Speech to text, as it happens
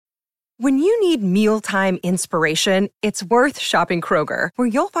When you need mealtime inspiration, it's worth shopping Kroger, where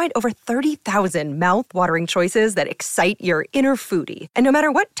you'll find over 30,000 mouth-watering choices that excite your inner foodie. And no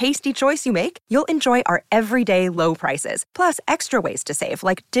matter what tasty choice you make, you'll enjoy our everyday low prices, plus extra ways to save,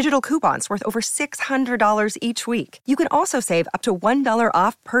 like digital coupons worth over $600 each week. You can also save up to $1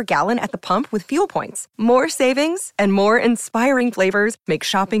 off per gallon at the pump with fuel points. More savings and more inspiring flavors make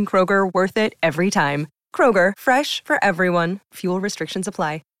shopping Kroger worth it every time. Kroger, fresh for everyone. Fuel restrictions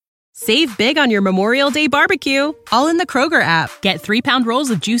apply. Save big on your Memorial Day barbecue, all in the Kroger app. Get 3-pound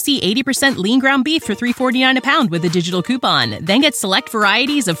rolls of juicy 80% lean ground beef for $3.49 a pound with a digital coupon. Then get select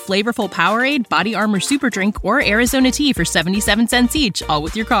varieties of flavorful Powerade, Body Armor Super Drink, or Arizona tea for 77 cents each, all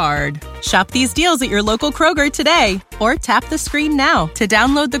with your card. Shop these deals at your local Kroger today, or tap the screen now to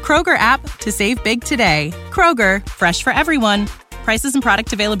download the Kroger app to save big today. Kroger, fresh for everyone. Prices and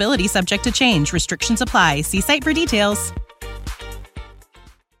product availability subject to change. Restrictions apply. See site for details.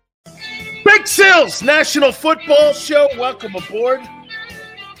 Big Sil's National Football Show. Welcome aboard.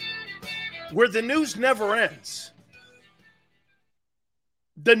 Where the news never ends.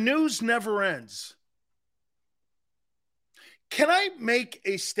 The news never ends. Can I make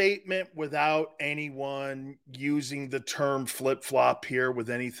a statement without anyone using the term flip-flop here with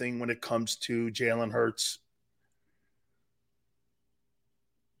anything when it comes to Jalen Hurts?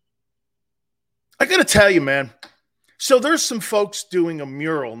 I got to tell you, man. So there's some folks doing a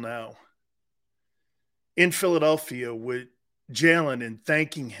mural now in Philadelphia with Jalen and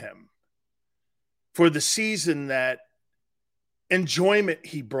thanking him for the season, that enjoyment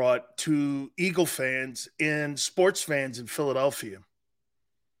he brought to Eagle fans and sports fans in Philadelphia.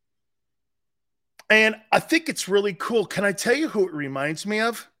 And I think it's really cool. Can I tell you who it reminds me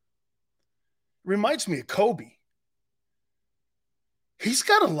of? It reminds me of Kobe. He's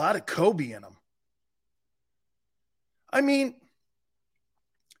got a lot of Kobe in him. I mean,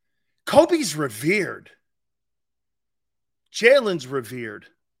 Kobe's revered. Jalen's revered.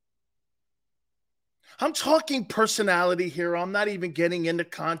 I'm talking personality here. I'm not even getting into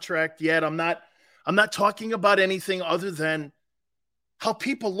contract yet. I'm not talking about anything other than how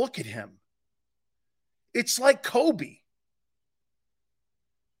people look at him. It's like Kobe.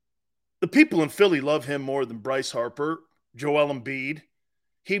 The people in Philly love him more than Bryce Harper, Joel Embiid.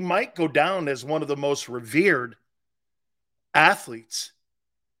 He might go down as one of the most revered athletes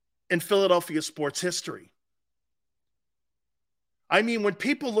in Philadelphia sports history. I mean, when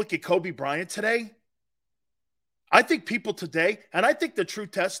people look at Kobe Bryant today, I think people today, and I think the true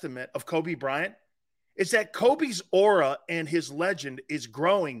testament of Kobe Bryant is that Kobe's aura and his legend is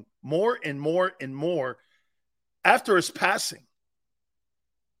growing more and more and more after his passing.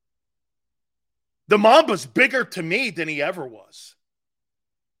 The Mamba's bigger to me than he ever was.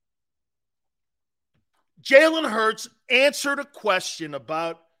 Jalen Hurts answered a question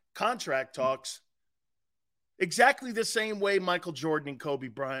about contract talks exactly the same way Michael Jordan and Kobe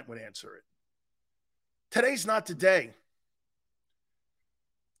Bryant would answer it. Today's not the day.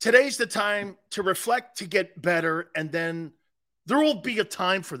 Today's the time to reflect, to get better, and then there will be a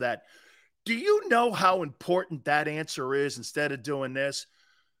time for that. Do you know how important that answer is? Instead of doing this,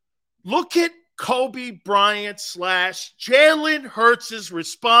 look at Kobe Bryant / Jalen Hurts'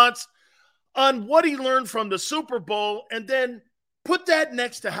 response on what he learned from the Super Bowl, and then put that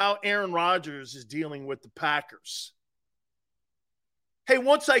next to how Aaron Rodgers is dealing with the Packers. Hey,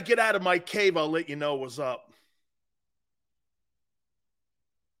 once I get out of my cave, I'll let you know what's up.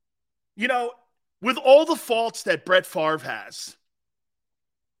 You know, with all the faults that Brett Favre has,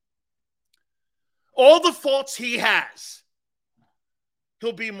 all the faults he has,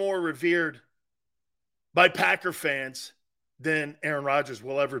 he'll be more revered by Packer fans than Aaron Rodgers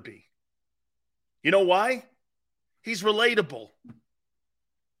will ever be. You know why? He's relatable.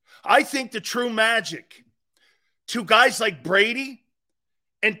 I think the true magic to guys like Brady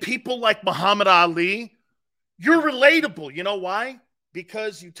and people like Muhammad Ali, you're relatable. You know why?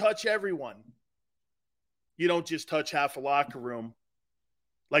 Because you touch everyone. You don't just touch half a locker room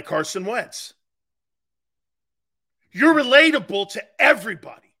like Carson Wentz. You're relatable to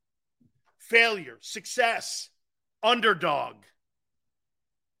everybody. Failure, success, underdog.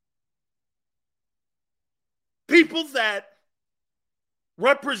 People that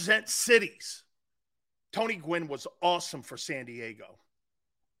represent cities. Tony Gwynn was awesome for San Diego.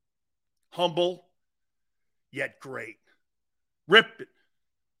 Humble, yet great. Rip.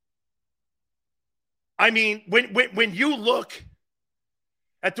 I mean, when you look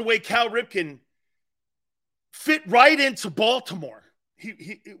at the way Cal Ripken fit right into Baltimore,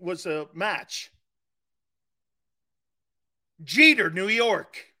 it was a match. Jeter, New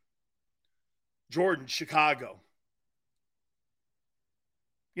York. Jordan, Chicago.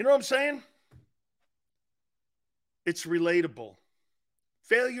 You know what I'm saying? It's relatable.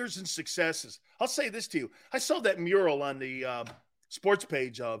 Failures and successes. I'll say this to you. I saw that mural on the sports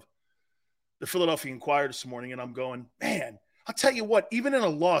page of the Philadelphia Inquirer this morning, and I'm going, man, I'll tell you what, even in a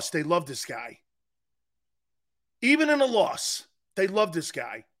loss, they love this guy. Even in a loss, they love this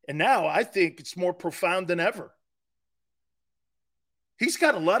guy. And now I think it's more profound than ever. He's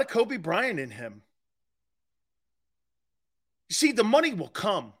got a lot of Kobe Bryant in him. You see, the money will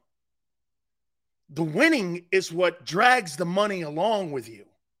come. The winning is what drags the money along with you.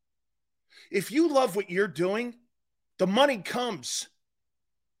 If you love what you're doing, the money comes.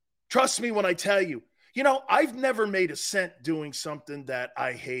 Trust me when I tell you. You know, I've never made a cent doing something that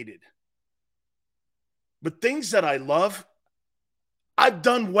I hated. But things that I love, I've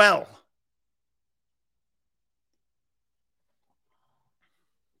done well.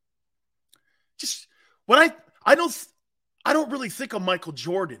 Just when I don't really think of Michael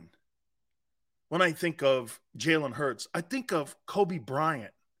Jordan when I think of Jalen Hurts. I think of Kobe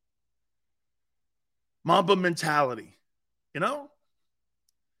Bryant. Mamba mentality, you know?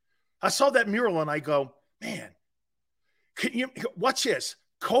 I saw that mural and I go, man, can you watch this?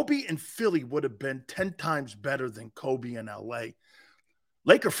 Kobe in Philly would have been 10 times better than Kobe in LA.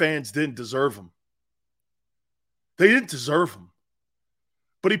 Laker fans didn't deserve him. They didn't deserve him.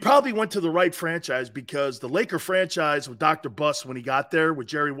 But he probably went to the right franchise because the Laker franchise with Dr. Buss when he got there with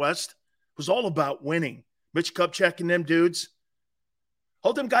Jerry West was all about winning. Mitch Kupchak and them dudes.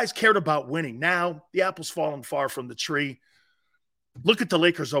 All them guys cared about winning. Now, the apple's fallen far from the tree. Look at the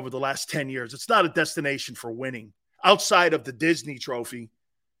Lakers over the last 10 years. It's not a destination for winning. Outside of the Disney trophy,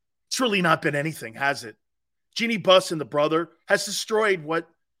 it's really not been anything, has it? Jeannie Buss and the brother has destroyed what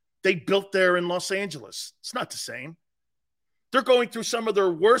they built there in Los Angeles. It's not the same. They're going through some of their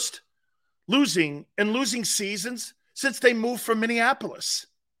worst losing seasons since they moved from Minneapolis.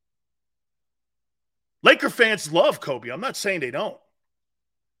 Laker fans love Kobe. I'm not saying they don't.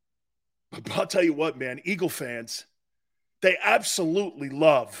 But I'll tell you what, man, Eagle fans, they absolutely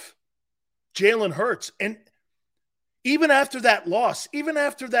love Jalen Hurts. And even after that loss, even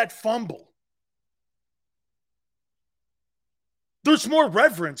after that fumble, there's more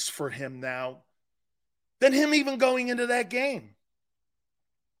reverence for him now than him even going into that game.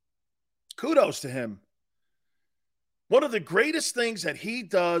 Kudos to him. One of the greatest things that he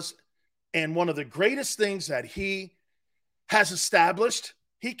does and one of the greatest things that he has established,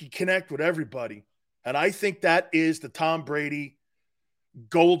 he can connect with everybody. And I think that is the Tom Brady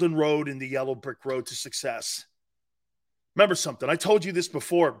golden road in the yellow brick road to success. Remember something. I told you this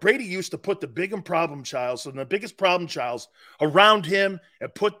before. Brady used to put the biggest problem childs around him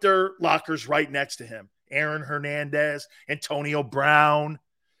and put their lockers right next to him. Aaron Hernandez, Antonio Brown,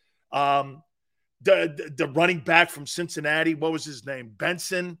 the running back from Cincinnati. What was his name?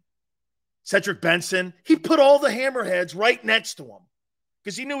 Cedric Benson. He put all the hammerheads right next to him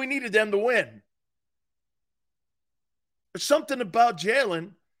because he knew he needed them to win. There's something about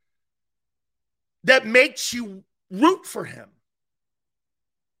Jalen that makes you root for him.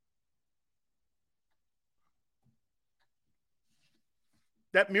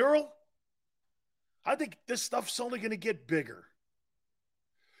 That mural, I think this stuff's only going to get bigger.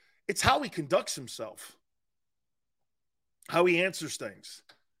 It's how he conducts himself, how he answers things.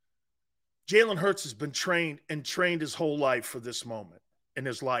 Jalen Hurts has been trained his whole life for this moment in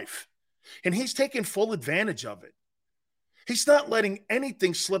his life. And he's taking full advantage of it. He's not letting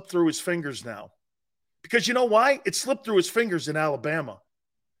anything slip through his fingers now. Because you know why? It slipped through his fingers in Alabama.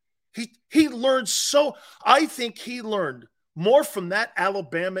 He learned I think he learned more from that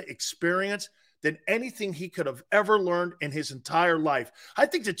Alabama experience than anything he could have ever learned in his entire life. I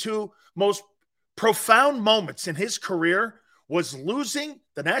think the two most profound moments in his career was losing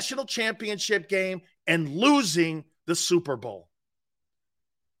the national championship game and losing the Super Bowl.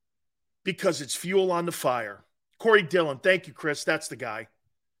 Because it's fuel on the fire. Corey Dillon. Thank you, Chris. That's the guy.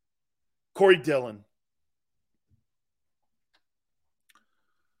 Corey Dillon.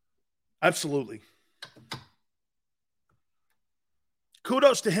 Absolutely.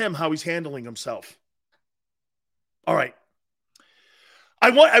 Kudos to him, how he's handling himself. All right.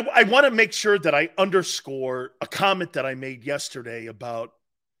 I want to make sure that I underscore a comment that I made yesterday about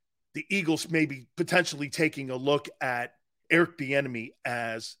the Eagles maybe potentially taking a look at Eric Bieniemy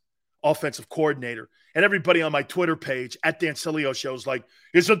as offensive coordinator. And everybody on my Twitter page at Dan Sileo Show is like,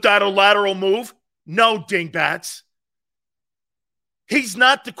 isn't that a lateral move? No, dingbats. He's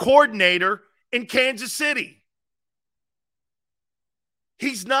not the coordinator in Kansas City.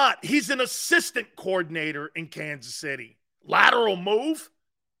 He's not. He's an assistant coordinator in Kansas City. Lateral move?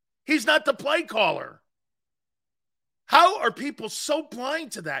 He's not the play caller. How are people so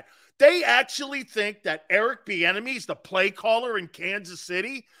blind to that? They actually think that Eric Bieniemy is the play caller in Kansas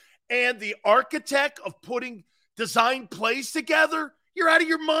City and the architect of putting design plays together. You're out of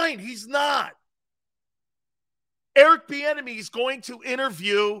your mind. He's not. Eric Bieniemy is going to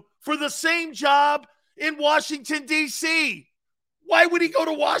interview for the same job in Washington, D.C. Why would he go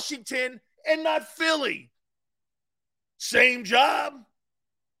to Washington and not Philly? Same job.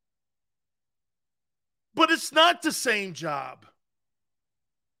 But it's not the same job.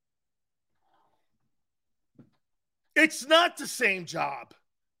 It's not the same job.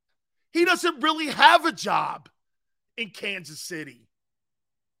 He doesn't really have a job in Kansas City.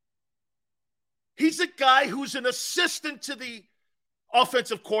 He's a guy who's an assistant to the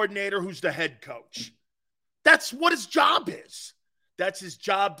offensive coordinator who's the head coach. That's what his job is. That's his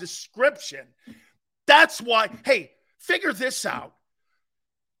job description. That's why, hey, figure this out.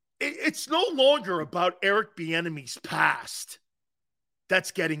 It's no longer about Eric Bieniemy's past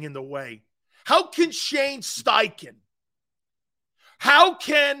that's getting in the way. How can Shane Steichen, how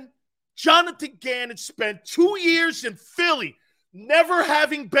can Jonathan Gannon spend 2 years in Philly, never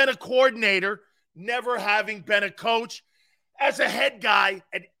having been a coordinator, never having been a coach, as a head guy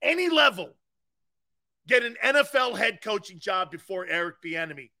at any level, get an NFL head coaching job before Eric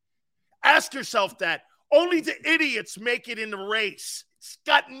Bieniemy? Ask yourself that. Only the idiots make it in the race. It's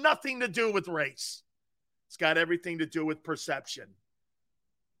got nothing to do with race. It's got everything to do with perception.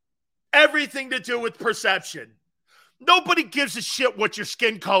 Everything to do with perception. Nobody gives a shit what your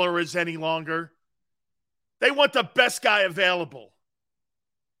skin color is any longer. They want the best guy available.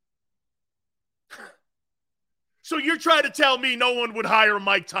 So you're trying to tell me no one would hire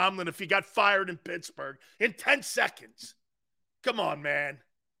Mike Tomlin if he got fired in Pittsburgh in 10 seconds? Come on, man.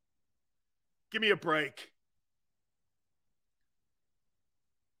 Give me a break.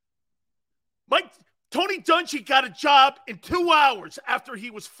 Tony Dungy got a job in 2 hours after he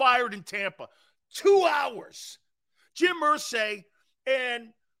was fired in Tampa. 2 hours. Jim Irsay and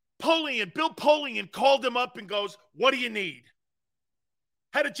Bill Polian called him up and goes, "What do you need?"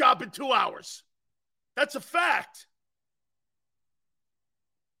 Had a job in 2 hours. That's a fact.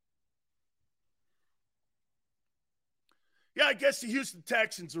 Yeah, I guess the Houston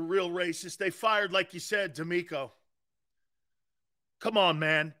Texans are real racist. They fired, like you said, D'Amico. Come on,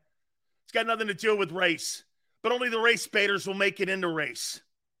 man. It's got nothing to do with race. But only the race baiters will make it into race.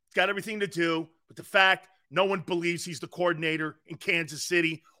 It's got everything to do with the fact no one believes he's the coordinator in Kansas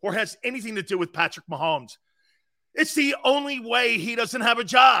City or has anything to do with Patrick Mahomes. It's the only way he doesn't have a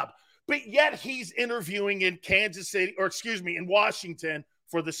job. But yet he's interviewing in in Washington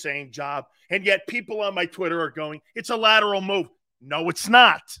for the same job. And yet people on my Twitter are going, it's a lateral move. No, it's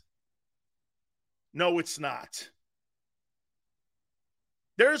not. No, it's not.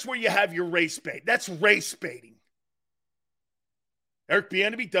 There's where you have your race bait. That's race baiting. Eric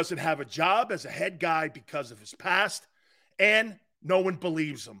Bieniemy doesn't have a job as a head guy because of his past, and no one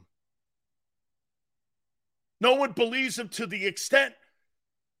believes him. No one believes him to the extent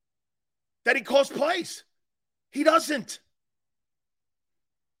that he calls plays. He doesn't.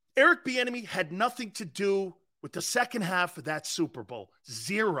 Eric Bieniemy had nothing to do with the second half of that Super Bowl.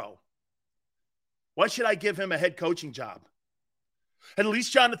 Zero. Why should I give him a head coaching job? At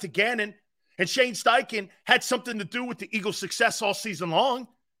least Jonathan Gannon and Shane Steichen had something to do with the Eagles' success all season long.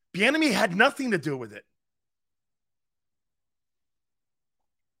 Bieniemy had nothing to do with it.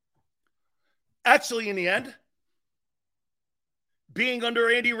 Actually, in the end, being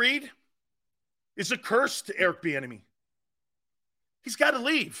under Andy Reid is a curse to Eric Bieniemy. He's got to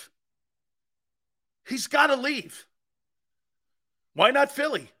leave. He's got to leave. Why not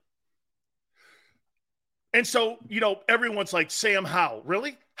Philly? And so, everyone's like, Sam Howell.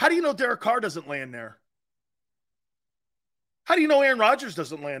 Really? How do you know Derek Carr doesn't land there? How do you know Aaron Rodgers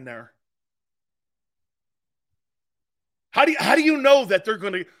doesn't land there? How do you know that they're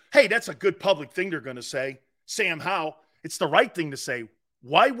going to, hey, that's a good public thing they're going to say, Sam Howell. It's the right thing to say.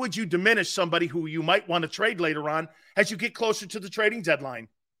 Why would you diminish somebody who you might want to trade later on as you get closer to the trading deadline?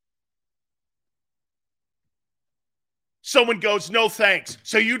 Someone goes, no thanks.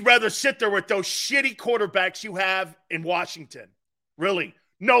 So you'd rather sit there with those shitty quarterbacks you have in Washington. Really?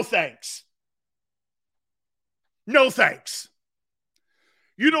 No thanks. No thanks.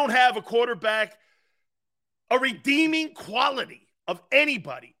 You don't have a quarterback, a redeeming quality of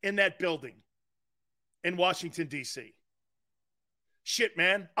anybody in that building in Washington, D.C. Shit,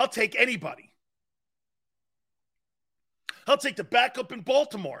 man. I'll take anybody. I'll take the backup in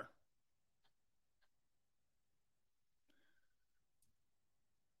Baltimore.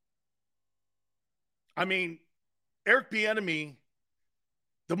 I mean, Eric Bieniemy,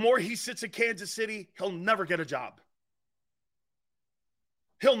 the more he sits in Kansas City, he'll never get a job.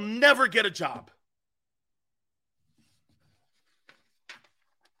 He'll never get a job.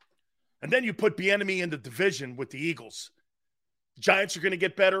 And then you put Bieniemy in the division with the Eagles. The Giants are going to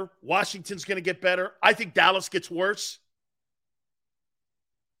get better. Washington's going to get better. I think Dallas gets worse.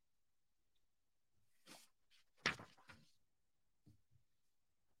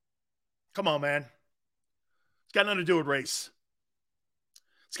 Come on, man. It's got nothing to do with race.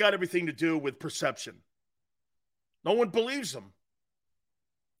 It's got everything to do with perception. No one believes him.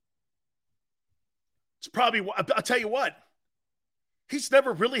 It's probably, I'll tell you what, he's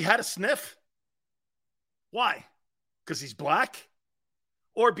never really had a sniff. Why? Because he's black?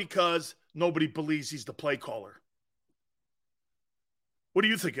 Or because nobody believes he's the play caller? What do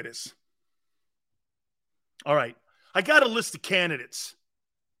you think it is? All right. I got a list of candidates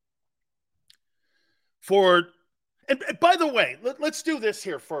for, and by the way, let's do this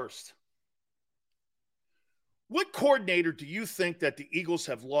here first. What coordinator do you think that the Eagles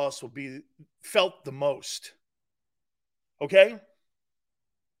have lost will be felt the most? Okay?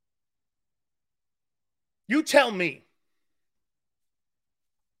 You tell me.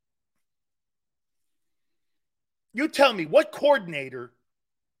 You tell me, what coordinator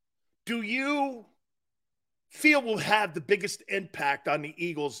do you feel will have the biggest impact on the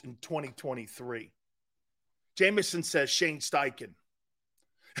Eagles in 2023? Jameson says Shane Steichen.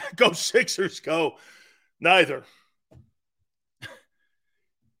 Go Sixers, go. Neither.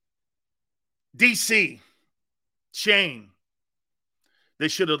 DC, Shane. They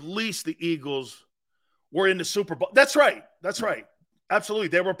should at least the Eagles were in the Super Bowl. That's right. That's right. Absolutely.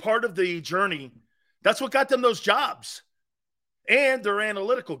 They were part of the journey. That's what got them those jobs. And they're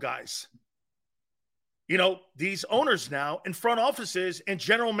analytical guys. You know, these owners now and front offices and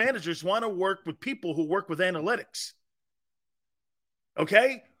general managers want to work with people who work with analytics.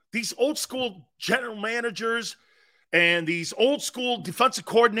 Okay? These old school general managers and these old school defensive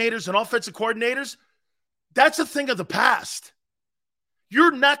coordinators and offensive coordinators, that's a thing of the past.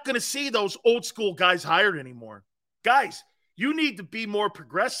 You're not going to see those old school guys hired anymore. Guys, you need to be more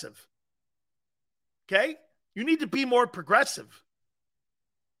progressive. Okay? You need to be more progressive.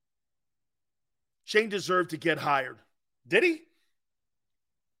 Shane deserved to get hired. Did he?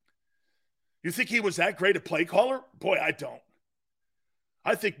 You think he was that great a play caller? Boy, I don't.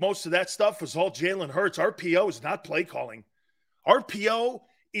 I think most of that stuff was all Jalen Hurts. RPO is not play calling. RPO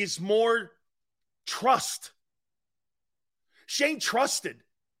is more trust. Shane trusted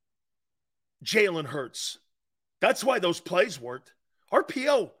Jalen Hurts. That's why those plays worked.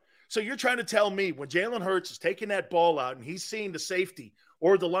 RPO. So you're trying to tell me when Jalen Hurts is taking that ball out and he's seeing the safety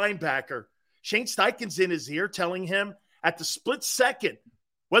or the linebacker, Shane Steichen's in his ear telling him at the split second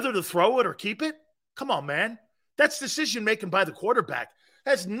whether to throw it or keep it? Come on, man. That's decision-making by the quarterback.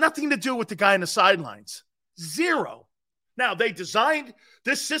 That has nothing to do with the guy on the sidelines. Zero. Now, they designed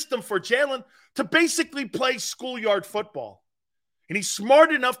this system for Jalen to basically play schoolyard football. And he's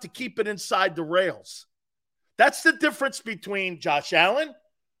smart enough to keep it inside the rails. That's the difference between Josh Allen,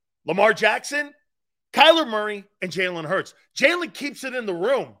 Lamar Jackson, Kyler Murray, and Jalen Hurts. Jalen keeps it in the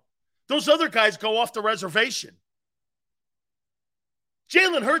room. Those other guys go off the reservation.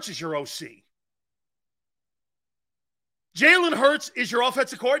 Jalen Hurts is your OC. Jalen Hurts is your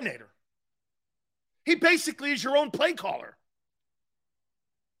offensive coordinator. He basically is your own play caller.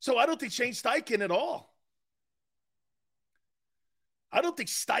 So I don't think Shane Steichen at all. I don't think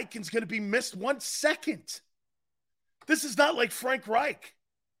Steichen's going to be missed 1 second. This is not like Frank Reich.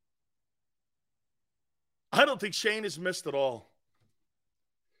 I don't think Shane is missed at all.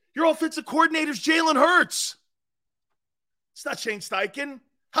 Your offensive coordinator's Jalen Hurts. It's not Shane Steichen.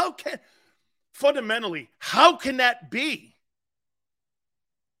 Fundamentally, how can that be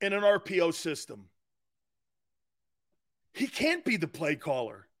in an RPO system? He can't be the play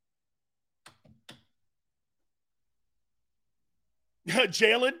caller.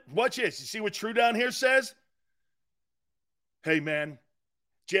 Jalen, watch this. You see what True down here says? Hey, man,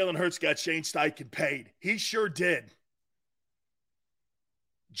 Jalen Hurts got Shane Steichen paid. He sure did.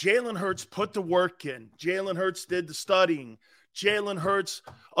 Jalen Hurts put the work in. Jalen Hurts did the studying. Jalen Hurts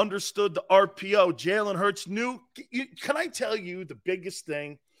understood the RPO. Jalen Hurts knew. Can I tell you the biggest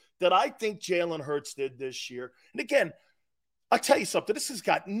thing that I think Jalen Hurts did this year? And again, I'll tell you something. This has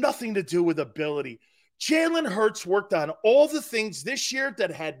got nothing to do with ability. Jalen Hurts worked on all the things this year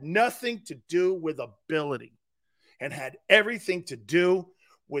that had nothing to do with ability and had everything to do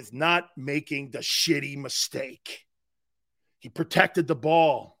with not making the shitty mistake. He protected the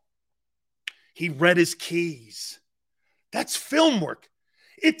ball. He read his keys. That's film work.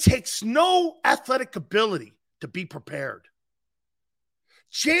 It takes no athletic ability to be prepared.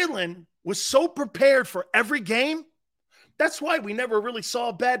 Jalen was so prepared for every game That's why we never really saw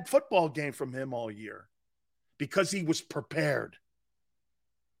a bad football game from him all year, because he was prepared.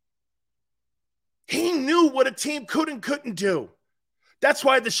 He knew what a team could and couldn't do. That's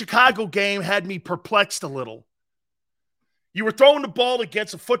why the Chicago game had me perplexed a little. You were throwing the ball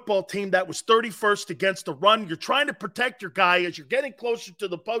against a football team that was 31st against the run. You're trying to protect your guy as you're getting closer to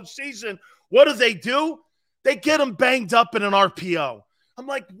the postseason. What do? They get him banged up in an RPO. I'm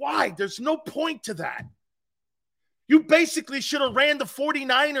like, why? There's no point to that. You basically should have ran the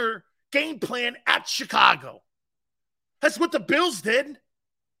 49er game plan at Chicago. That's what the Bills did.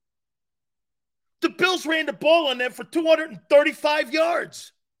 The Bills ran the ball on them for 235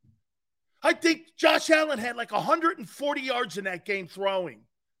 yards. I think Josh Allen had like 140 yards in that game throwing.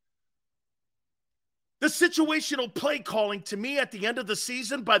 The situational play calling to me at the end of the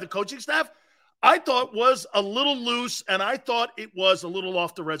season by the coaching staff, I thought was a little loose, and I thought it was a little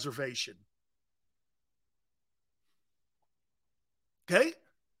off the reservation. Okay?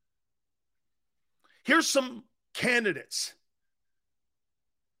 Here's some candidates.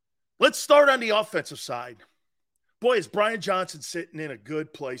 Let's start on the offensive side. Boy, is Brian Johnson sitting in a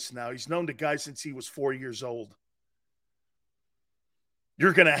good place now. He's known the guy since he was 4 years old.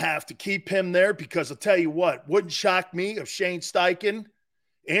 You're going to have to keep him there because I'll tell you what, wouldn't shock me if Shane Steichen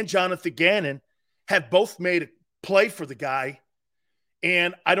and Jonathan Gannon have both made a play for the guy.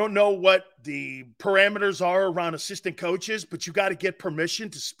 And I don't know what the parameters are around assistant coaches, but you got to get permission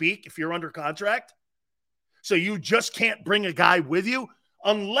to speak if you're under contract. So you just can't bring a guy with you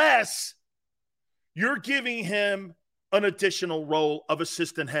unless you're giving him an additional role of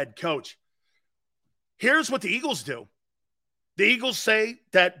assistant head coach. Here's what the Eagles do. The Eagles say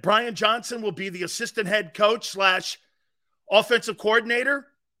that Brian Johnson will be the assistant head coach / offensive coordinator.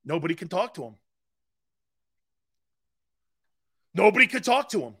 Nobody can talk to him. Nobody can talk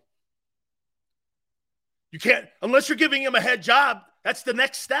to him. You can't, unless you're giving him a head job, that's the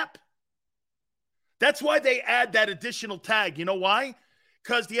next step. That's why they add that additional tag. You know why?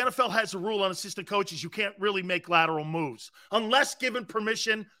 Because the NFL has a rule on assistant coaches. You can't really make lateral moves unless given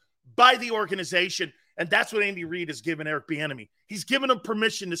permission by the organization. And that's what Andy Reid has given Eric Bieniemy. He's given him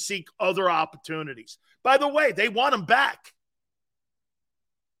permission to seek other opportunities. By the way, they want him back.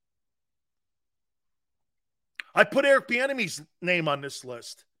 I put Eric Bieniemy's name on this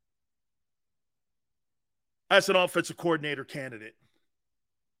list as an offensive coordinator candidate.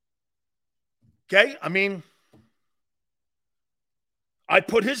 Okay? I mean, I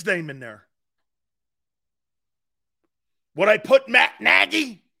put his name in there. Would I put Matt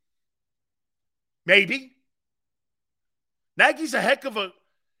Nagy? Maybe. Nagy's a heck of an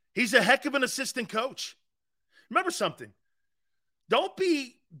assistant coach. Remember something. Don't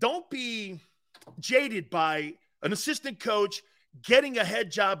be jaded by an assistant coach getting a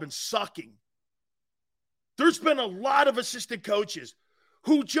head job and sucking. There's been a lot of assistant coaches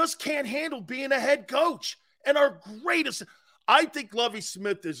who just can't handle being a head coach and are great. I think Lovie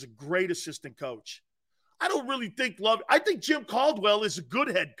Smith is a great assistant coach. I don't really think I think Jim Caldwell is a good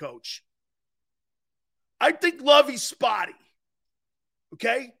head coach. I think Lovie's spotty.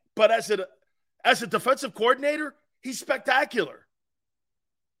 Okay? But as a defensive coordinator, he's spectacular.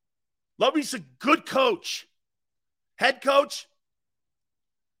 Lovie's a good coach. Head coach,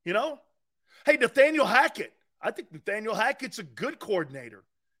 you know? Hey, Nathaniel Hackett. I think Nathaniel Hackett's a good coordinator.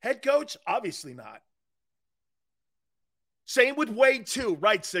 Head coach, obviously not. Same with Wade, too.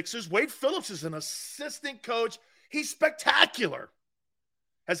 Right, Sixers. Wade Phillips is an assistant coach. He's spectacular.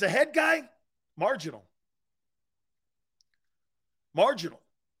 As a head guy, marginal. Marginal.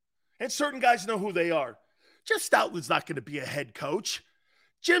 And certain guys know who they are. Jeff Stoutland's not going to be a head coach.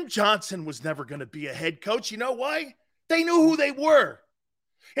 Jim Johnson was never going to be a head coach. You know why? They knew who they were.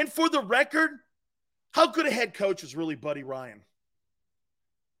 And for the record, how good a head coach was really Buddy Ryan?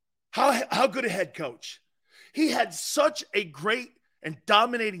 How good a head coach? He had such a great and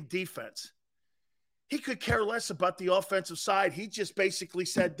dominating defense. He could care less about the offensive side. He just basically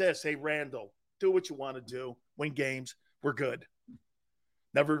said this, hey, Randall, do what you want to do. Win games. We're good.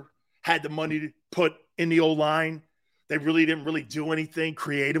 Never had the money to put in the O-line. They really didn't do anything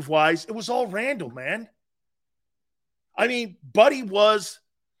creative-wise. It was all Randall, man. I mean, Buddy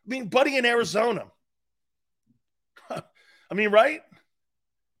in Arizona. I mean, right?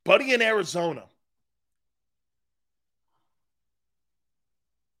 Buddy in Arizona.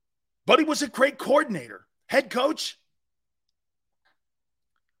 Buddy was a great coordinator. Head coach.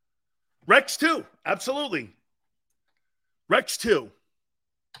 Rex, too. Absolutely. Rex, too.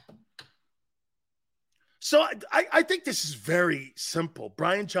 So I think this is very simple.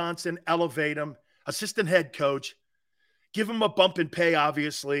 Brian Johnson, elevate him, assistant head coach, give him a bump in pay,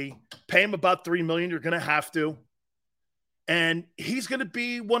 obviously. Pay him about $3 million. You're going to have to. And he's going to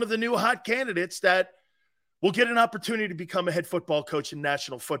be one of the new hot candidates that will get an opportunity to become a head football coach in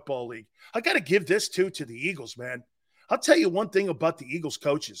National Football League. I got to give this, too, to the Eagles, man. I'll tell you one thing about the Eagles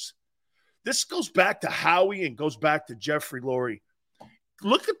coaches. This goes back to Howie and goes back to Jeffrey Lurie.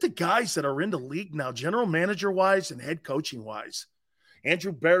 Look at the guys that are in the league now, general manager-wise and head coaching-wise.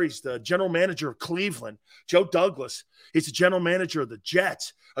 Andrew Berry's the general manager of Cleveland. Joe Douglas is the general manager of the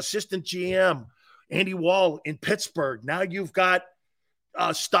Jets. Assistant GM, Andy Wall in Pittsburgh. Now you've got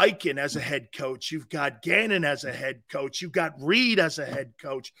Steichen as a head coach. You've got Gannon as a head coach. You've got Reed as a head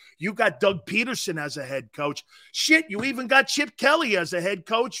coach. You've got Doug Peterson as a head coach. Shit, you even got Chip Kelly as a head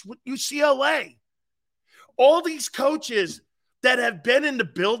coach with UCLA. All these coaches that have been in the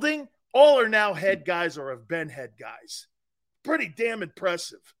building, all are now head guys or have been head guys. Pretty damn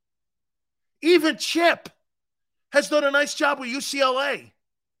impressive. Even Chip has done a nice job with UCLA.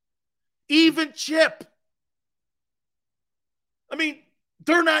 Even Chip. I mean,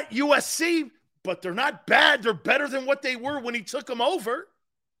 they're not USC, but they're not bad. They're better than what they were when he took them over.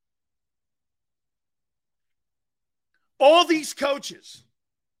 All these coaches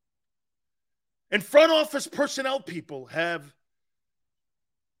and front office personnel people have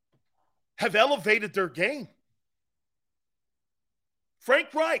elevated their game.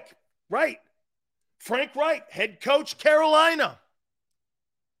 Frank Reich, right. Frank Reich, head coach, Carolina.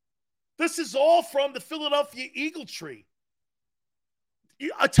 This is all from the Philadelphia Eagle tree.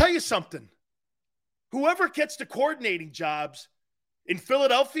 I'll tell you something. Whoever gets the coordinating jobs in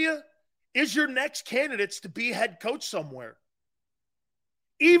Philadelphia is your next candidates to be head coach somewhere.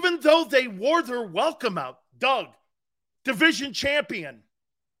 Even though they wore their welcome out. Doug, division champion.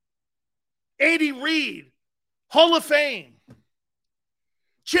 Andy Reid, Hall of Fame.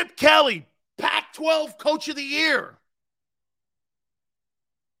 Chip Kelly, Pac-12 Coach of the Year.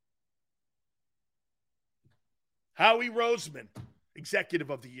 Howie Roseman,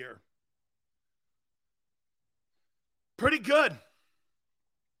 Executive of the Year. Pretty good.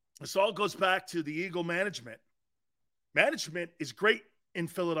 This all goes back to the Eagle management. Management is great in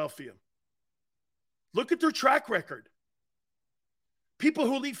Philadelphia. Look at their track record. People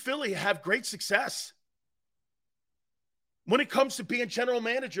who leave Philly have great success when it comes to being general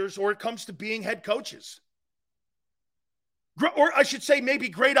managers or it comes to being head coaches. Or I should say maybe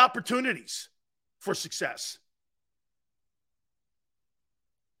great opportunities for success.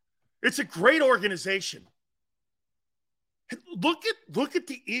 It's a great organization. Look at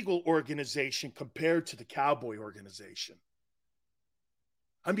the Eagle organization compared to the Cowboy organization.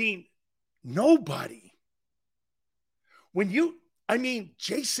 I mean, nobody.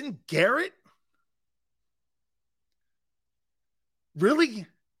 Jason Garrett? Really?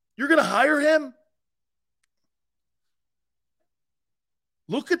 You're going to hire him?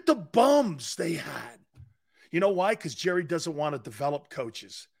 Look at the bums they had. You know why? Because Jerry doesn't want to develop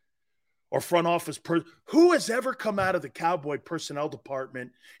coaches or front office. Who has ever come out of the Cowboy personnel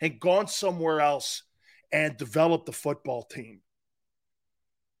department and gone somewhere else and developed the football team?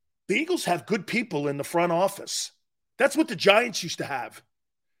 The Eagles have good people in the front office. That's what the Giants used to have.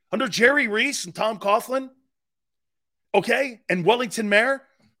 Under Jerry Reese and Tom Coughlin, okay, and Wellington Mayer,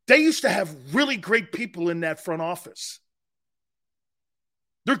 they used to have really great people in that front office.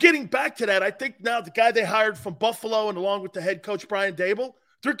 They're getting back to that. I think now the guy they hired from Buffalo and along with the head coach Brian Dable,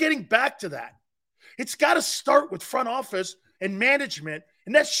 they're getting back to that. It's got to start with front office and management,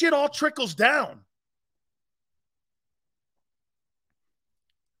 and that shit all trickles down.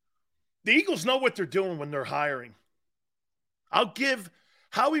 The Eagles know what they're doing when they're hiring. I'll give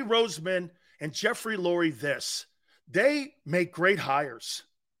Howie Roseman and Jeffrey Lurie this. They make great hires.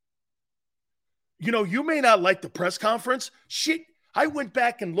 You know, you may not like the press conference. Shit, I went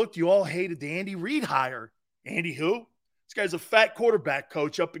back and looked. You all hated the Andy Reid hire. Andy who? This guy's a fat quarterback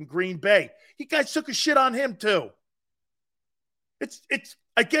coach up in Green Bay. You guys took a shit on him too.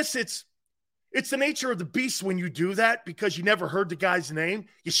 I guess it's the nature of the beast when you do that because you never heard the guy's name.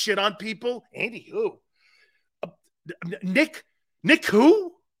 You shit on people. Andy who? Nick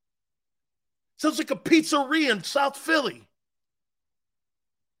who? Sounds like a pizzeria in South Philly.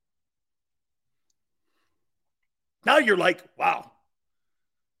 Now you're like, wow.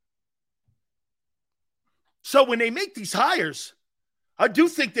 So when they make these hires, I do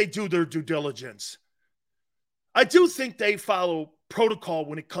think they do their due diligence. I do think they follow protocol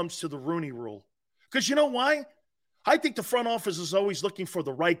when it comes to the Rooney Rule. Because you know why? I think the front office is always looking for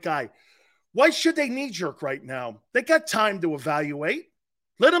the right guy. Why should they knee-jerk right now? They got time to evaluate.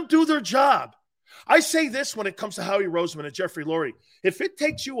 Let them do their job. I say this when it comes to Howie Roseman and Jeffrey Lurie. If it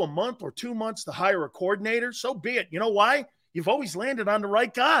takes you a month or 2 months to hire a coordinator, so be it. You know why? You've always landed on the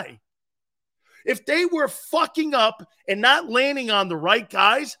right guy. If they were fucking up and not landing on the right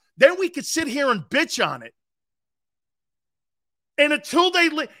guys, then we could sit here and bitch on it. And until they,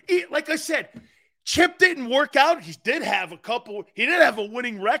 like I said, Chip didn't work out. He did have a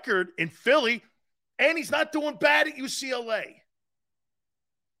winning record in Philly, and he's not doing bad at UCLA.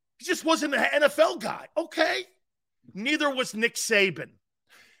 He just wasn't an NFL guy. Okay. Neither was Nick Saban.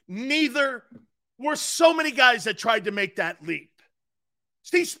 Neither were so many guys that tried to make that leap.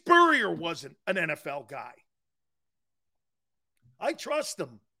 Steve Spurrier wasn't an NFL guy. I trust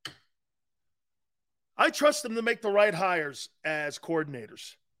him. I trust them to make the right hires as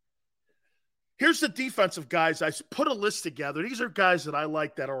coordinators. Here's the defensive guys. I put a list together. These are guys that I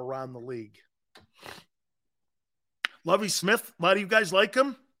like that are around the league. Lovie Smith, a lot of you guys like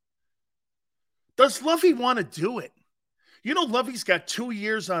him. Does Lovie want to do it? You know, Lovie's got 2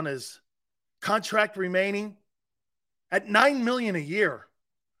 years on his contract remaining at $9 million a year.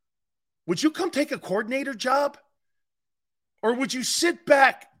 Would you come take a coordinator job? Or would you sit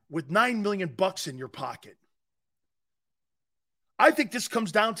back with $9 million in your pocket? I think this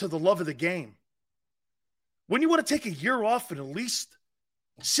comes down to the love of the game. When you want to take a year off and at least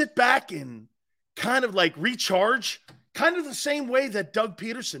sit back and kind of like recharge, kind of the same way that Doug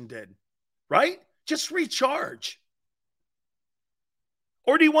Peterson did, right? Just recharge.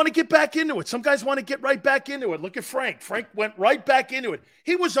 Or do you want to get back into it? Some guys want to get right back into it. Look at Frank. Frank went right back into it.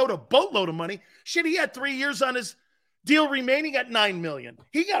 He was owed a boatload of money. Shit, he had 3 years on his deal remaining at $9 million.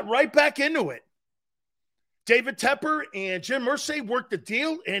 He got right back into it. David Tepper and Jim Irsay worked the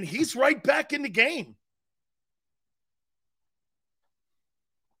deal, and he's right back in the game.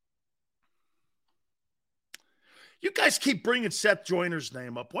 You guys keep bringing Seth Joyner's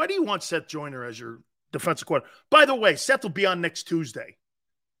name up. Why do you want Seth Joyner as your defensive coordinator? By the way, Seth will be on next Tuesday.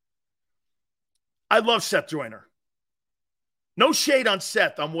 I love Seth Joyner. No shade on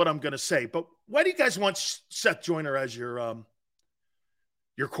Seth on what I'm going to say, but why do you guys want Seth Joyner as your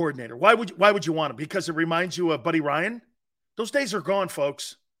coordinator? Why would you want him? Because it reminds you of Buddy Ryan? Those days are gone,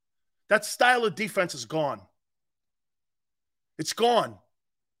 folks. That style of defense is gone. It's gone.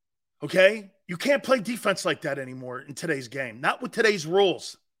 Okay? You can't play defense like that anymore in today's game. Not with today's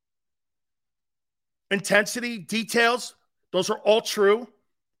rules. Intensity, details, those are all true.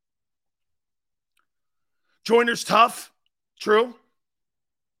 Joyner's tough. True.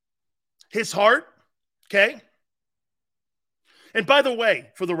 His heart. Okay. And by the way,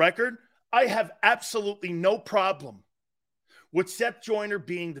 for the record, I have absolutely no problem with Seth Joyner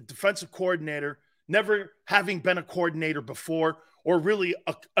being the defensive coordinator, never having been a coordinator before or really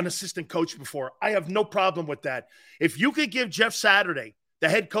an assistant coach before. I have no problem with that. If you could give Jeff Saturday the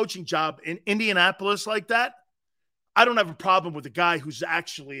head coaching job in Indianapolis like that, I don't have a problem with a guy who's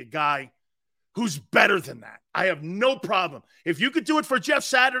actually a guy who's better than that. I have no problem. If you could do it for Jeff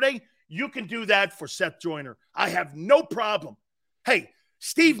Saturday, you can do that for Seth Joyner. I have no problem. Hey,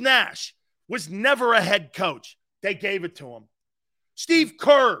 Steve Nash was never a head coach. They gave it to him. Steve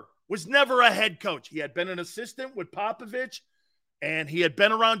Kerr was never a head coach. He had been an assistant with Popovich, and he had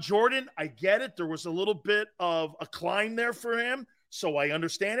been around Jordan. I get it. There was a little bit of a climb there for him, so I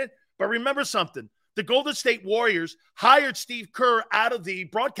understand it. But remember something. The Golden State Warriors hired Steve Kerr out of the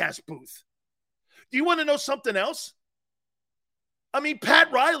broadcast booth. Do you want to know something else? I mean,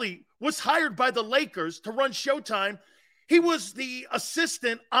 Pat Riley was hired by the Lakers to run Showtime. He was the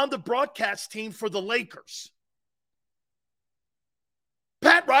assistant on the broadcast team for the Lakers.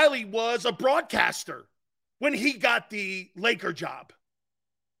 Pat Riley was a broadcaster when he got the Laker job.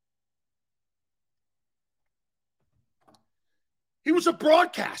 He was a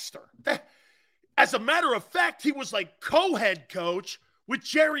broadcaster. As a matter of fact, he was like co-head coach with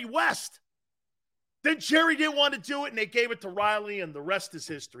Jerry West. Then Jerry didn't want to do it, and they gave it to Riley, and the rest is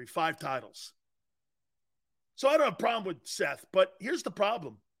history. 5 titles. So I don't have a problem with Seth, but here's the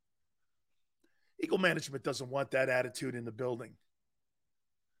problem. Eagle management doesn't want that attitude in the building.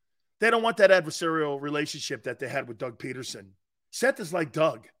 They don't want that adversarial relationship that they had with Doug Peterson. Seth is like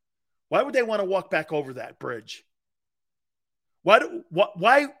Doug. Why would they want to walk back over that bridge?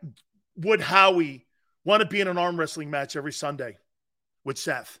 Why would Howie want to be in an arm wrestling match every Sunday with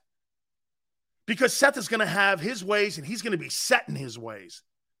Seth? Because Seth is going to have his ways, and he's going to be set in his ways.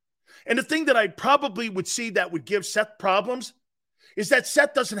 And the thing that I probably would see that would give Seth problems is that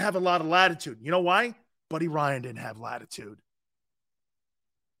Seth doesn't have a lot of latitude. You know why? Buddy Ryan didn't have latitude.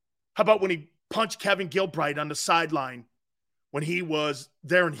 How about when he punched Kevin Gilbride on the sideline when he was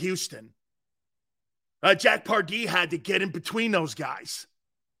there in Houston? Jack Pardee had to get in between those guys.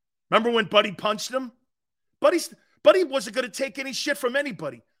 Remember when Buddy punched him? Buddy wasn't going to take any shit from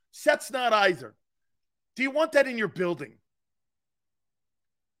anybody. Seth's not either. Do you want that in your building?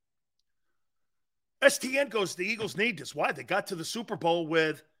 STN goes, the Eagles need this. Why? They got to the Super Bowl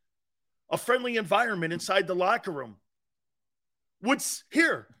with a friendly environment inside the locker room. Would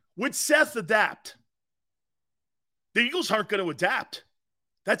Seth adapt? The Eagles aren't going to adapt.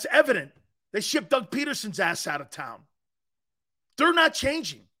 That's evident. They shipped Doug Peterson's ass out of town. They're not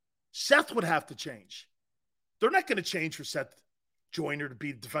changing. Seth would have to change. They're not going to change for Seth Joyner to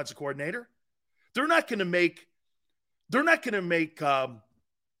be the defensive coordinator. They're not going to make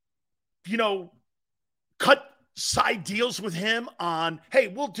cut side deals with him on, hey,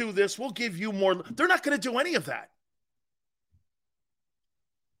 we'll do this, we'll give you more. They're not going to do any of that.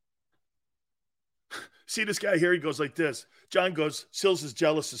 See this guy here? He goes like this. John goes, Sills is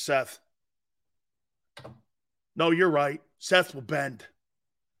jealous of Seth. No, you're right. Seth will bend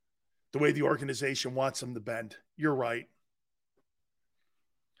the way the organization wants him to bend. You're right.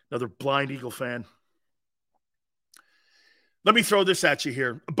 Another blind Eagle fan. Let me throw this at you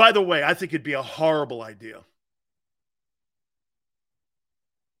here. By the way, I think it'd be a horrible idea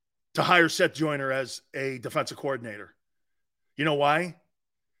to hire Seth Joyner as a defensive coordinator. You know why?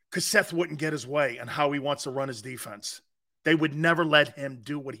 Because Seth wouldn't get his way on how he wants to run his defense. They would never let him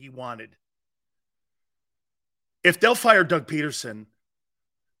do what he wanted. If they'll fire Doug Peterson,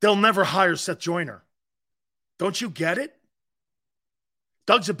 they'll never hire Seth Joyner. Don't you get it?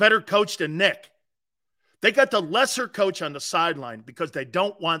 Doug's a better coach than Nick. They got the lesser coach on the sideline because they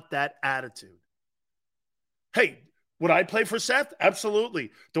don't want that attitude. Hey, would I play for Seth?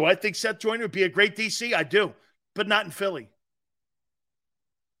 Absolutely. Do I think Seth Joyner would be a great DC? I do, but not in Philly.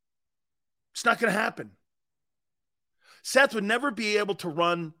 It's not going to happen. Seth would never be able to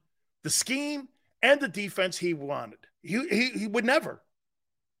run the scheme and the defense he wanted. He would never.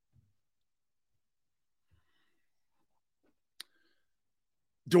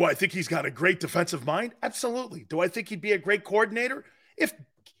 Do I think he's got a great defensive mind? Absolutely. Do I think he'd be a great coordinator? If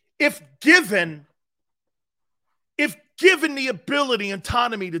given the ability and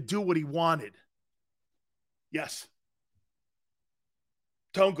autonomy to do what he wanted, yes.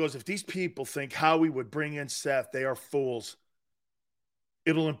 Tone goes, if these people think Howie would bring in Seth, they are fools.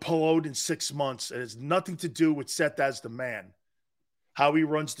 It'll implode in 6 months. It has nothing to do with Seth as the man. Howie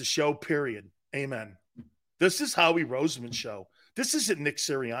runs the show, period. Amen. This is Howie Roseman's show. This isn't Nick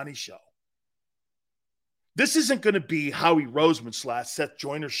Sirianni's show. This isn't going to be Howie Roseman's / Seth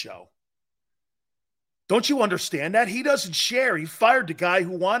Joyner's show. Don't you understand that? He doesn't share. He fired the guy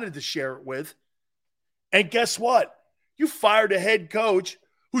who wanted to share it with. And guess what? You fired a head coach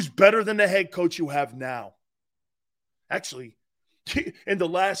who's better than the head coach you have now. Actually, in the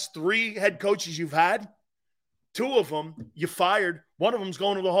last 3 head coaches you've had, 2 of them you fired. One of them's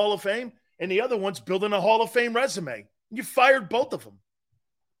going to the Hall of Fame, and the other one's building a Hall of Fame resume. You fired both of them.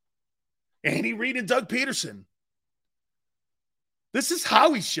 Andy Reid and Doug Peterson. This is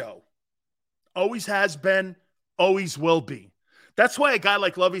Howie's show. Always has been, always will be. That's why a guy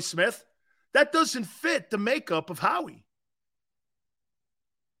like Lovie Smith, that doesn't fit the makeup of Howie.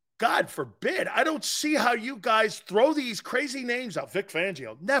 God forbid. I don't see how you guys throw these crazy names out. Vic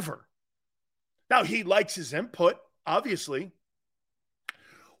Fangio, never. Now, he likes his input, obviously.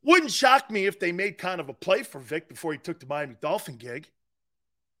 Wouldn't shock me if they made kind of a play for Vic before he took the Miami Dolphin gig.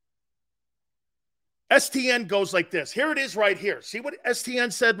 STN goes like this. Here it is right here. See what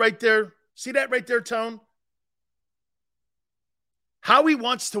STN said right there? See that right there, Tone? Howie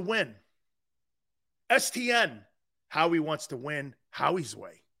wants to win. STN, Howie wants to win Howie's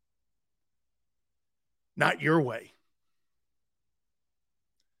way. Not your way.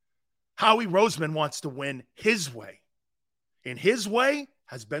 Howie Roseman wants to win his way. And his way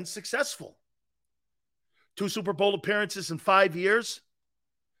has been successful. 2 Super Bowl appearances in 5 years.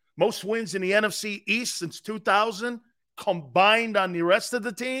 Most wins in the NFC East since 2000, combined on the rest of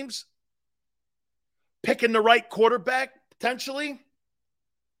the teams. Picking the right quarterback, potentially.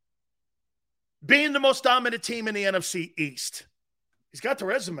 Being the most dominant team in the NFC East. He's got the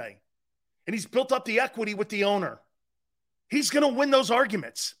resume. And he's built up the equity with the owner. He's going to win those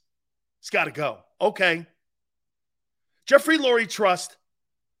arguments. He's got to go. Okay. Jeffrey Lurie trust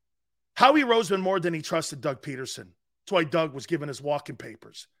Howie Roseman more than he trusted Doug Peterson. That's why Doug was given his walking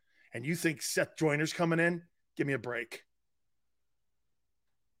papers. And you think Seth Joyner's coming in? Give me a break.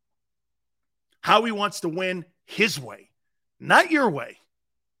 Howie wants to win his way, not your way.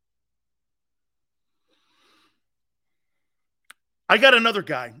 I got another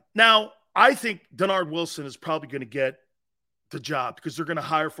guy. Now, I think Denard Wilson is probably going to get the job because they're going to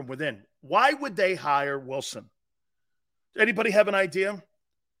hire from within. Why would they hire Wilson? Anybody have an idea?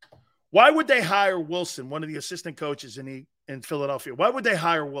 Why would they hire Wilson, one of the assistant coaches in Philadelphia? Why would they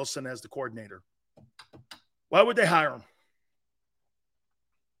hire Wilson as the coordinator? Why would they hire him?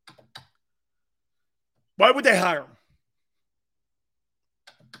 Why would they hire him?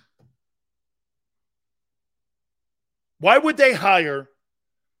 Why would they hire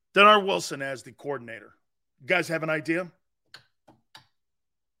Denard Wilson as the coordinator? You guys have an idea?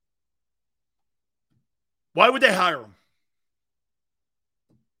 Why would they hire him?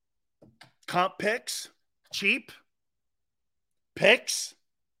 Comp picks? Cheap? Picks?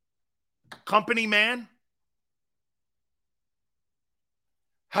 Company man?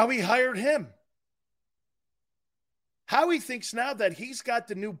 Howie hired him. Howie thinks now that he's got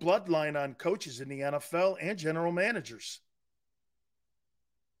the new bloodline on coaches in the NFL and general managers.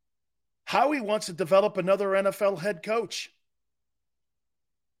 Howie wants to develop another NFL head coach.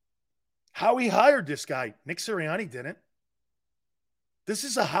 Howie hired this guy. Nick Sirianni didn't. This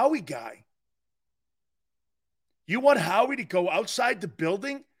is a Howie guy. You want Howie to go outside the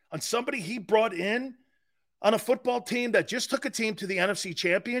building on somebody he brought in on a football team that just took a team to the NFC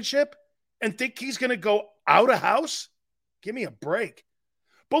Championship and think he's going to go out of house? Give me a break.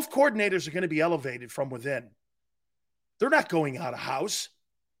 Both coordinators are going to be elevated from within. They're not going out of house.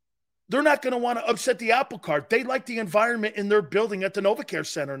 They're not going to want to upset the apple cart. They like the environment in their building at the NovaCare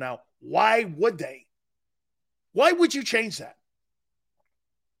Center now. Why would they? Why would you change that?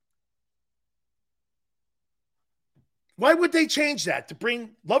 Why would they change that to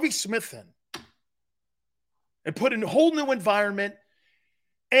bring Lovie Smith in and put in a whole new environment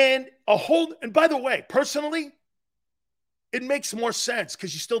and by the way, personally, it makes more sense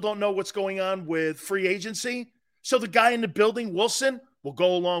because you still don't know what's going on with free agency. So the guy in the building, Wilson, will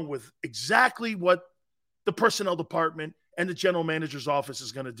go along with exactly what the personnel department and the general manager's office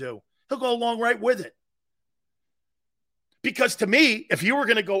is going to do. He'll go along right with it. Because to me, if you were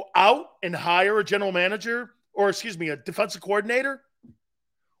going to go out and hire a general manager, or a defensive coordinator,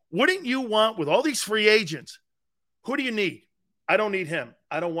 wouldn't you want, with all these free agents, who do you need? I don't need him.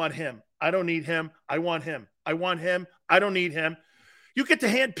 I don't want him. I don't need him. I want him. I want him. I don't need him. You get to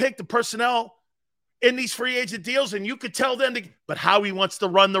handpick the personnel in these free agent deals, and you could tell them, but Howie wants to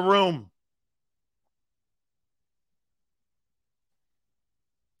run the room.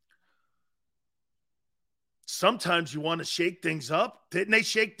 Sometimes you want to shake things up. Didn't they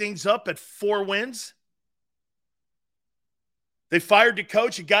shake things up at 4 wins? They fired the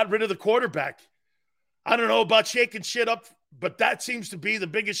coach and got rid of the quarterback. I don't know about shaking shit up, but that seems to be the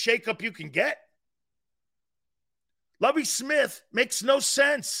biggest shakeup you can get. Lovie Smith makes no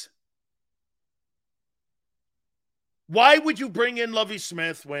sense. Why would you bring in Lovie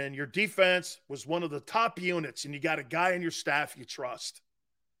Smith when your defense was one of the top units and you got a guy on your staff you trust?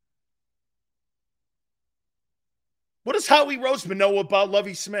 What does Howie Roseman know about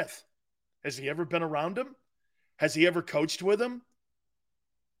Lovie Smith? Has he ever been around him? Has he ever coached with him?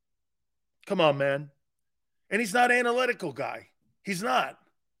 Come on, man. And he's not an analytical guy. He's not.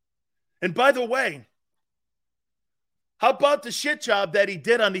 And by the way, how about the shit job that he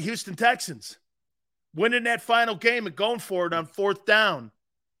did on the Houston Texans? Winning that final game and going for it on 4th down.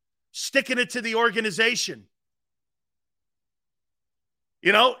 Sticking it to the organization.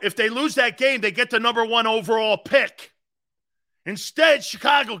 You know, if they lose that game, they get the number 1 overall pick. Instead,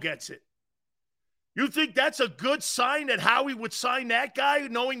 Chicago gets it. You think that's a good sign that Howie would sign that guy,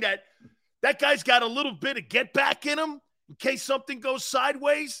 knowing that that guy's got a little bit of get back in him in case something goes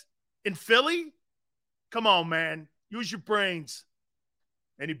sideways in Philly? Come on, man. Use your brains.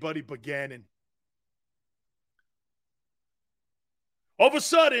 Anybody but Gannon. All of a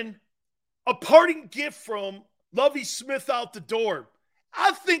sudden, a parting gift from Lovie Smith out the door.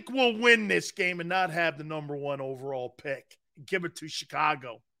 I think we'll win this game and not have the number 1 overall pick and give it to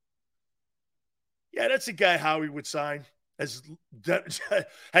Chicago. Yeah, that's a guy Howie would sign as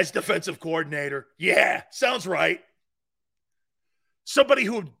defensive coordinator. Yeah, sounds right. Somebody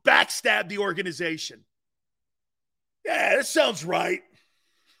who would backstab the organization. Yeah, that sounds right.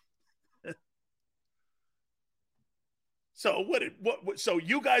 So so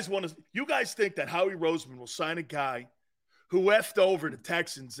you guys think that Howie Roseman will sign a guy who effed over the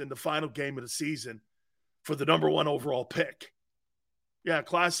Texans in the final game of the season for the number 1 overall pick? Yeah,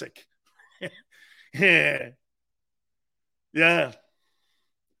 classic. Yeah. Yeah.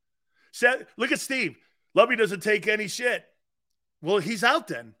 Look at Steve. Lovey doesn't take any shit. Well, he's out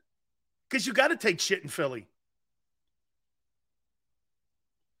then. Because you got to take shit in Philly.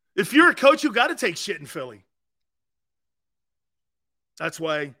 If you're a coach, you got to take shit in Philly. That's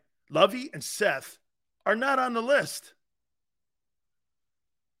why Lovey and Seth are not on the list.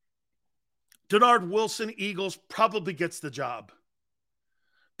 Denard Wilson, Eagles, probably gets the job.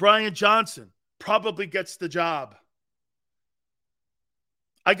 Brian Johnson probably gets the job.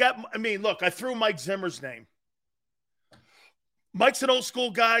 Look, I threw Mike Zimmer's name. Mike's an old school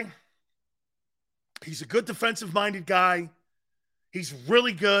guy. He's a good defensive-minded guy. He's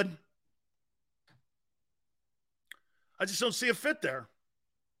really good. I just don't see a fit there.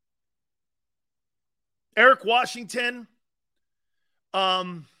 Eric Washington,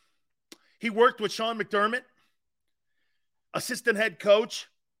 he worked with Sean McDermott, assistant head coach.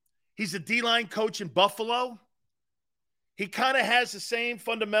 He's a D-line coach in Buffalo. He kind of has the same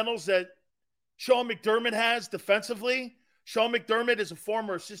fundamentals that Sean McDermott has defensively. Sean McDermott is a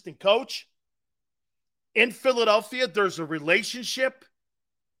former assistant coach. In Philadelphia, there's a relationship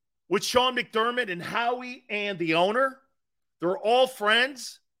with Sean McDermott and Howie and the owner. They're all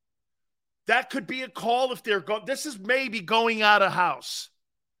friends. That could be a call if they're going. This is maybe going out of house.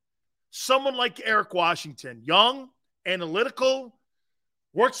 Someone like Eric Washington, young, analytical,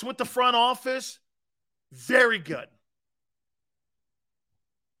 works with the front office, very good.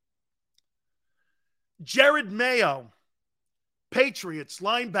 Jared Mayo, Patriots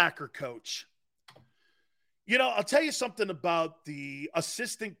linebacker coach. You know, I'll tell you something about the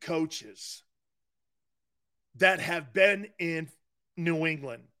assistant coaches that have been in New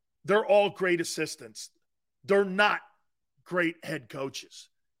England. They're all great assistants. They're not great head coaches.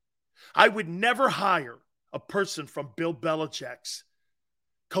 I would never hire a person from Bill Belichick's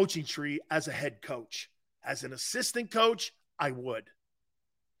coaching tree as a head coach. As an assistant coach, I would.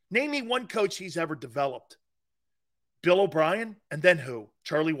 Name me one coach he's ever developed. Bill O'Brien, and then who?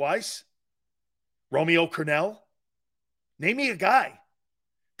 Charlie Weiss? Romeo Crennel? Name me a guy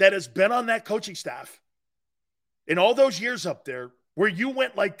that has been on that coaching staff in all those years up there where you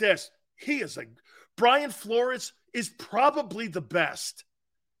went like this. Brian Flores is probably the best.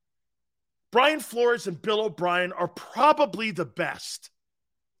 Brian Flores and Bill O'Brien are probably the best.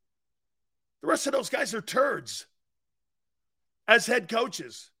 The rest of those guys are turds as head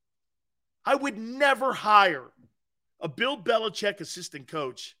coaches. I would never hire a Bill Belichick assistant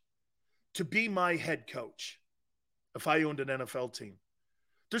coach to be my head coach if I owned an NFL team.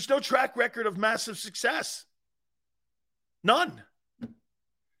 There's no track record of massive success. None.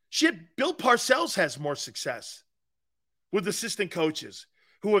 Shit, Bill Parcells has more success with assistant coaches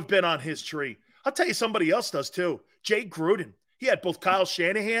who have been on his tree. I'll tell you somebody else does too. Jay Gruden. He had both Kyle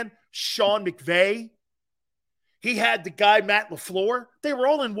Shanahan, Sean McVay. He had the guy, Matt LaFleur. They were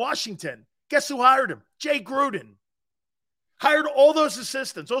all in Washington. Guess who hired him? Jay Gruden. Hired all those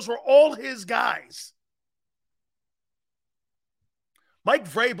assistants. Those were all his guys. Mike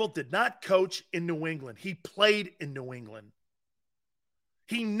Vrabel did not coach in New England. He played in New England.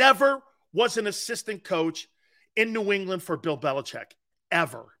 He never was an assistant coach in New England for Bill Belichick,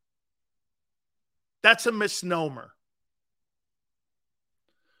 ever. That's a misnomer.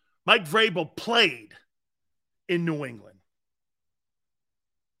 Mike Vrabel played in New England.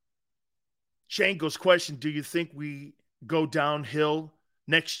 Shango's question, do you think we go downhill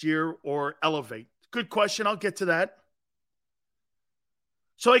next year or elevate? Good question. I'll get to that.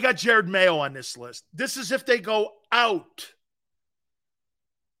 So I got Jared Mayo on this list. This is if they go out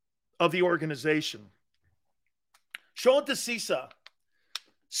of the organization. Sean DeCisa,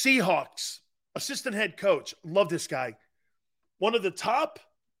 Seahawks, assistant head coach. Love this guy. One of the top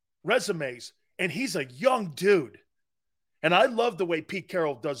resumes, and he's a young dude. And I love the way Pete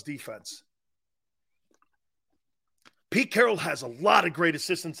Carroll does defense. Pete Carroll has a lot of great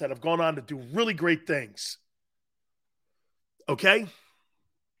assistants that have gone on to do really great things. Okay?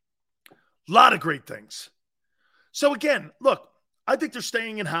 A lot of great things. So again, look, I think they're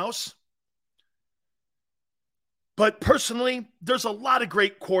staying in-house. But personally, there's a lot of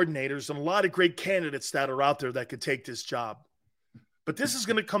great coordinators and a lot of great candidates that are out there that could take this job. But this is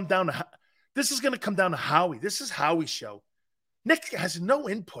going to come down to Howie. This is Howie's show. Nick has no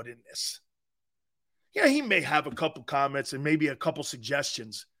input in this. Yeah, he may have a couple comments and maybe a couple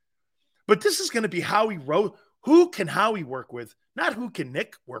suggestions. But this is going to be Howie wrote. Who can Howie work with? Not who can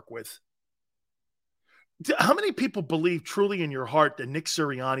Nick work with. How many people believe truly in your heart that Nick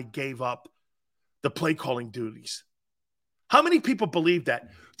Sirianni gave up the play calling duties? How many people believe that?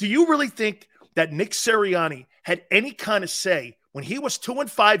 Do you really think that Nick Sirianni had any kind of say when he was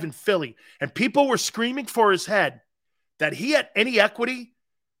 2-5 in Philly and people were screaming for his head, that he had any equity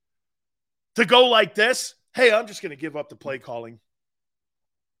to go like this? Hey, I'm just going to give up the play calling.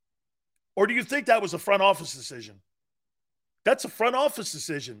 Or do you think that was a front office decision? That's a front office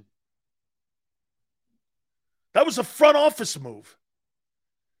decision. That was a front office move.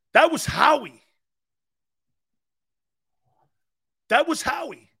 That was Howie. That was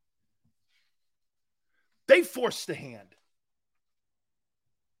Howie. They forced the hand.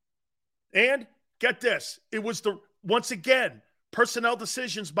 And get this, it was once again, personnel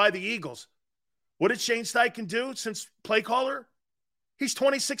decisions by the Eagles. What did Shane Steichen do since play caller? He's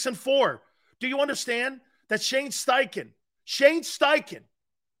 26-4. Do you understand that Shane Steichen,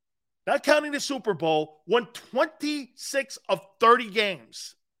 not counting the Super Bowl, won 26 of 30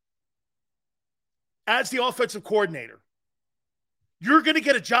 games as the offensive coordinator? You're going to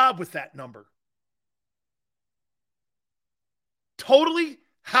get a job with that number. Totally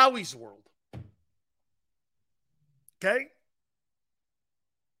Howie's world. Okay?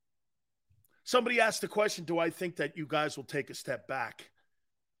 Somebody asked the question, do I think that you guys will take a step back?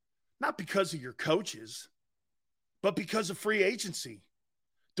 Not because of your coaches, but because of free agency.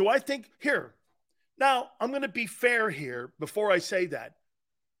 Do I think, here, now I'm going to be fair here before I say that.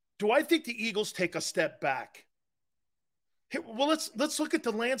 Do I think the Eagles take a step back? Here, well, let's look at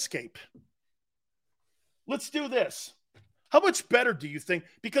the landscape. Let's do this. How much better do you think?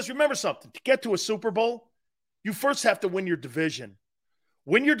 Because remember something, to get to a Super Bowl, you first have to win your division.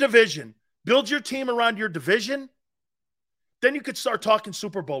 Win your division. Build your team around your division. Then you could start talking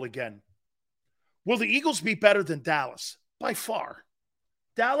Super Bowl again. Will the Eagles be better than Dallas? By far.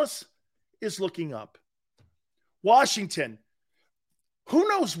 Dallas is looking up. Washington, who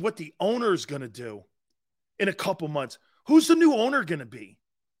knows what the owner is going to do in a couple months? Who's the new owner going to be?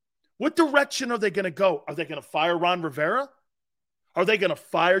 What direction are they going to go? Are they going to fire Ron Rivera? Are they going to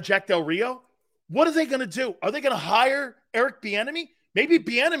fire Jack Del Rio? What are they going to do? Are they going to hire Eric Bieniemy? Maybe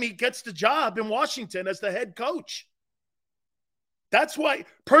Bieniemy gets the job in Washington as the head coach. That's why,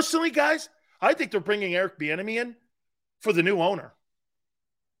 personally, guys, I think they're bringing Eric Bieniemy in for the new owner.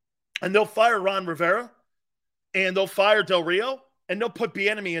 And they'll fire Ron Rivera, and they'll fire Del Rio, and they'll put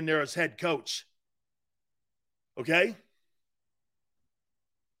Bieniemy in there as head coach. Okay?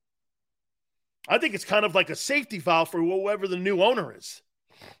 I think it's kind of like a safety valve for whoever the new owner is.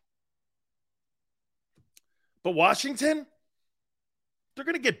 But Washington, they're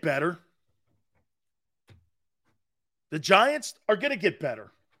going to get better. The Giants are going to get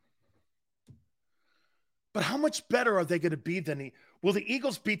better. But how much better are they going to be than will the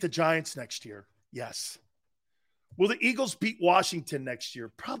Eagles beat the Giants next year? Yes. Will the Eagles beat Washington next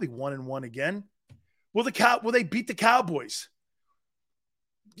year? Probably 1-1 again. Will they beat the Cowboys?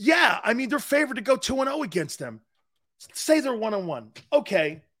 Yeah, I mean, they're favored to go 2-0 against them. Say they're 1-1.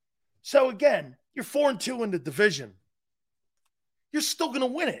 Okay. So again, you're 4-2 in the division. You're still going to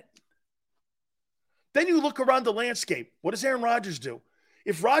win it. Then you look around the landscape. What does Aaron Rodgers do?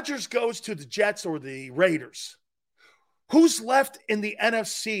 If Rodgers goes to the Jets or the Raiders, who's left in the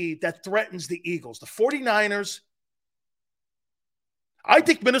NFC that threatens the Eagles? The 49ers. I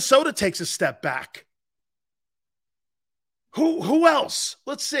think Minnesota takes a step back. Who else?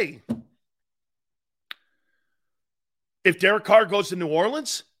 Let's see. If Derek Carr goes to New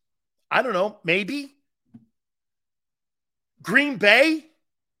Orleans, I don't know, maybe. Green Bay,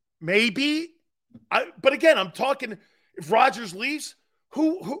 maybe. But again, I'm talking, if Rodgers leaves,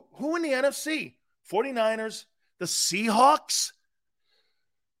 who in the NFC? 49ers, the Seahawks?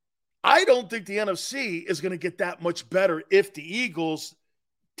 I don't think the NFC is going to get that much better if the Eagles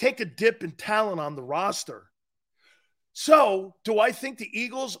take a dip in talent on the roster. So, do I think the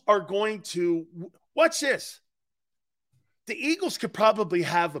Eagles are going to – watch this. The Eagles could probably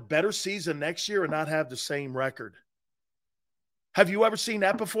have a better season next year and not have the same record. Have you ever seen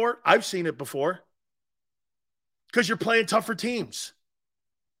that before? I've seen it before. Because you're playing tougher teams.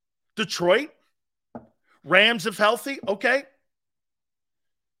 Detroit, Rams if healthy, okay.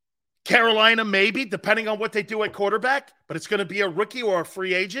 Carolina maybe, depending on what they do at quarterback, but it's going to be a rookie or a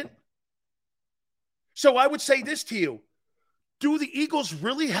free agent. So I would say this to you. Do the Eagles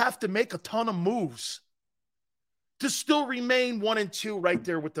really have to make a ton of moves to still remain 1-2 right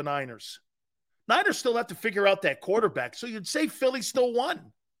there with the Niners? Niners still have to figure out that quarterback. So you'd say Philly still won.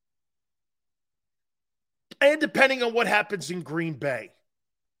 And depending on what happens in Green Bay.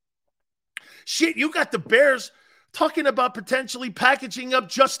 Shit, you got the Bears talking about potentially packaging up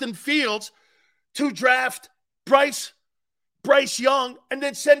Justin Fields to draft Bryce Young and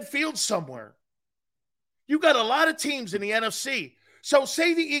then send Fields somewhere. You got a lot of teams in the NFC. So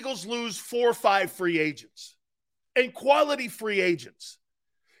say the Eagles lose 4 or 5 free agents and quality free agents.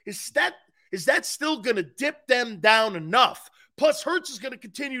 Is that still going to dip them down enough? Plus, Hurts is going to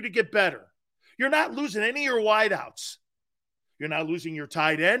continue to get better. You're not losing any of your wideouts. You're not losing your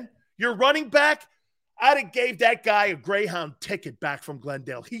tight end. Your running back, I'd have gave that guy a Greyhound ticket back from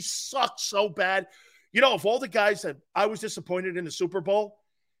Glendale. He sucked so bad. You know, of all the guys that I was disappointed in the Super Bowl,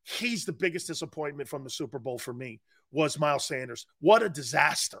 he's the biggest disappointment from the Super Bowl for me was Miles Sanders. What a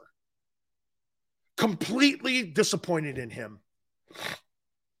disaster. Completely disappointed in him.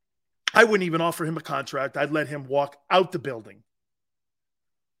 I wouldn't even offer him a contract. I'd let him walk out the building.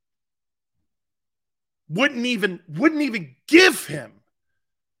 Wouldn't even give him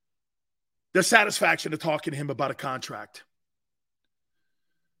the satisfaction of talking to him about a contract.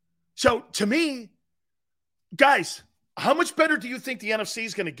 So to me, guys, how much better do you think the NFC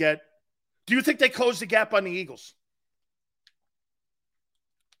is going to get? Do you think they close the gap on the Eagles?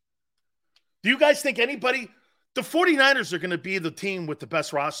 Do you guys think anybody, the 49ers are going to be the team with the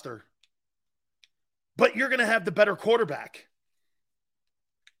best roster, but you're going to have the better quarterback.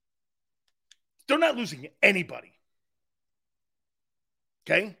 They're not losing anybody.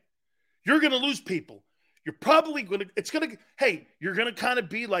 Okay? You're going to lose people. You're probably going to, you're going to kind of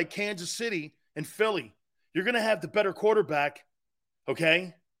be like Kansas City and Philly. You're going to have the better quarterback,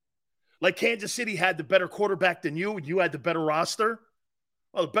 okay? Like Kansas City had the better quarterback than you, and you had the better roster.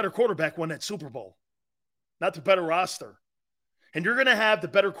 Well, the better quarterback won that Super Bowl, not the better roster. And you're going to have the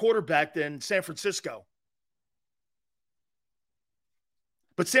better quarterback than San Francisco.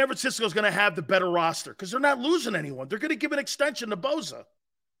 But San Francisco is going to have the better roster because they're not losing anyone. They're going to give an extension to Bosa.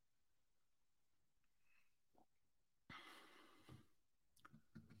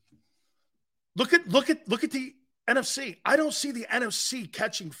 Look at the NFC. I don't see the NFC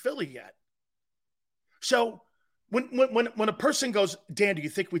catching Philly yet. So when a person goes, Dan, do you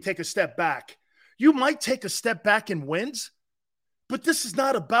think we take a step back? You might take a step back in wins, but this is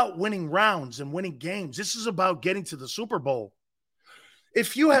not about winning rounds and winning games. This is about getting to the Super Bowl.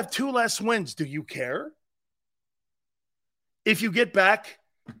 If you have 2 less wins, do you care? If you get back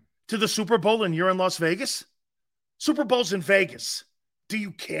to the Super Bowl and you're in Las Vegas, Super Bowl's in Vegas. Do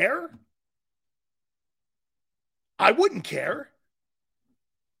you care? I wouldn't care.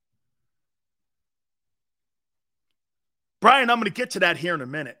 Brian, I'm going to get to that here in a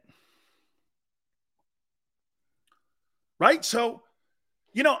minute. Right? So,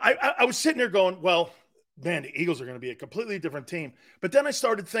 I was sitting there going, well, man, the Eagles are going to be a completely different team. But then I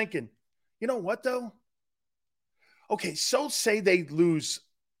started thinking, you know what, though? Okay, so say they lose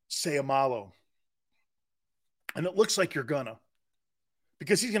Sayamalo. And it looks like you're going to.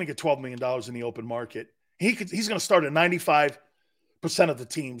 Because he's going to get $12 million in the open market. He's going to start at 95% of the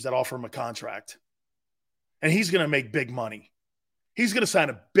teams that offer him a contract. And he's going to make big money. He's going to sign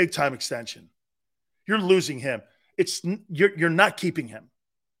a big-time extension. You're losing him. You're not keeping him.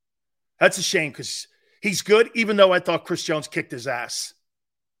 That's a shame because he's good, even though I thought Chris Jones kicked his ass.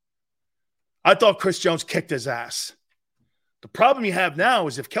 The problem you have now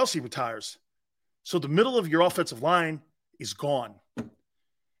is if Kelsey retires. So the middle of your offensive line is gone.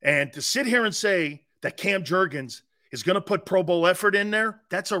 And to sit here and say that Cam Jurgens is going to put Pro Bowl effort in there,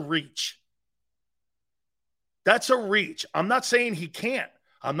 that's a reach. That's a reach. I'm not saying he can't.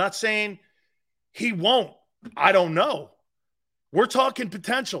 I'm not saying he won't. I don't know. We're talking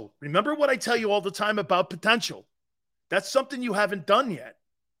potential. Remember what I tell you all the time about potential. That's something you haven't done yet.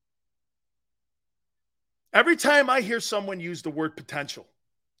 Every time I hear someone use the word potential,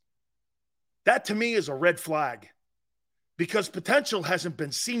 that to me is a red flag because potential hasn't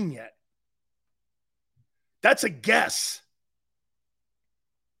been seen yet. That's a guess.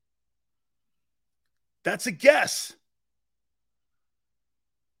 That's a guess.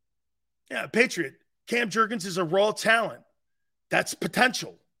 Yeah, Patriot. Cam Jurgens is a raw talent. That's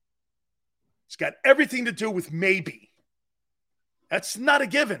potential. It's got everything to do with maybe. That's not a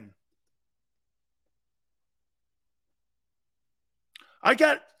given. I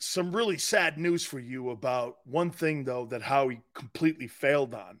got some really sad news for you about one thing, though, that Howie completely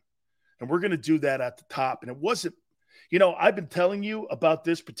failed on. And we're going to do that at the top. And it wasn't, I've been telling you about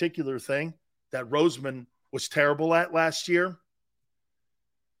this particular thing that Roseman was terrible at last year.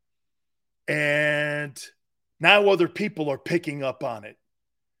 And now other people are picking up on it.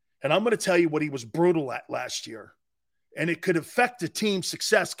 And I'm going to tell you what he was brutal at last year. And it could affect the team's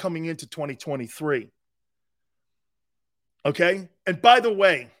success coming into 2023. Okay? And by the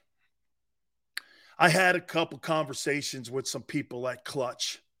way, I had a couple conversations with some people at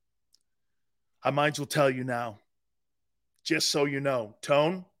Clutch. I might as well tell you now, just so you know.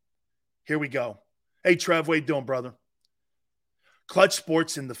 Tone, here we go. Hey, Trev, what you doing, brother? Clutch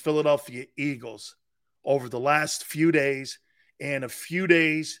Sports and the Philadelphia Eagles over the last few days and a few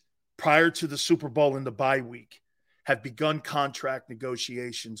days prior to the Super Bowl in the bye week have begun contract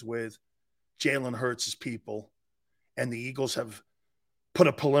negotiations with Jalen Hurts' people. And the Eagles have put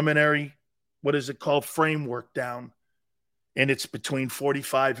a preliminary, framework down. And it's between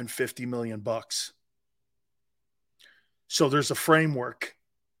 45 and 50 million bucks. So there's a framework.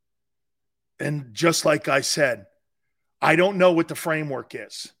 And just like I said, I don't know what the framework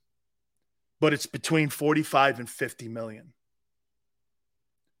is, but it's between 45 and 50 million.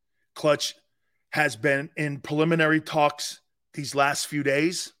 Clutch has been in preliminary talks these last few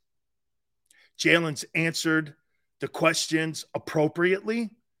days. Jalen's answered the questions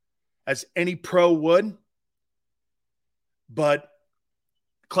appropriately as any pro would. But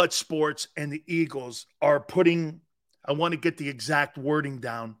Clutch Sports and the Eagles are putting, I want to get the exact wording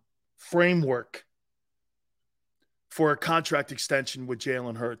down, framework for a contract extension with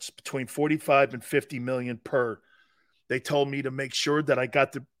Jalen Hurts between $45 and $50 million per. They told me to make sure that I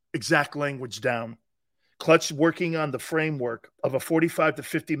got the exact language down. Clutch working on the framework of a $45 to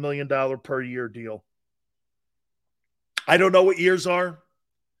 $50 million per year deal. I don't know what years are.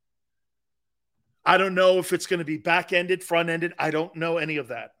 I don't know if it's going to be back-ended, front-ended. I don't know any of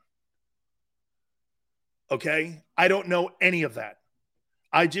that. Okay? I don't know any of that.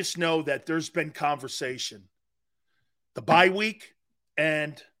 I just know that there's been conversation. The bye week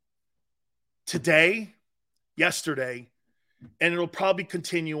and yesterday, and it'll probably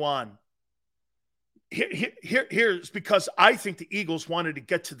continue on. Here's because I think the Eagles wanted to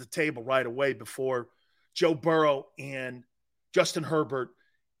get to the table right away before Joe Burrow and Justin Herbert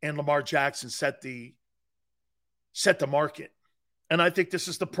and Lamar Jackson set the market. And I think this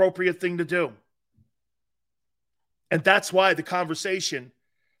is the appropriate thing to do. And that's why the conversation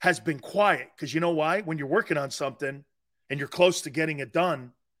has been quiet. Because you know why? When you're working on something and you're close to getting it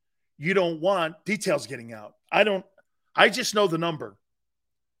done, you don't want details getting out. I just know the number.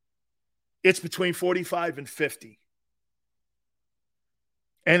 It's between 45 and 50.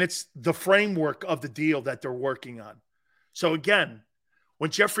 And it's the framework of the deal that they're working on. So again, when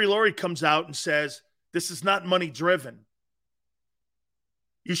Jeffrey Lurie comes out and says, this is not money driven,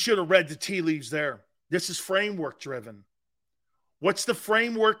 you should have read the tea leaves there. This is framework driven. What's the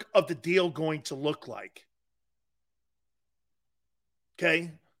framework of the deal going to look like?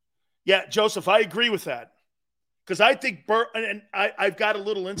 Okay. Yeah, Joseph, I agree with that. Because I think I've got a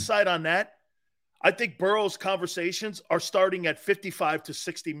little insight on that. I think Burrow's conversations are starting at 55 to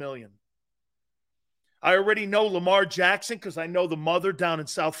 60 million. I already know Lamar Jackson because I know the mother down in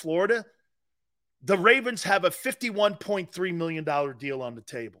South Florida. The Ravens have a $51.3 million deal on the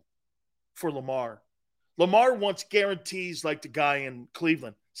table for Lamar. Lamar wants guarantees like the guy in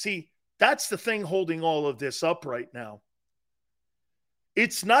Cleveland. See, that's the thing holding all of this up right now.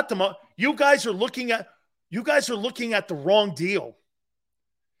 It's not you guys are looking at the wrong deal.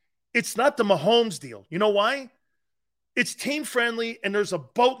 It's not the Mahomes deal. You know why? It's team friendly and there's a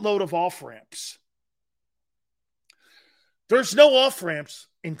boatload of off ramps. There's no off ramps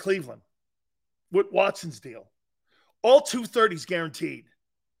in Cleveland with Watson's deal. All 230s guaranteed.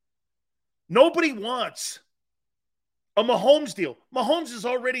 Nobody wants a Mahomes deal. Mahomes is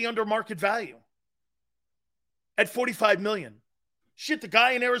already under market value at $45 million. Shit, the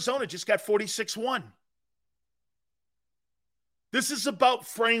guy in Arizona just got 46-1. This is about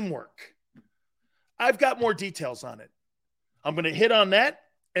framework. I've got more details on it. I'm going to hit on that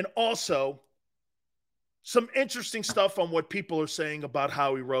and also some interesting stuff on what people are saying about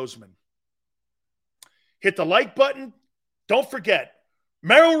Howie Roseman. Hit the like button. Don't forget,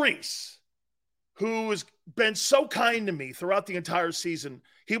 Merrill Reese, who has been so kind to me throughout the entire season,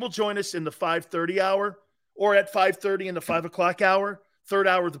 he will join us in the 5:30 hour or at 5:30 in the 5 o'clock hour, third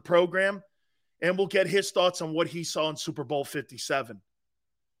hour of the program. And we'll get his thoughts on what he saw in Super Bowl 57.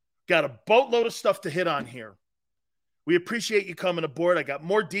 Got a boatload of stuff to hit on here. We appreciate you coming aboard. I got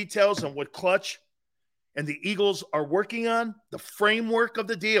more details on what Clutch and the Eagles are working on, the framework of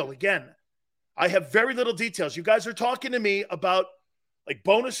the deal. Again, I have very little details. You guys are talking to me about like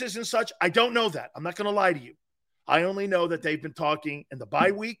bonuses and such. I don't know that. I'm not going to lie to you. I only know that they've been talking in the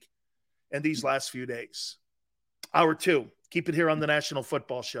bye week and these last few days. Hour 2. Keep it here on the National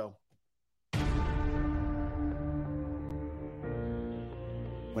Football Show.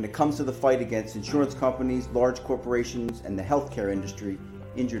 When it comes to the fight against insurance companies, large corporations, and the healthcare industry,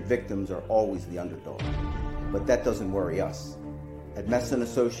 injured victims are always the underdog. But that doesn't worry us. At Messa &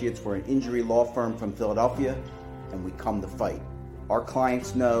 Associates, we're an injury law firm from Philadelphia, and we come to fight. Our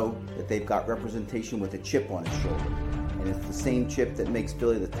clients know that they've got representation with a chip on its shoulder, and it's the same chip that makes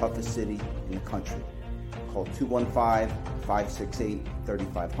Philly the toughest city in the country. Call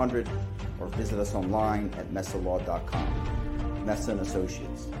 215-568-3500 or visit us online at messalaw.com. Messa &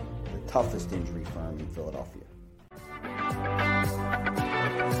 Associates, the toughest injury firm in Philadelphia.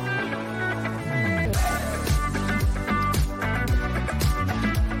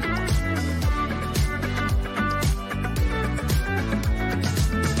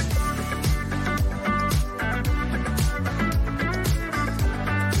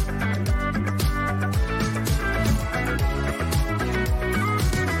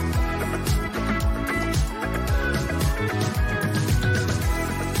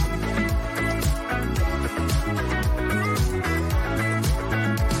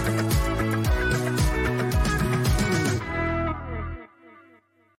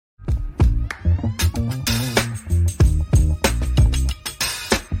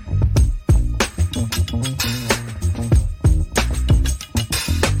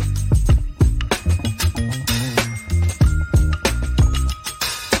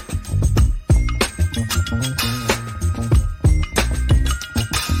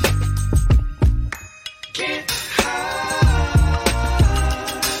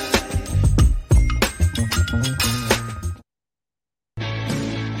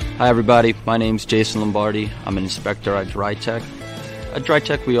 Hi everybody, my name's Jason Lombardi. I'm an inspector at DryTech. At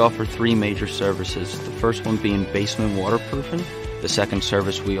DryTech we offer three major services, the first one being basement waterproofing. The second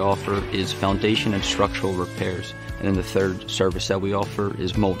service we offer is foundation and structural repairs. And then the third service that we offer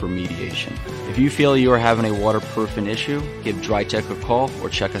is mold remediation. If you feel you are having a waterproofing issue, give DryTech a call or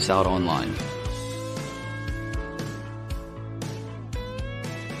check us out online.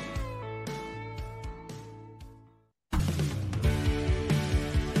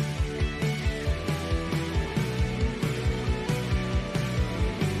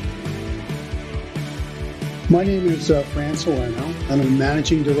 My name is Fran Salerno. I'm a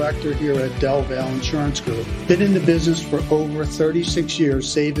managing director here at Del Valle Insurance Group. Been in the business for over 36 years,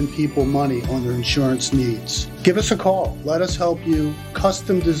 saving people money on their insurance needs. Give us a call. Let us help you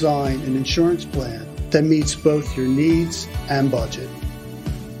custom design an insurance plan that meets both your needs and budget.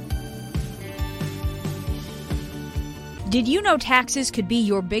 Did you know taxes could be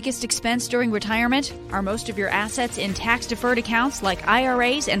your biggest expense during retirement? Are most of your assets in tax-deferred accounts like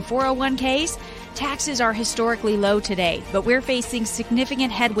IRAs and 401ks? Taxes are historically low today, but we're facing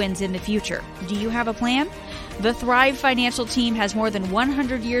significant headwinds in the future. Do you have a plan? The Thrive Financial team has more than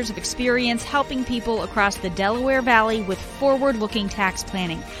 100 years of experience helping people across the Delaware Valley with forward-looking tax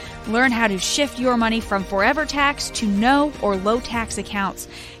planning. Learn how to shift your money from forever tax to no or low tax accounts.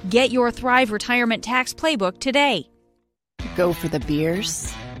 Get your Thrive Retirement Tax Playbook today. Go for the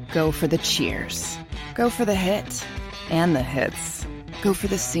beers. Go for the cheers. Go for the hit and the hits. Go for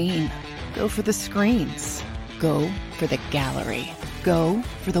the scene. Go for the screens. Go for the gallery. Go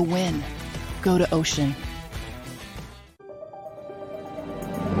for the win. Go to Ocean.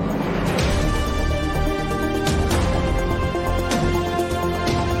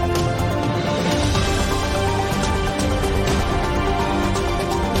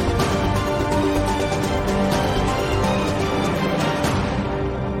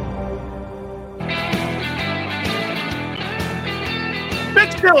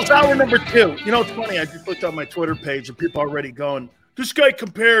 Hour number 2. You know, it's funny. I just looked on my Twitter page and people are already going, this guy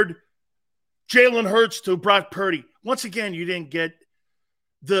compared Jalen Hurts to Brock Purdy. Once again, you didn't get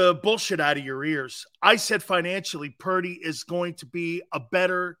the bullshit out of your ears. I said financially, Purdy is going to be a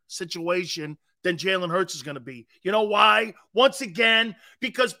better situation than Jalen Hurts is going to be. You know why? Once again,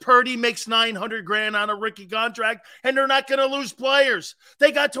 because Purdy makes $900,000 on a rookie contract and they're not going to lose players.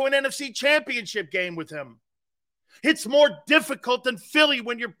 They got to an NFC championship game with him. It's more difficult than Philly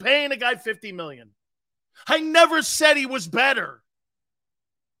when you're paying a guy $50 million. I never said he was better.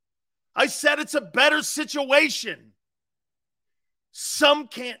 I said it's a better situation. Some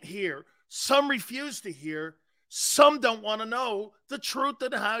can't hear. Some refuse to hear. Some don't want to know the truth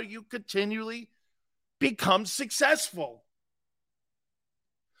and how you continually become successful.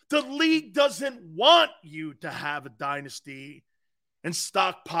 The league doesn't want you to have a dynasty and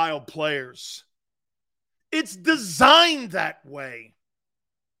stockpile players. It's designed that way.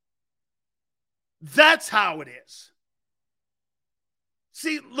 That's how it is.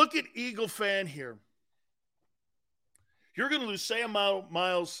 See, look at Eagle fan here. You're going to lose Sam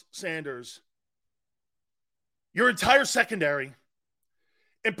Miles Sanders, your entire secondary,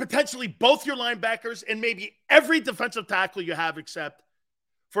 and potentially both your linebackers and maybe every defensive tackle you have except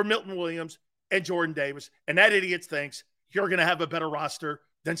for Milton Williams and Jordan Davis. And that idiot thinks you're going to have a better roster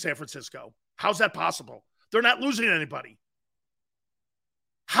than San Francisco. How's that possible? They're not losing anybody.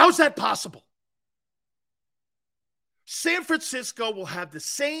 How's that possible? San Francisco will have the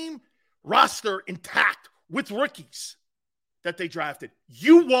same roster intact with rookies that they drafted.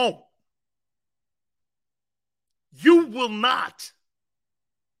 You won't. You will not.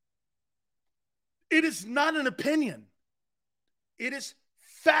 It is not an opinion. It is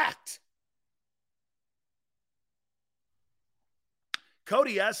fact.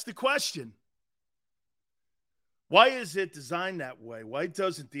 Cody asked the question. Why is it designed that way? Why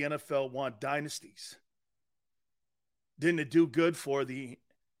doesn't the NFL want dynasties? Didn't it do good for the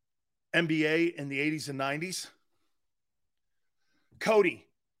NBA in the 80s and 90s? Cody,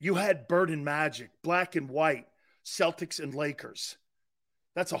 you had Bird and Magic, black and white, Celtics and Lakers.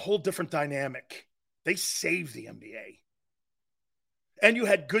 That's a whole different dynamic. They saved the NBA. And you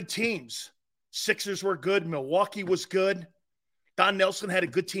had good teams. Sixers were good. Milwaukee was good. Don Nelson had a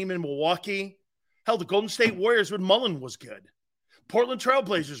good team in Milwaukee. Hell, the Golden State Warriors with Mullen was good. Portland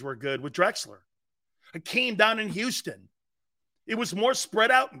Trailblazers were good with Drexler. Hakeem down in Houston. It was more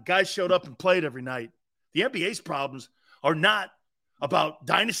spread out and guys showed up and played every night. The NBA's problems are not about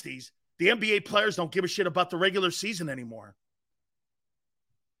dynasties. The NBA players don't give a shit about the regular season anymore.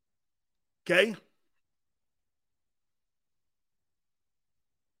 Okay?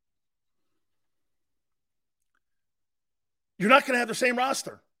 You're not going to have the same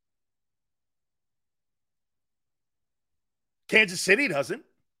roster. Kansas City doesn't.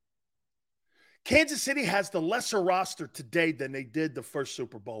 Kansas City has the lesser roster today than they did the first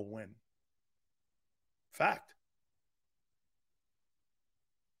Super Bowl win. Fact.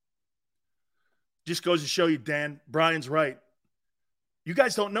 Just goes to show you, Dan, Brian's right. You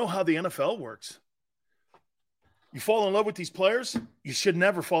guys don't know how the NFL works. You fall in love with these players, you should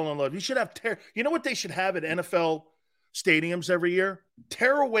never fall in love. You should have you know what they should have at NFL stadiums every year?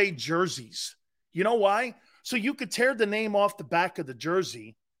 Tearaway jerseys. You know why? So you could tear the name off the back of the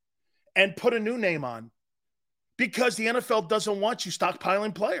jersey and put a new name on, because the NFL doesn't want you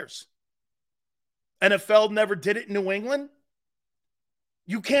stockpiling players. NFL never did it in New England.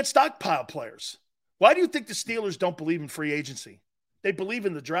 You can't stockpile players. Why do you think the Steelers don't believe in free agency? They believe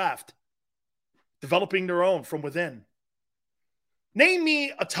in the draft, developing their own from within. Name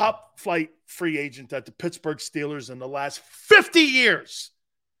me a top flight free agent that the Pittsburgh Steelers in the last 50 years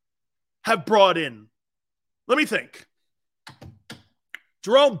have brought in. Let me think.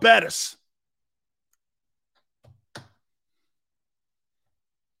 Jerome Bettis.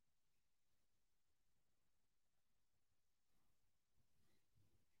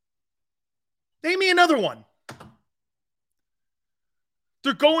 Name me another one.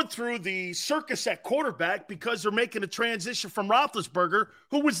 They're going through the circus at quarterback because they're making a transition from Roethlisberger,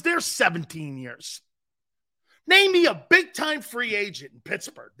 who was there 17 years. Name me a big-time free agent in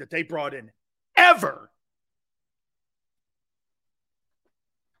Pittsburgh that they brought in. Ever.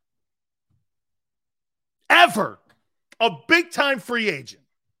 Ever. A big-time free agent.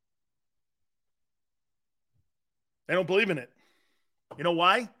 They don't believe in it. You know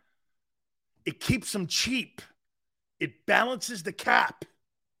why? It keeps them cheap. It balances the cap.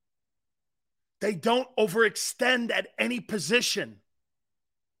 They don't overextend at any position.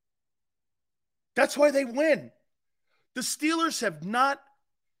 That's why they win. The Steelers have not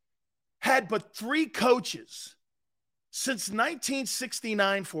had but 3 coaches since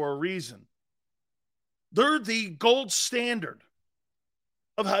 1969 for a reason. They're the gold standard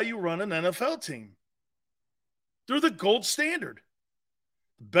of how you run an NFL team. They're the gold standard.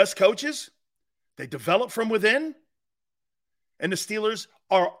 The best coaches, they develop from within, and the Steelers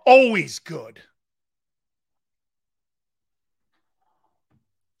are always good.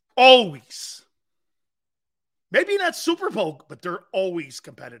 Always. Maybe not Super Bowl, but they're always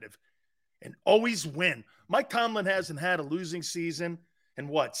competitive and always win. Mike Tomlin hasn't had a losing season in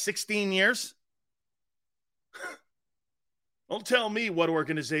 16 years? Don't tell me what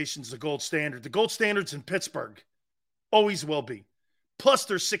organization's the gold standard. The gold standard's in Pittsburgh. Always will be. Plus,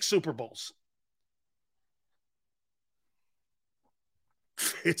 there's 6 Super Bowls.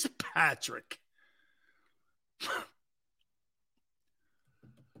 Fitzpatrick.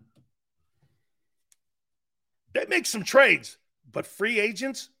 They make some trades, but free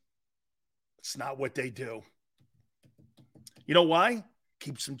agents, it's not what they do. You know why?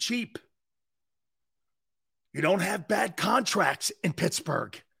 Keeps them cheap. You don't have bad contracts in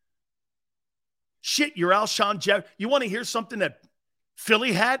Pittsburgh. Shit, you're Alshon Jeffrey. You want to hear something that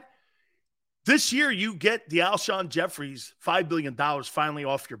Philly had? This year, you get the Alshon Jeffries $5 billion finally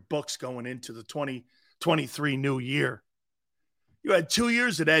off your books going into the 2023 new year. You had 2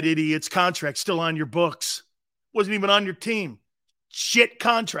 years of that idiot's contract still on your books. Wasn't even on your team. Shit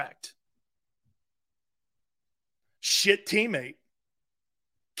contract. Shit teammate.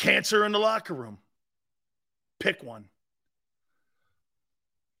 Cancer in the locker room. Pick one.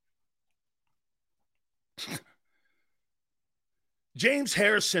 James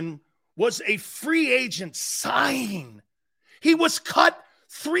Harrison was a free agent signing. He was cut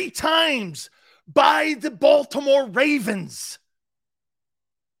 3 times by the Baltimore Ravens.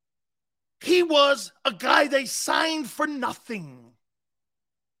 He was a guy they signed for nothing.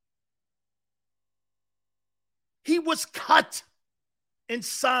 He was cut and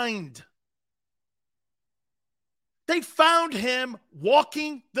signed. They found him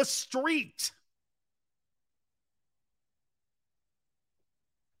walking the street.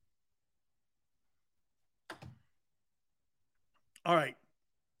 All right.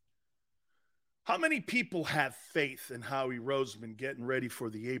 How many people have faith in Howie Roseman getting ready for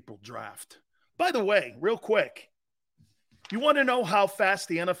the April draft? By the way, real quick, you want to know how fast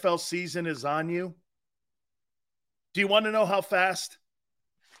the NFL season is on you? Do you want to know how fast?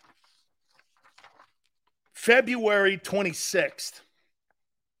 February 26th,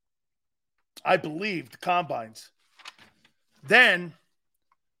 I believe, the combines. Then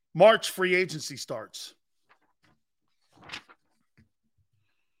March free agency starts.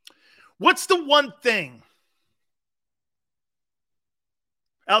 What's the one thing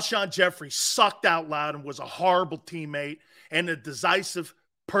Alshon Jeffrey sucked out loud and was a horrible teammate and a decisive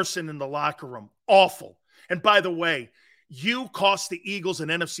person in the locker room? Awful. And by the way, You cost the Eagles an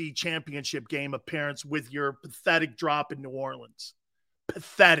NFC championship game appearance with your pathetic drop in New Orleans.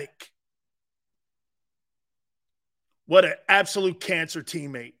 Pathetic. What an absolute cancer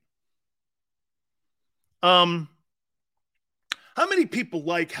teammate. How many people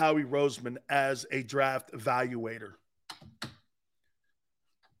like Howie Roseman as a draft evaluator?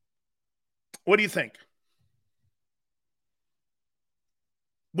 What do you think?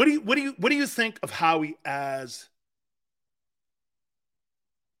 What do you think of Howie as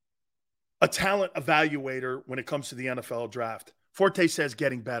a talent evaluator when it comes to the NFL draft? Forte says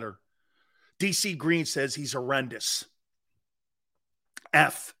getting better. DC Green says he's horrendous.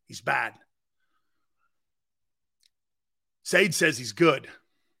 F, he's bad. Sade says he's good.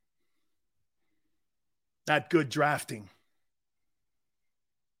 Not good drafting.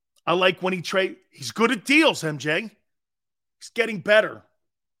 I like when he's good at deals, MJ. He's getting better.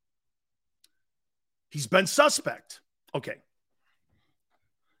 He's been suspect. Okay.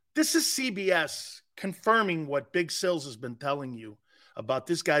 This is CBS confirming what Big Sills has been telling you about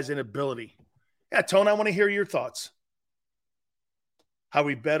this guy's inability. Yeah, Tone, I want to hear your thoughts. How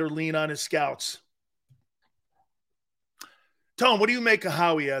we better lean on his scouts. Tone, what do you make of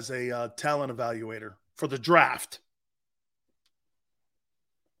Howie as a talent evaluator for the draft?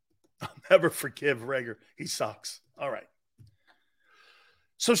 I'll never forgive Rager. He sucks. All right.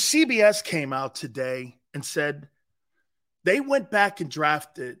 So CBS came out today and said they went back and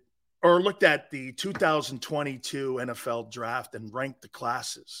drafted or looked at the 2022 NFL draft and ranked the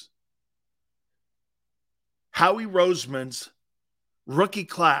classes. Howie Roseman's rookie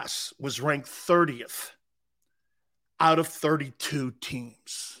class was ranked 30th out of 32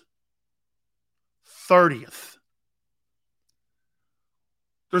 teams. 30th.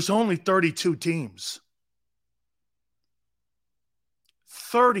 There's only 32 teams.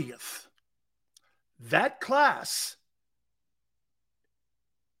 30th. That class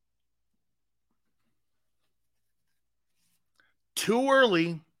too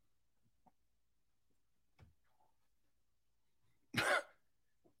early.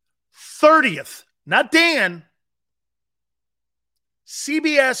 30th. Not Dan.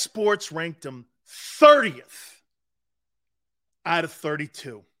 CBS Sports ranked him 30th out of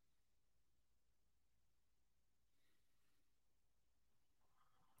 32.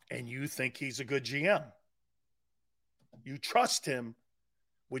 And you think he's a good GM. You trust him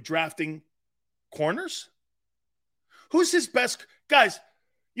with drafting corners? Who's his best? Guys,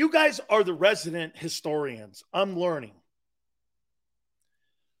 you guys are the resident historians. I'm learning.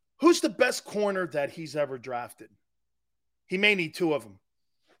 Who's the best corner that he's ever drafted? He may need two of them.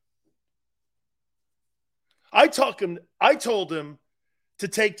 I told him to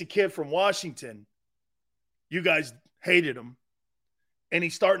take the kid from Washington. You guys hated him. And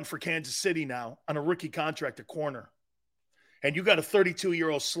he's starting for Kansas City now on a rookie contract at corner. And you got a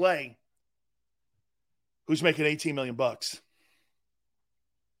 32-year-old Slay who's making $18 million.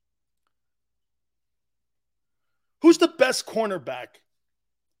 Who's the best cornerback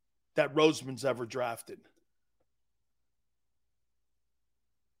that Roseman's ever drafted?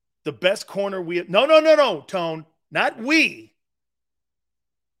 The best corner we have. No, Tone. Not we.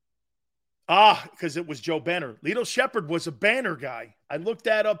 Because it was Joe Banner. Lito Shepherd was a Banner guy. I looked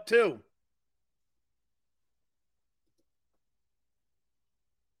that up too.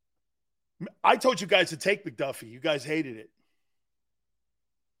 I told you guys to take McDuffie. You guys hated it.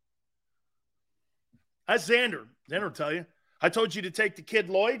 That's Xander. Xander will tell you. I told you to take the kid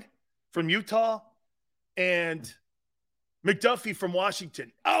Lloyd from Utah and McDuffie from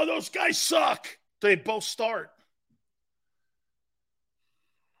Washington. Oh, those guys suck. They both start.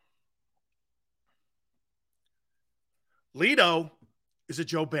 Lito is a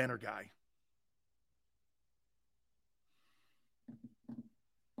Joe Banner guy.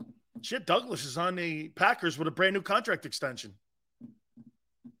 Shit, Douglas is on the Packers with a brand new contract extension.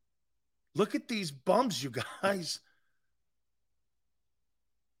 Look at these bums, you guys.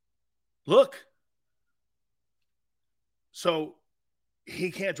 Look. So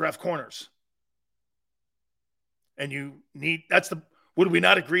he can't draft corners. And you need, would we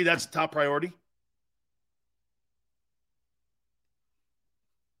not agree that's the top priority?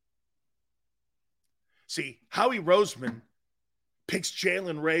 See, Howie Roseman picks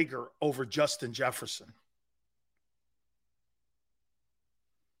Jalen Reagor over Justin Jefferson.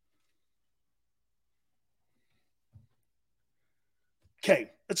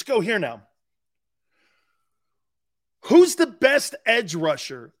 Okay, let's go here now. Who's the best edge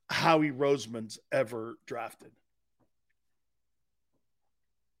rusher Howie Roseman's ever drafted?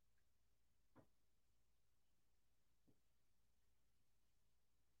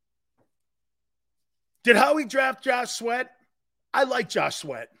 Did Howie draft Josh Sweat? I like Josh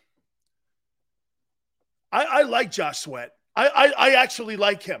Sweat. I like Josh Sweat. I actually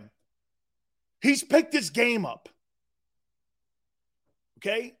like him. He's picked his game up.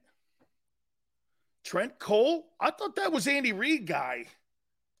 Okay? Trent Cole? I thought that was Andy Reid guy.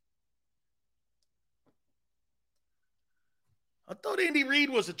 I thought Andy Reid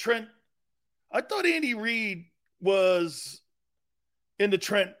was a Trent. I thought Andy Reid was in the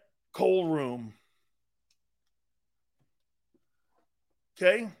Trent Cole room.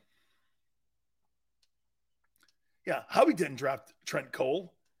 Okay? Yeah, Howie didn't draft Trent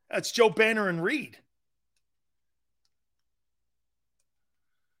Cole. That's Joe Banner and Reed.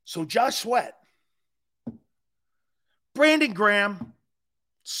 So Josh Sweat. Brandon Graham,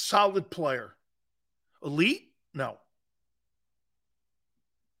 solid player. Elite? No.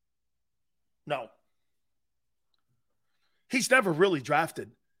 No. He's never really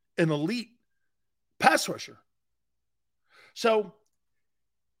drafted an elite pass rusher. So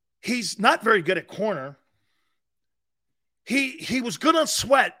he's not very good at corner. He was good on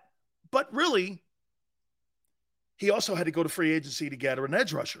Sweat, but really, he also had to go to free agency to get an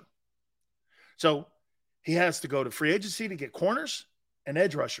edge rusher. So he has to go to free agency to get corners and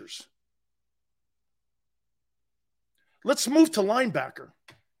edge rushers. Let's move to linebacker.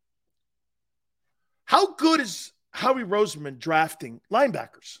 How good is Howie Roseman drafting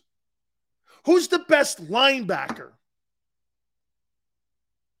linebackers? Who's the best linebacker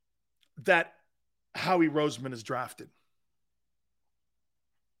that Howie Roseman has drafted?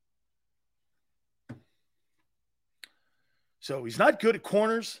 So he's not good at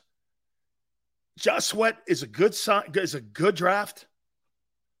corners. Josh Sweat is a good draft.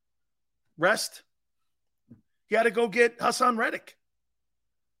 Rest. You got to go get Hassan Reddick.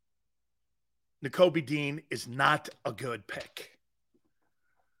 Nakobe Dean is not a good pick.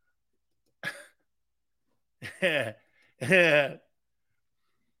 Nakobe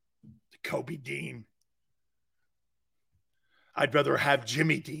Dean. I'd rather have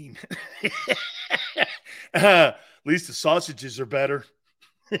Jimmy Dean. At least the sausages are better.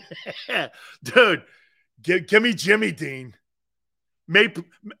 Dude, give me Jimmy Dean.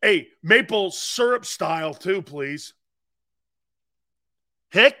 Maple syrup style too, please.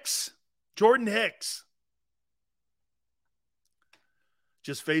 Hicks. Jordan Hicks.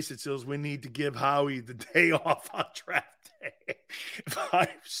 Just face it, Sills. We need to give Howie the day off on draft day.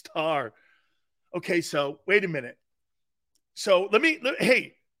 5-star. Okay, so wait a minute. So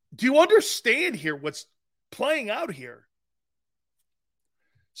hey, do you understand here what's playing out here?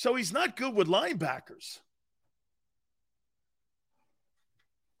 So he's not good with linebackers.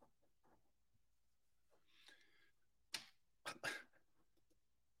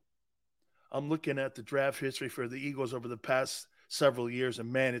 I'm looking at the draft history for the Eagles over the past several years,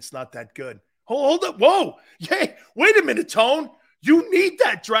 and man, it's not that good. Hold up. Whoa. Yay. Wait a minute, Tone. You need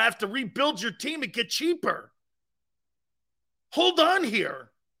that draft to rebuild your team and get cheaper. Hold on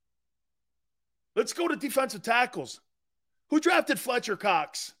here. Let's go to defensive tackles. Who drafted Fletcher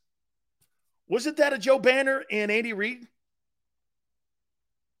Cox? Wasn't that a Joe Banner and Andy Reid?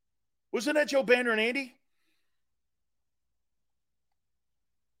 Wasn't that Joe Banner and Andy?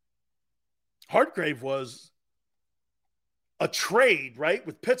 Hartgrave was a trade, right,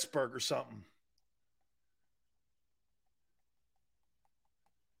 with Pittsburgh or something.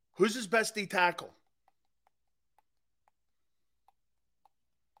 Who's his best D tackle?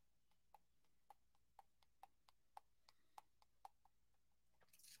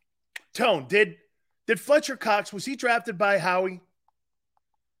 Tone, did Fletcher Cox, was he drafted by Howie?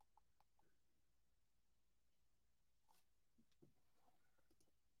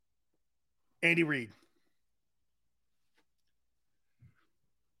 Andy Reid.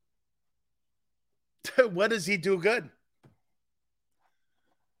 What does he do good?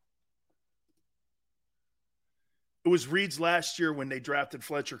 It was Reid's last year when they drafted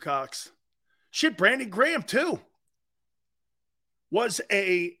Fletcher Cox. Shit, Brandon Graham, too. Was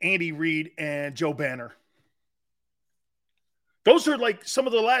a Andy Reid and Joe Banner. Those are like some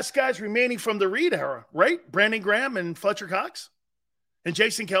of the last guys remaining from the Reid era, right? Brandon Graham and Fletcher Cox and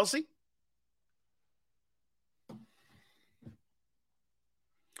Jason Kelsey.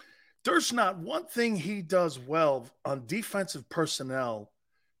 There's not one thing he does well on defensive personnel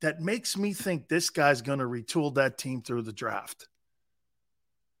that makes me think this guy's going to retool that team through the draft.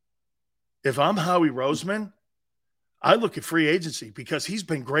 If I'm Howie Roseman, I look at free agency because he's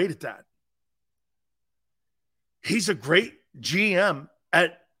been great at that. He's a great GM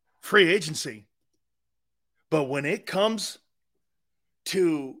at free agency. But when it comes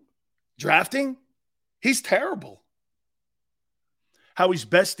to drafting, he's terrible. Howie's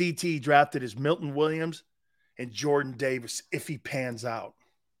best DT drafted is Milton Williams and Jordan Davis if he pans out.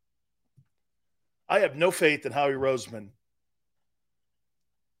 I have no faith in Howie Roseman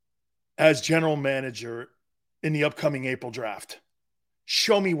as general manager in the upcoming April draft.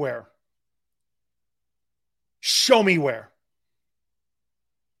 Show me where. Show me where.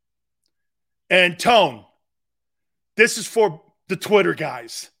 And Tone, this is for the Twitter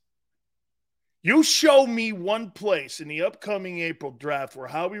guys. You show me one place in the upcoming April draft where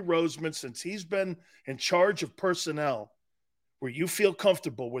Howie Roseman, since he's been in charge of personnel, where you feel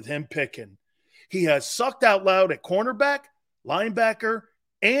comfortable with him picking. He has sucked out loud at cornerback, linebacker,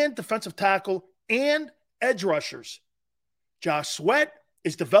 and defensive tackle, and edge rushers. Josh Sweat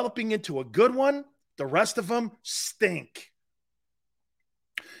is developing into a good one. The rest of them stink.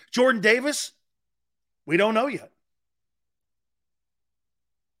 Jordan Davis, we don't know yet.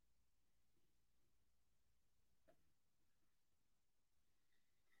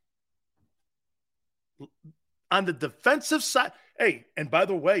 On the defensive side, hey, and by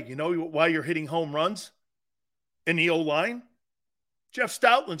the way, you know why you're hitting home runs in the O-line? Jeff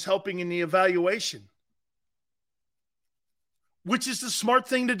Stoutland's helping in the evaluation, which is the smart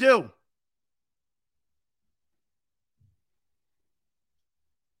thing to do.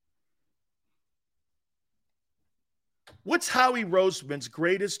 What's Howie Roseman's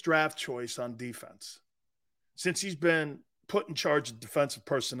greatest draft choice on defense since he's been put in charge of defensive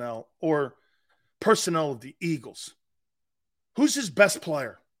personnel or personnel of the Eagles? Who's his best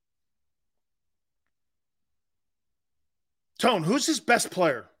player? Tone, who's his best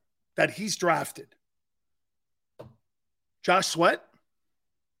player that he's drafted? Josh Sweat?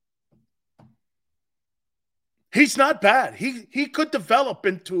 He's not bad. He could develop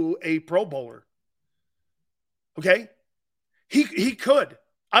into a Pro Bowler. Okay? He could.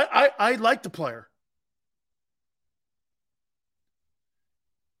 I like the player.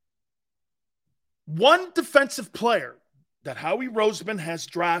 One defensive player that Howie Roseman has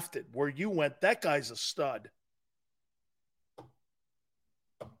drafted where you went, that guy's a stud.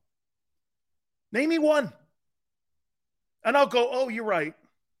 Name me one. And I'll go, oh, you're right.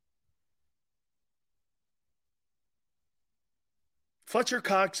 Fletcher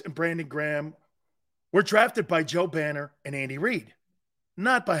Cox and Brandon Graham were drafted by Joe Banner and Andy Reid,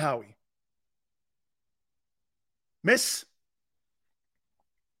 not by Howie. Miss?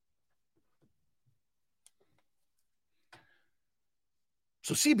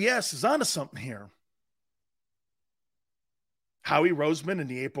 So CBS is onto something here. Howie Roseman in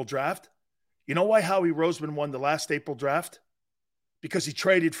the April draft. You know why Howie Roseman won the last April draft? Because he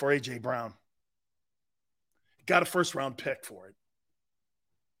traded for A.J. Brown. Got a first-round pick for it.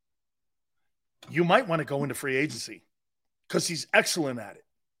 You might want to go into free agency because he's excellent at it.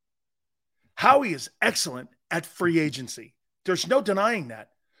 Howie is excellent at free agency. There's no denying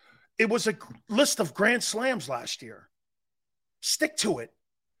that. It was a list of grand slams last year. Stick to it.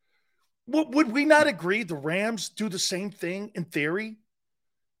 Would we not agree the Rams do the same thing in theory?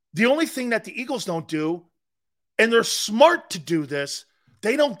 The only thing that the Eagles don't do, and they're smart to do this,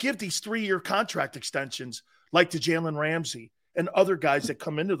 they don't give these 3-year contract extensions like to Jalen Ramsey and other guys that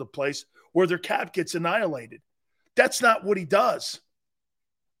come into the place where their cap gets annihilated. That's not what he does.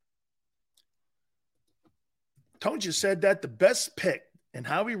 Tone just said that the best pick in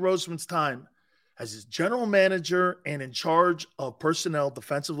Howie Roseman's time as his general manager and in charge of personnel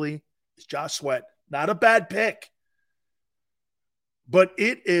defensively is Josh Sweat. Not a bad pick. But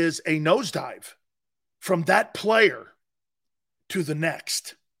it is a nosedive from that player to the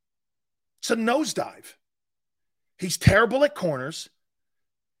next. It's a nosedive. He's terrible at corners.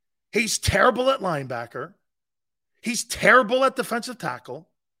 He's terrible at linebacker. He's terrible at defensive tackle.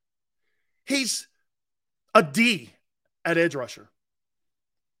 He's a D at edge rusher.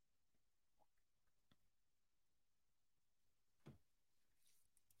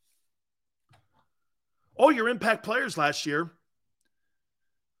 All your impact players last year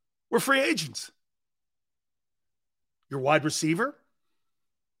were free agents. Your wide receiver,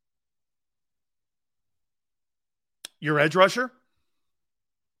 your edge rusher,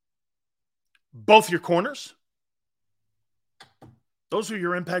 both your corners. Those were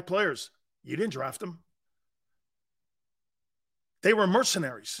your impact players. You didn't draft them. They were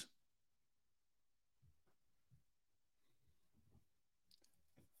mercenaries.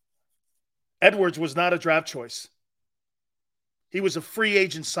 Edwards was not a draft choice. He was a free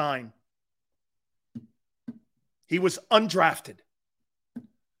agent sign. He was undrafted,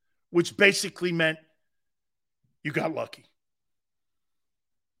 which basically meant you got lucky.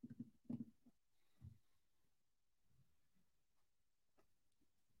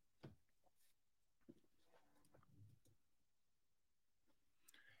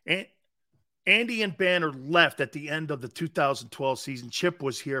 And Andy and Banner left at the end of the 2012 season. Chip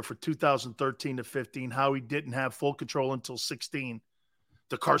was here for 2013 to 15. Howie didn't have full control until 16,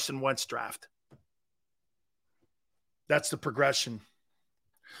 the Carson Wentz draft. That's the progression.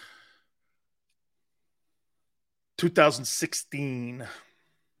 2016.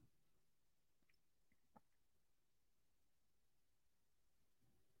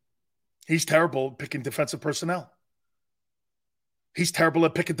 He's terrible at picking defensive personnel. He's terrible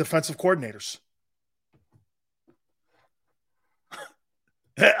at picking defensive coordinators.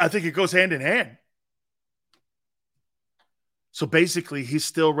 I think it goes hand in hand. So basically, he's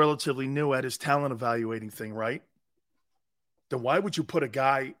still relatively new at his talent evaluating thing, right? Then why would you put a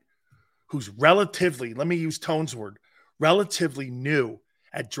guy who's relatively, let me use Tone's word, relatively new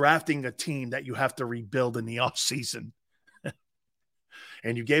at drafting a team that you have to rebuild in the offseason?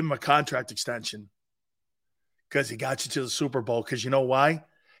 And you gave him a contract extension because he got you to the Super Bowl. Because you know why?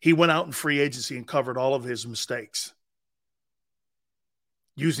 He went out in free agency and covered all of his mistakes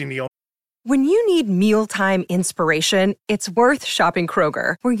using the. When you need mealtime inspiration, it's worth shopping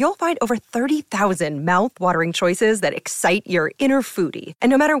Kroger, where you'll find over 30,000 mouth-watering choices that excite your inner foodie. And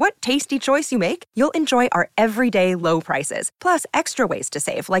no matter what tasty choice you make, you'll enjoy our everyday low prices, plus extra ways to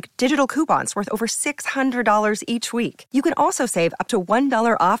save, like digital coupons worth over $600 each week. You can also save up to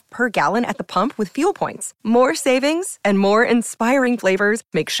 $1 off per gallon at the pump with fuel points. More savings and more inspiring flavors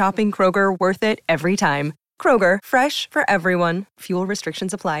make shopping Kroger worth it every time. Kroger, fresh for everyone. Fuel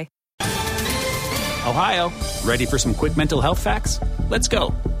restrictions apply. Ohio, ready for some quick mental health facts? Let's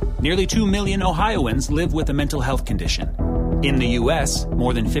go. Nearly 2 million Ohioans live with a mental health condition. In the U.S.,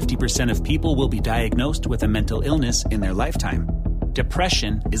 more than 50% of people will be diagnosed with a mental illness in their lifetime.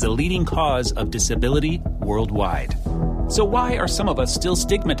 Depression is a leading cause of disability worldwide. So why are some of us still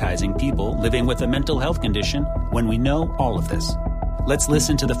stigmatizing people living with a mental health condition when we know all of this? Let's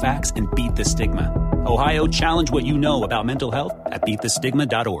listen to the facts and beat the stigma. Ohio, challenge what you know about mental health at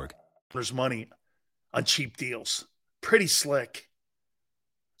beatthestigma.org. There's money on cheap deals. Pretty slick.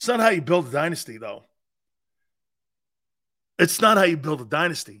 It's not how you build a dynasty, though. It's not how you build a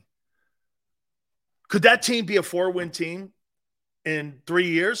dynasty. Could that team be a 4-win team in 3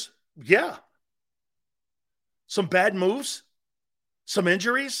 years? Yeah. Some bad moves, some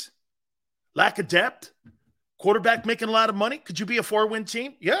injuries, lack of depth, quarterback making a lot of money. Could you be a 4-win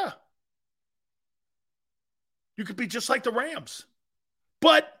team? Yeah. You could be just like the Rams,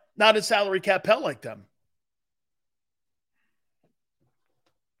 but not in salary cap hell like them.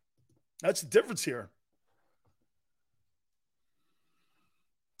 That's the difference here.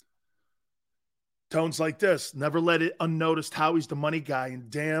 Tones like this. Never let it unnoticed how he's the money guy, and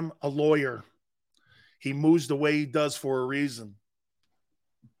damn, a lawyer. He moves the way he does for a reason.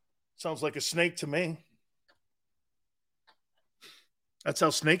 Sounds like a snake to me. That's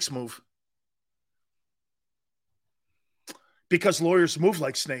how snakes move. Because lawyers move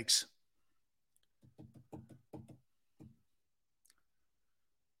like snakes.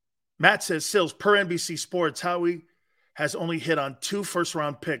 Matt says, Sills, per NBC Sports, Howie has only hit on 2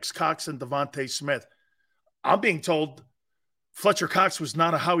 first-round picks, Cox and Devontae Smith. I'm being told Fletcher Cox was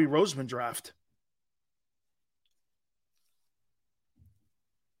not a Howie Roseman draft.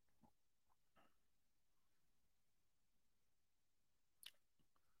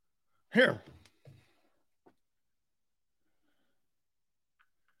 Here.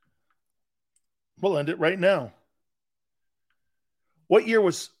 We'll end it right now. What year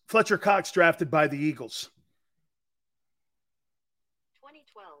was Fletcher Cox drafted by the Eagles?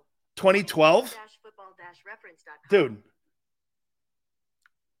 2012. 2012? Dude.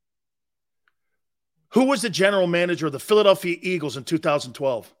 Who was the general manager of the Philadelphia Eagles in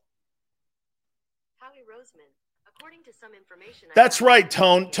 2012? Howie Roseman. According to some information. That's right,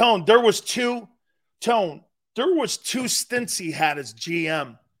 Tone. There was two stints he had as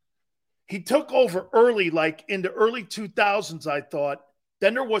GM. He took over early, like in the early 2000s, I thought.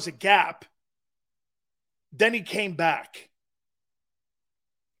 Then there was a gap. Then he came back.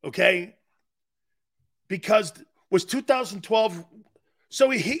 Okay? Because was 2012.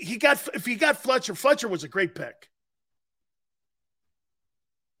 So if he got Fletcher was a great pick.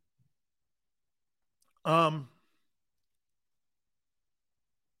 Okay,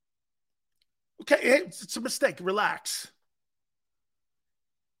 it's a mistake. Relax.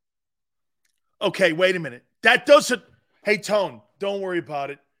 Okay, wait a minute. That doesn't. Hey, Tone, don't worry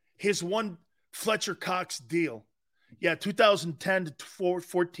about it. His one Fletcher Cox deal. Yeah, 2010 to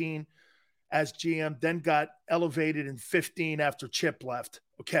 14 as GM, then got elevated in 15 after Chip left.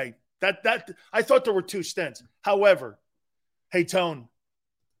 Okay, that I thought there were 2 stints. However, hey, Tone,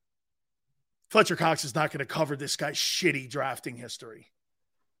 Fletcher Cox is not going to cover this guy's shitty drafting history.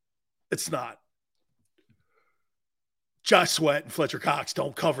 It's not. Josh Sweat and Fletcher Cox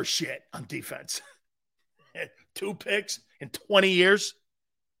don't cover shit on defense. 2 picks in 20 years,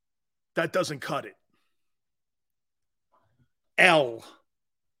 that doesn't cut it. L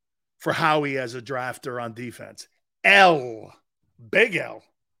for Howie as a drafter on defense. L. Big L.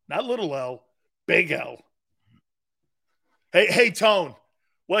 Not little L. Big L. Hey, Tone.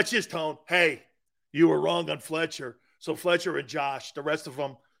 What's his Tone? Hey, you were wrong on Fletcher. So Fletcher and Josh, the rest of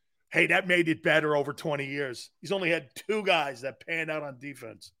them, hey, that made it better over 20 years. He's only had 2 guys that panned out on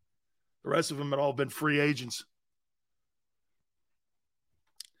defense. The rest of them had all been free agents.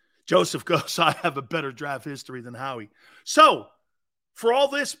 Joseph goes, I have a better draft history than Howie. So, for all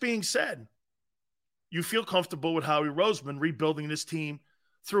this being said, you feel comfortable with Howie Roseman rebuilding this team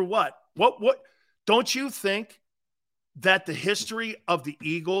through what? What? Don't you think that the history of the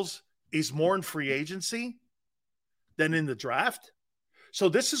Eagles is more in free agency than in the draft? So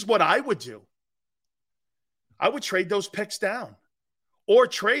this is what I would do. I would trade those picks down or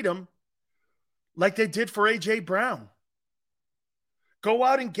trade them like they did for A.J. Brown. Go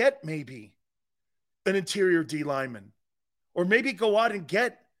out and get maybe an interior D lineman, or maybe go out and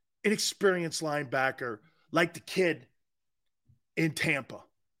get an experienced linebacker like the kid in Tampa.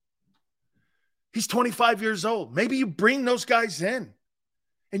 He's 25 years old. Maybe you bring those guys in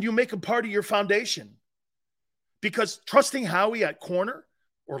and you make them part of your foundation. Because trusting Howie at corner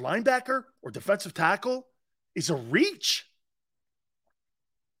or linebacker or defensive tackle is a reach.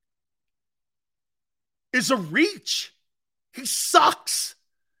 He sucks.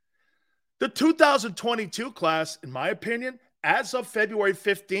 The 2022 class, in my opinion, as of February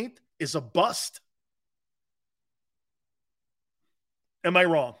 15th, is a bust. Am I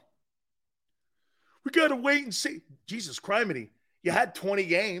wrong? We got to wait and see. Jesus criminy. You had 20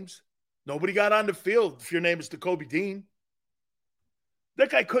 games. Nobody got on the field if your name is Jacoby Dean. That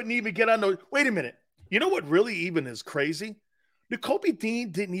guy couldn't even get on the – wait a minute. You know what really even is crazy? Jacoby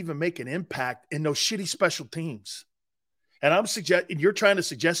Dean didn't even make an impact in those shitty special teams. And you're trying to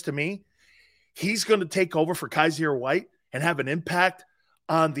suggest to me he's going to take over for Kaiser White and have an impact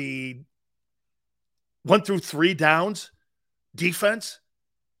on the 1 through 3 downs defense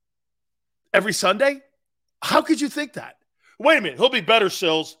every Sunday? How could you think that? Wait a minute. He'll be better,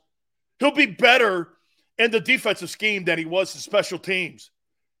 Sills. He'll be better in the defensive scheme than he was in special teams.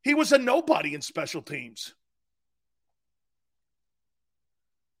 He was a nobody in special teams.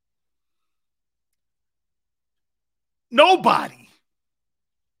 Nobody.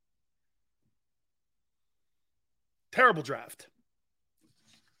 Terrible draft.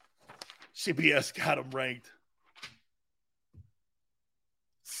 CBS got him ranked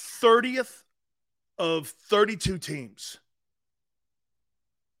 30th of 32 teams.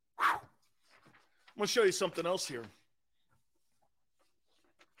 Whew. I'm going to show you something else here.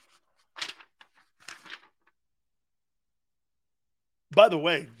 By the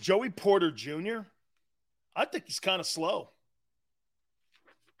way, Joey Porter Jr., I think he's kind of slow.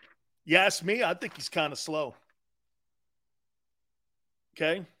 You ask me, I think he's kind of slow.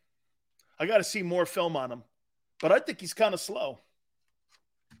 Okay? I got to see more film on him. But I think he's kind of slow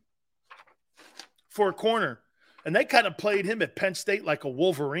for a corner. And they kind of played him at Penn State like a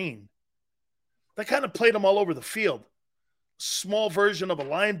Wolverine. They kind of played him all over the field. Small version of a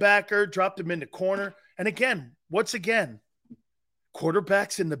linebacker, dropped him in the corner. And again,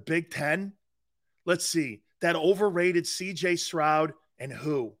 quarterbacks in the Big Ten. Let's see. That overrated C.J. Stroud and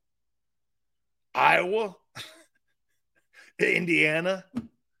who? Iowa? Indiana?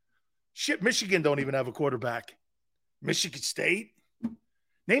 Shit, Michigan don't even have a quarterback. Michigan State?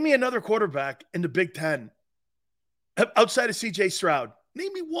 Name me another quarterback in the Big Ten outside of C.J. Stroud.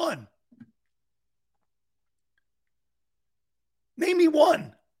 Name me one. Name me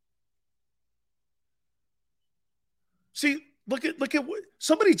one. See, look at what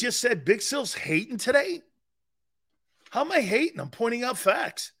somebody just said. Big Sil's hating today. How am I hating? I'm pointing out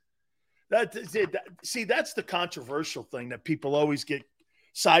facts. See, that's the controversial thing that people always get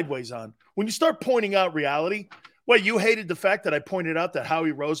sideways on. When you start pointing out reality, you hated the fact that I pointed out that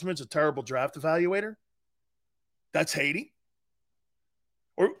Howie Roseman's a terrible draft evaluator? That's hating?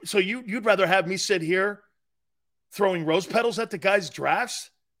 Or so you'd rather have me sit here throwing rose petals at the guys' drafts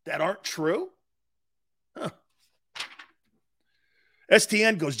that aren't true? Huh.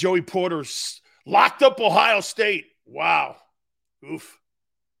 STN goes, Joey Porter's locked up Ohio State. Wow. Oof.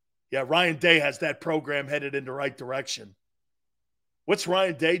 Yeah, Ryan Day has that program headed in the right direction. What's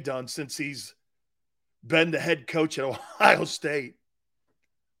Ryan Day done since he's been the head coach at Ohio State?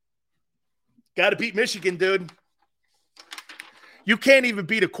 Got to beat Michigan, dude. You can't even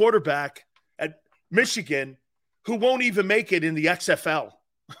beat a quarterback at Michigan who won't even make it in the XFL.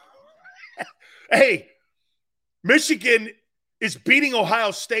 Hey, Michigan is beating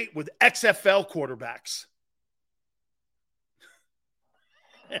Ohio State with XFL quarterbacks.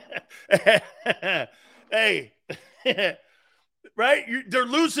 Hey, right? They're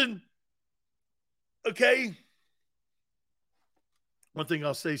losing. Okay. One thing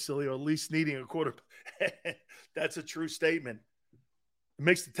I'll say, Sileo, at least needing a quarterback. That's a true statement. It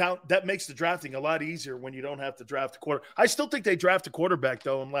makes that makes the drafting a lot easier when you don't have to draft a quarter. I still think they draft a quarterback,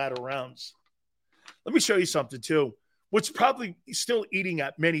 though, in latter rounds. Let me show you something, too. What's probably still eating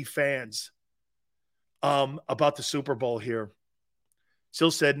at many fans about the Super Bowl here.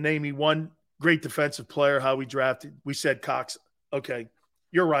 Still said, name me one great defensive player, how we drafted. We said Cox. Okay,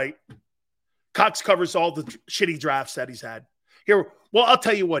 you're right. Cox covers all the shitty drafts that he's had. Here, well, I'll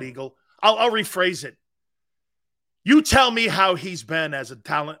tell you what, Eagle. I'll rephrase it. You tell me how he's been as a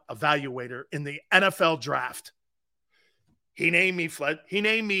talent evaluator in the NFL draft. He named me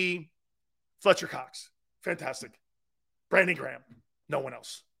Fletcher Cox. Fantastic. Brandon Graham. No one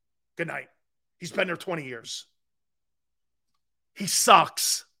else. Good night. He's been there 20 years. He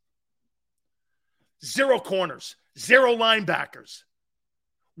sucks. 0 corners, 0 linebackers,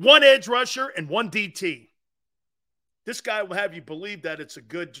 1 edge rusher, and 1 DT. This guy will have you believe that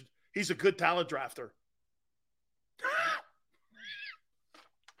he's a good talent drafter.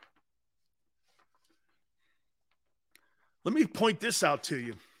 Let me point this out to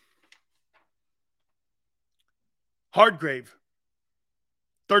you. Hardgrave,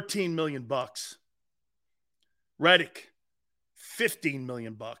 $13 million. Reddick, $15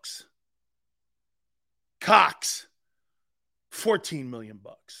 million. Cox, $14 million.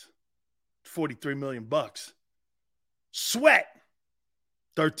 $43 million. Sweat,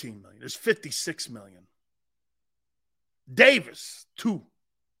 $13 million. There's $56 million. Davis, 2,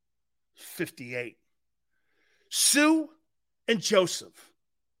 $58. Sue and Joseph,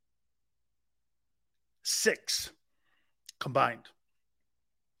 6 combined.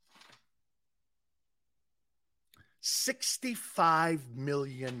 $65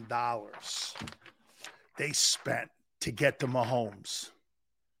 million they spent to get to Mahomes.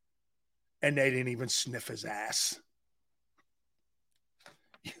 And they didn't even sniff his ass.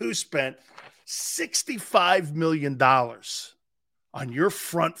 You spent $65 million on your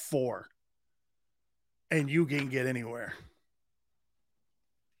front 4, and you didn't get anywhere.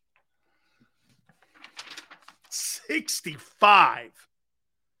 65.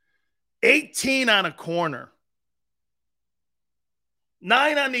 18 on a corner.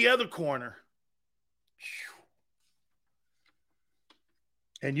 9 on the other corner.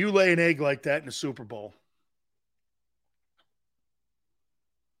 And you lay an egg like that in the Super Bowl.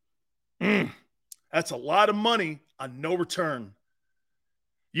 That's a lot of money on no return.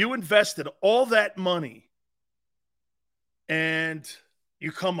 You invested all that money and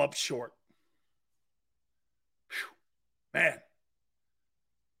you come up short. Whew. Man,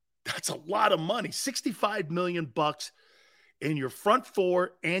 that's a lot of money. $65 million in your front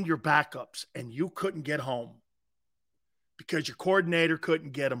 4 and your backups, and you couldn't get home because your coordinator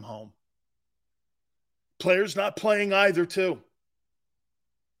couldn't get him home. Players not playing either, too.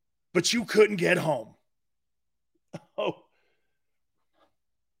 But you couldn't get home. Oh.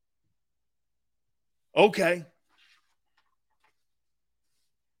 Okay.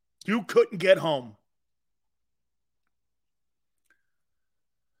 You couldn't get home.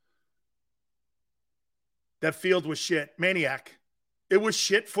 That field was shit. Maniac. It was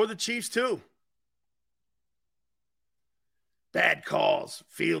shit for the Chiefs, too. Bad calls.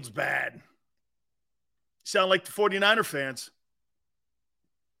 Field's bad. Sound like the 49er fans.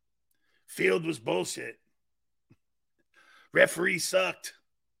 Field was bullshit. Referee sucked.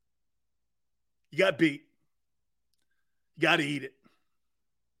 You got beat. You got to eat it.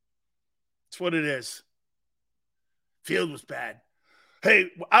 That's what it is. Field was bad.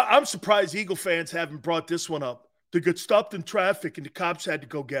 Hey, I'm surprised Eagle fans haven't brought this one up. They got stopped in traffic and the cops had to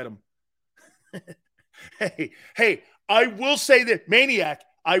go get them. Hey, I will say that, Maniac,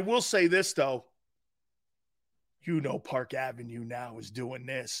 I will say this, though. You know Park Avenue now is doing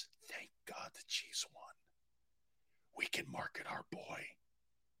this. Thank God the Chiefs won. We can market our boy.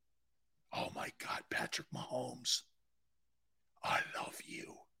 Oh, my God, Patrick Mahomes. I love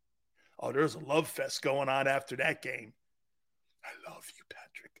you. Oh, there's a love fest going on after that game. I love you,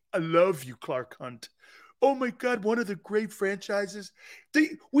 Patrick. I love you, Clark Hunt. Oh, my God, one of the great franchises.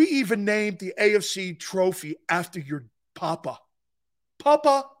 We even named the AFC trophy after your papa.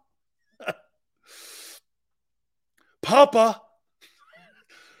 Papa. Papa.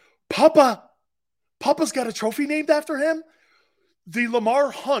 Papa. Papa's got a trophy named after him? The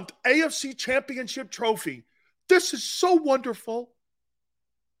Lamar Hunt AFC Championship Trophy. This is so wonderful.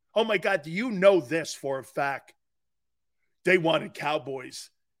 Oh, my God, do you know this for a fact? They wanted Cowboys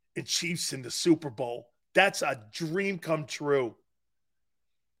and Chiefs in the Super Bowl. That's a dream come true.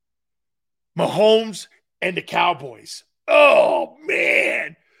 Mahomes and the Cowboys. Oh,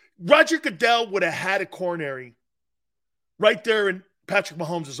 man. Roger Goodell would have had a coronary right there in Patrick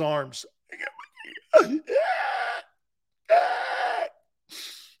Mahomes' arms.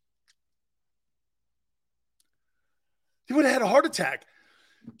 He would have had a heart attack.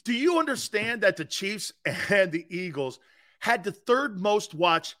 Do you understand that the Chiefs and the Eagles had the third most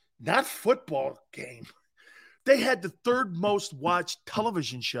watched, not football game, they had the third most watched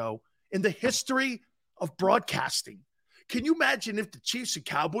television show in the history of broadcasting? Can you imagine if the Chiefs and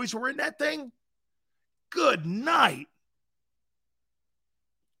Cowboys were in that thing? Good night.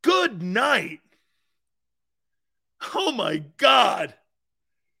 Good night. Oh, my God.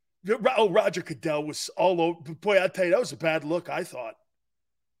 Oh, Roger Goodell was all over. Boy, I tell you, that was a bad look, I thought.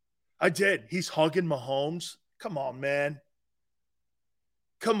 I did. He's hugging Mahomes. Come on, man.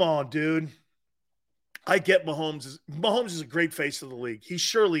 Come on, dude. I get Mahomes. Mahomes is a great face of the league. He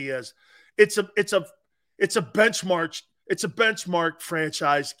surely is. It's a benchmark. It's a benchmark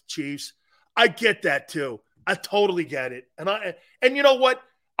franchise, Chiefs. I get that too. I totally get it. And you know what?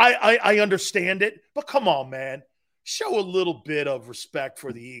 I understand it. But come on, man. Show a little bit of respect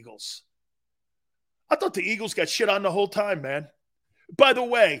for the Eagles. I thought the Eagles got shit on the whole time, man. By the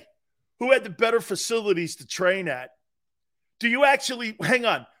way, who had the better facilities to train at? Do you actually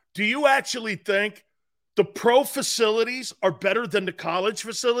think the pro facilities are better than the college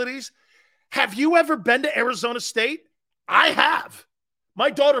facilities? Have you ever been to Arizona State? I have.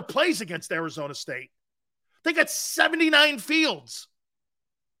 My daughter plays against Arizona State. They got 79 fields.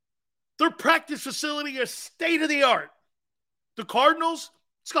 Their practice facility is state-of-the-art. The Cardinals,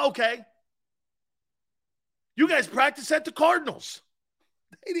 it's okay. You guys practice at the Cardinals.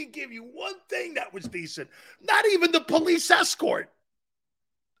 They didn't give you one thing that was decent. Not even the police escort.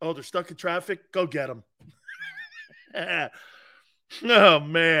 Oh, they're stuck in traffic? Go get them. Oh,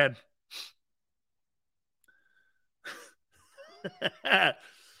 man. I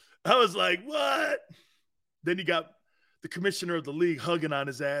was like, what? Then you got the commissioner of the league hugging on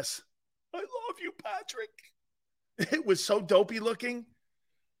his ass. I love you, Patrick. It was so dopey looking.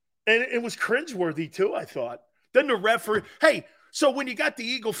 And it was cringeworthy, too, I thought. Then the referee, hey, so when you got the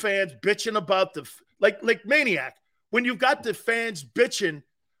Eagle fans bitching about like Maniac, when you've got the fans bitching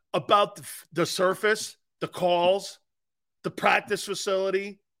about the surface, the calls, the practice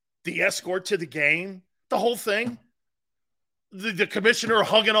facility, the escort to the game, the whole thing, the commissioner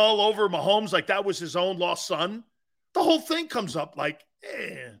hugging all over Mahomes like that was his own lost son, the whole thing comes up like,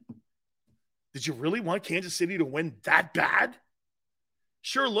 did you really want Kansas City to win that bad?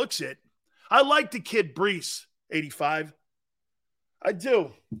 Sure looks it. I like the kid Brees, 85. I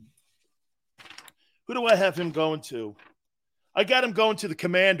do. Who do I have him going to? I got him going to the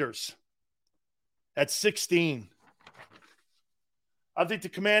Commanders at 16. I think the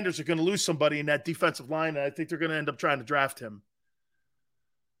Commanders are going to lose somebody in that defensive line, and I think they're going to end up trying to draft him.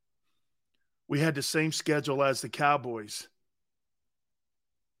 We had the same schedule as the Cowboys.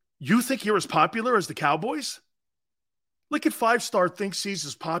 You think you're as popular as the Cowboys? Look at 5-Star thinks he's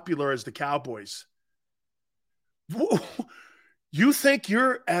as popular as the Cowboys. You think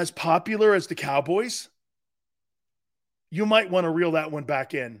you're as popular as the Cowboys? You might want to reel that one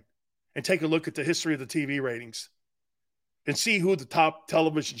back in and take a look at the history of the TV ratings and see who the top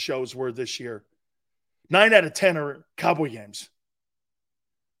television shows were this year. 9 out of 10 are Cowboy games.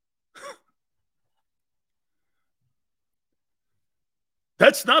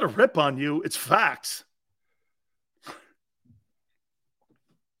 That's not a rip on you. It's facts.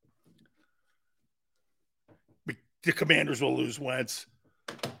 The Commanders will lose Wentz.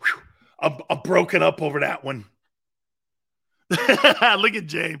 I'm broken up over that one. Look at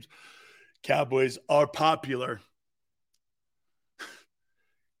James. Cowboys are popular.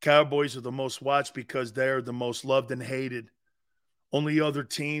 Cowboys are the most watched because they're the most loved and hated. Only other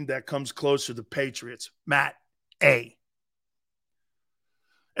team that comes close to the Patriots. Matt A.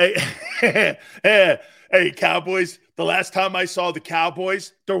 Hey, Cowboys, the last time I saw the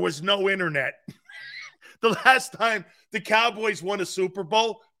Cowboys, there was no internet. The last time the Cowboys won a Super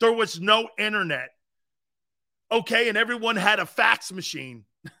Bowl, there was no internet. Okay, and everyone had a fax machine,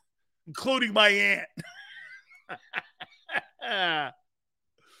 including my aunt.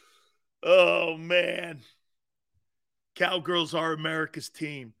 Oh, man. Cowgirls are America's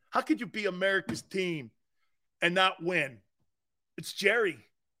team. How could you be America's team and not win? It's Jerry.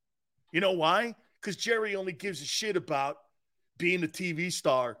 You know why? Because Jerry only gives a shit about being a TV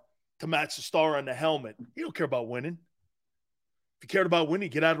star to match the star on the helmet. He don't care about winning. If you cared about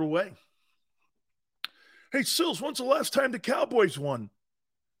winning, get out of the way. Hey, Sills, when's the last time the Cowboys won?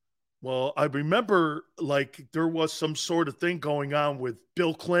 Well, I remember like there was some sort of thing going on with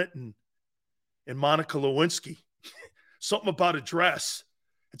Bill Clinton and Monica Lewinsky. Something about a dress.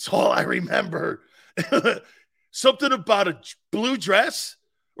 It's all I remember. Something about a blue dress?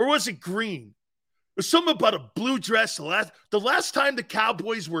 Or was it green? There's something about a blue dress. The last time the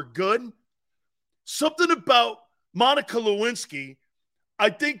Cowboys were good, something about Monica Lewinsky, I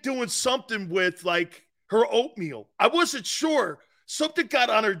think doing something with like her oatmeal. I wasn't sure. Something got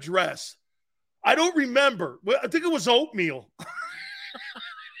on her dress. I don't remember. I think it was oatmeal.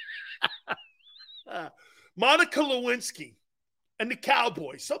 Monica Lewinsky and the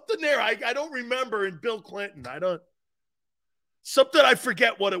Cowboys. Something there. I don't remember in Bill Clinton. Something I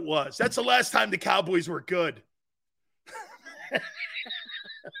forget what it was. That's the last time the Cowboys were good.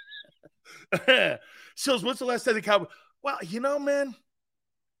 Sills, what's the last time the Cowboys? Well, you know, man,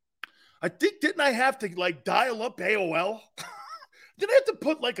 I think didn't I have to like dial up AOL? Didn't I have to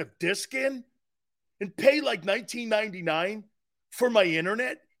put like a disc in and pay like $19.99 for my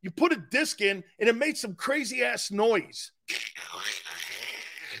internet? You put a disc in and it made some crazy ass noise.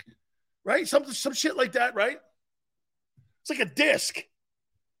 Right? Some shit like that, right? It's like a disc.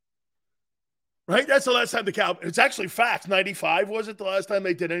 Right? That's the last time the Cowboys. It's actually fact. 95 was it the last time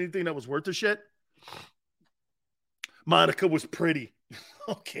they did anything that was worth a shit? Monica was pretty.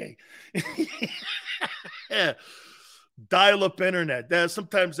 Okay. Yeah. Dial-up internet.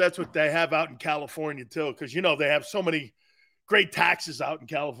 Sometimes that's what they have out in California too, because you know they have so many great taxes out in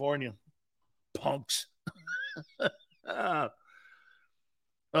California. Punks. Oh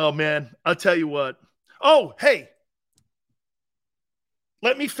man, I'll tell you what. Oh, hey.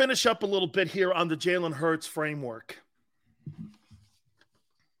 Let me finish up a little bit here on the Jalen Hurts framework.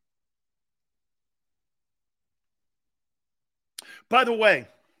 By the way,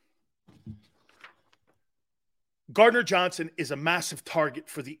 Gardner Johnson is a massive target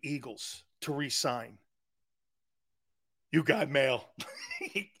for the Eagles to re-sign. You got mail.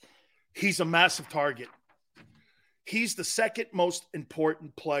 He's a massive target. He's the second most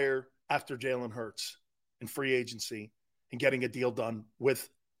important player after Jalen Hurts in free agency and getting a deal done with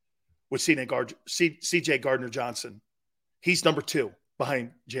C.J. Gardner-Johnson. He's number 2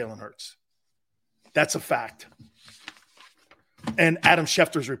 behind Jalen Hurts. That's a fact. And Adam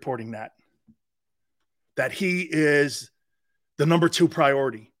Schefter's reporting that he is the number 2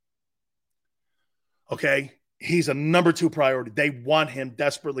 priority. Okay? He's a number 2 priority. They want him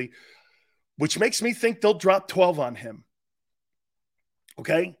desperately, which makes me think they'll drop 12 on him.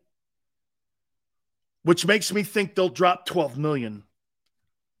 Okay? Which makes me think they'll drop $12 million,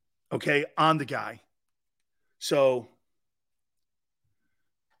 okay, on the guy. So,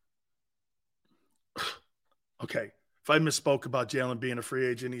 okay, if I misspoke about Jalen being a free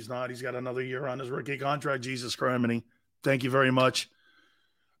agent, he's not. He's got another year on his rookie contract. Jesus Christ, thank you very much.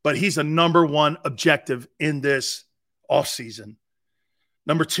 But he's a number 1 objective in this offseason.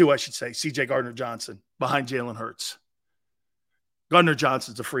 Number 2, I should say, C.J. Gardner-Johnson behind Jalen Hurts.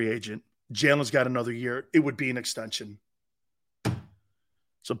 Gardner-Johnson's a free agent. Jalen's got another year. It would be an extension.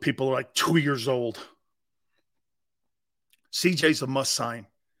 Some people are like 2 years old. CJ's a must sign.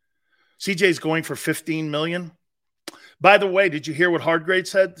 CJ's going for $15 million. By the way, did you hear what Hardgrade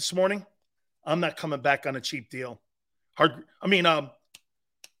said this morning? I'm not coming back on a cheap deal.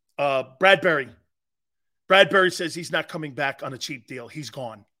 Bradbury. Bradbury says he's not coming back on a cheap deal. He's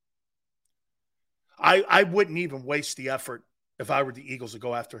gone. I wouldn't even waste the effort if I were the Eagles to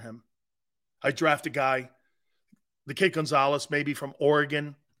go after him. I draft a guy, the kid Gonzalez, maybe from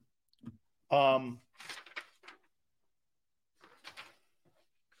Oregon.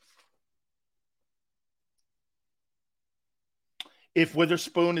 If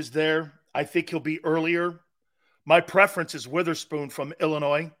Witherspoon is there, I think he'll be earlier. My preference is Witherspoon from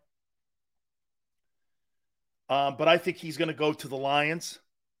Illinois. But I think he's going to go to the Lions.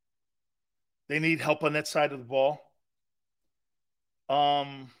 They need help on that side of the ball.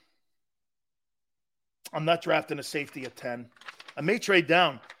 I'm not drafting a safety at 10. I may trade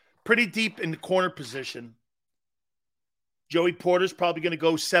down pretty deep in the corner position. Joey Porter's probably going to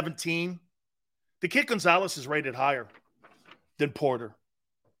go 17. The kid Gonzalez is rated higher than Porter.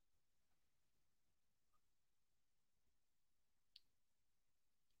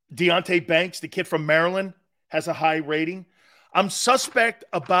 Deontay Banks, the kid from Maryland, has a high rating. I'm suspect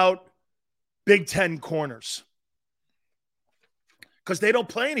about Big Ten corners because they don't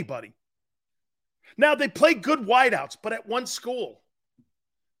play anybody. Now, they play good wideouts, but at one school,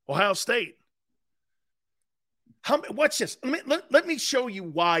 Ohio State. Watch this. Let me show you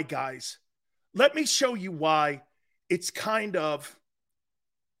why, guys. Let me show you why it's kind of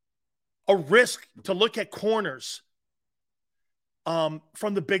a risk to look at corners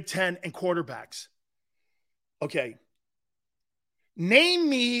from the Big Ten and quarterbacks. Okay. Name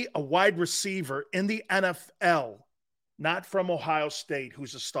me a wide receiver in the NFL, not from Ohio State,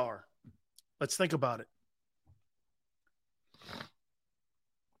 who's a star. Let's think about it.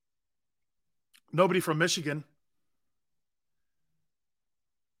 Nobody from Michigan.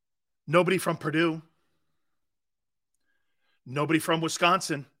 Nobody from Purdue. Nobody from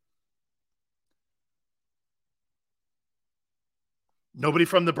Wisconsin. Nobody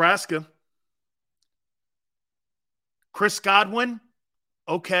from Nebraska. Chris Godwin,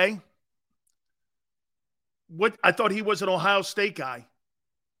 okay. What? I thought he was an Ohio State guy.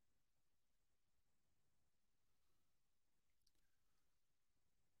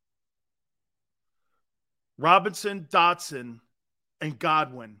 Robinson, Dotson, and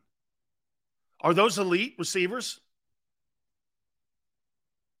Godwin. Are those elite receivers?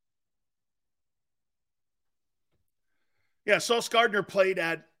 Yeah, Sauce Gardner played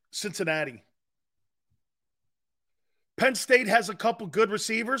at Cincinnati. Penn State has a couple good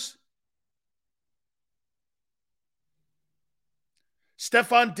receivers.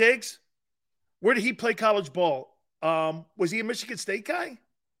 Stephon Diggs, where did he play college ball? Was he a Michigan State guy?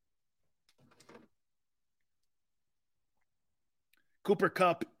 Cooper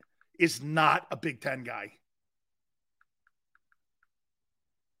Kupp is not a Big Ten guy.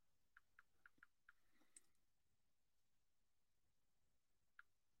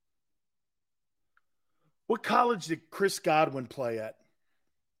 What college did Chris Godwin play at?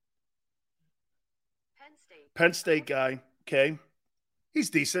 Penn State. Penn State guy. Okay. He's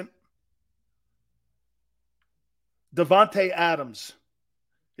decent. Devontae Adams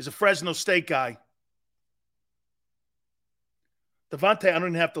is a Fresno State guy. Devontae, I don't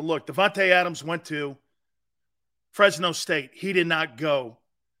even have to look. Devontae Adams went to Fresno State. He did not go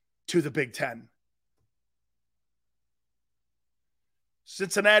to the Big Ten.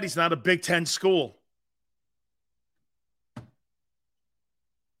 Cincinnati's not a Big Ten school.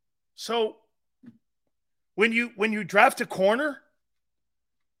 So when you draft a corner,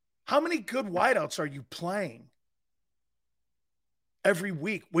 how many good wideouts are you playing every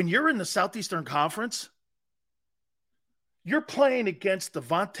week? When you're in the Southeastern Conference, you're playing against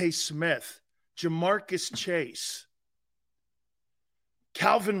Devontae Smith, Jamarcus Chase,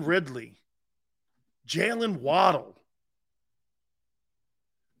 Calvin Ridley, Jalen Waddle,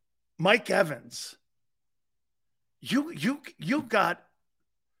 Mike Evans. You got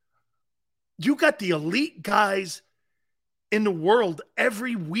the elite guys in the world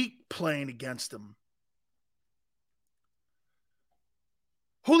every week playing against them.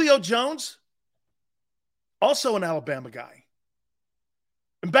 Julio Jones, also an Alabama guy.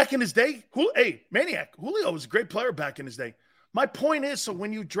 And back in his day, Julio was a great player back in his day. My point is, so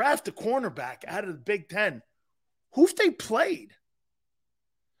when you draft a cornerback out of the Big Ten, who have they played?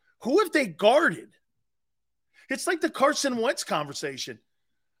 Who have they guarded? It's like the Carson Wentz conversation.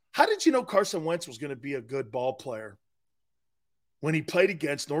 How did you know Carson Wentz was going to be a good ball player when he played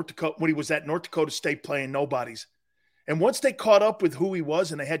against North Dakota, when he was at North Dakota State playing nobodies? And once they caught up with who he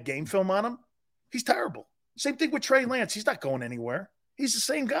was and they had game film on him, he's terrible. Same thing with Trey Lance. He's not going anywhere. He's the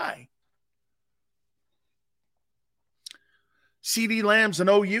same guy. CeeDee Lamb's an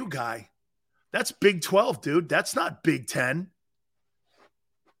OU guy. That's Big 12, dude. That's not Big 10.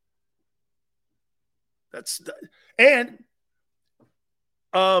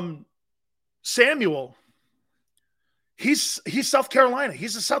 Samuel, he's South Carolina.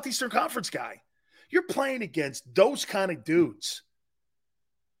 He's a Southeastern Conference guy. You're playing against those kind of dudes.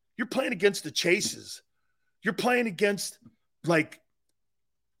 You're playing against the Chases. You're playing against, like,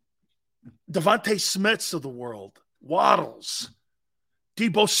 Devontae Smiths of the world, Waddles,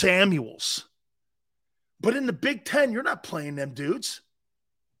 Deebo Samuels. But in the Big Ten, you're not playing them dudes.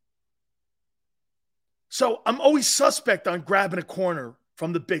 So I'm always suspect on grabbing a corner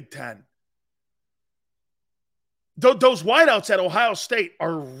from the Big Ten. Those wideouts at Ohio State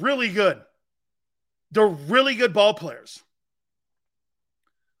are really good. They're really good ball players.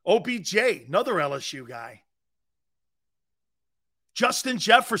 OBJ, another LSU guy. Justin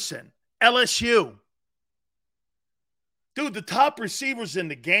Jefferson, LSU. Dude, the top receivers in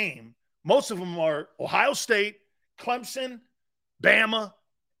the game, most of them are Ohio State, Clemson, Bama,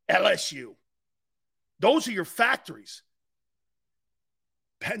 LSU. Those are your factories.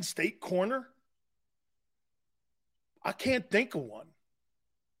 Penn State corner? I can't think of one.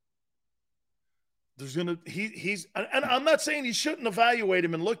 He's and I'm not saying you shouldn't evaluate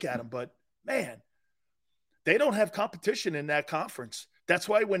him and look at him, but man, they don't have competition in that conference. That's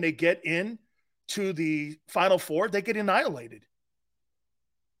why when they get in to the Final Four, they get annihilated.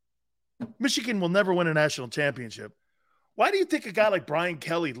 Michigan will never win a national championship. Why do you think a guy like Brian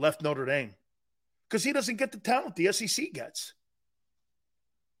Kelly left Notre Dame? Because he doesn't get the talent the SEC gets.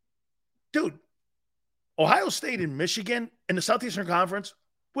 Dude, Ohio State and Michigan in the Southeastern Conference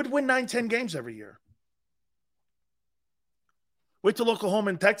would win 9-10 games every year. Wait till Oklahoma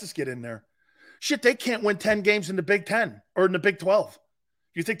and Texas get in there. Shit, they can't win 10 games in the Big 10 or in the Big 12.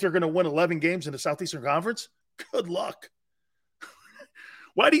 You think they're going to win 11 games in the Southeastern Conference? Good luck.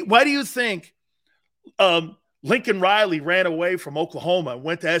 Why do you think Lincoln Riley ran away from Oklahoma and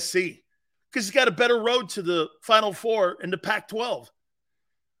went to SC? Because he's got a better road to the Final Four in the Pac-12.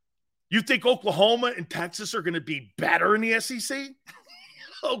 You think Oklahoma and Texas are going to be better in the SEC?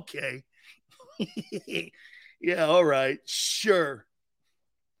 Okay. Yeah, all right. Sure.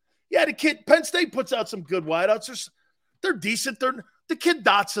 Yeah, Penn State puts out some good wideouts. They're decent. The kid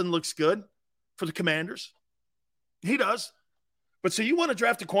Dotson looks good for the Commanders. He does. But so you want to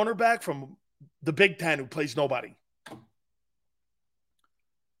draft a cornerback from the Big Ten who plays nobody.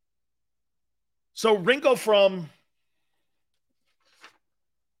 So Ringo from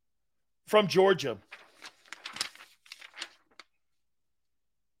Georgia.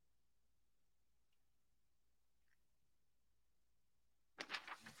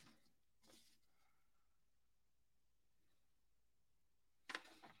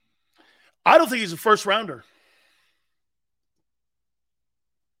 I don't think he's a first rounder.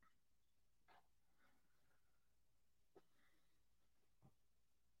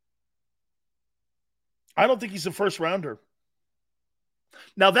 I don't think he's a first rounder.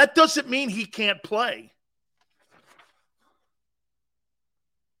 Now, that doesn't mean he can't play.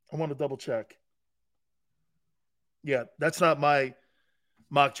 I want to double check. Yeah, that's not my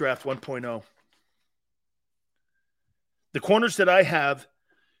mock draft 1.0. The corners that I have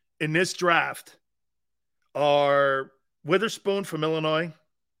in this draft are Witherspoon from Illinois,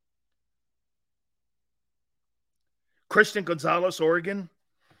 Christian Gonzalez, Oregon,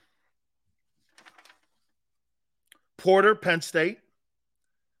 Porter, Penn State,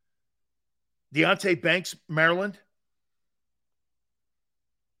 Deonte Banks, Maryland.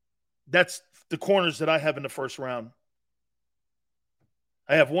 That's the corners that I have in the first round.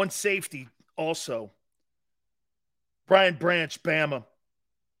 I have one safety also. Brian Branch, Bama.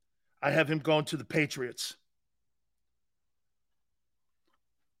 I have him going to the Patriots.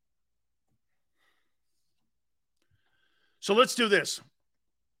 So let's do this.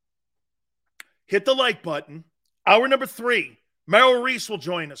 Hit the like button. Hour number 3, Merrill Reese will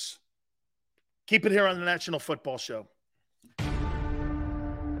join us. Keep it here on the National Football Show.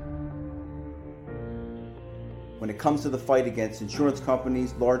 When it comes to the fight against insurance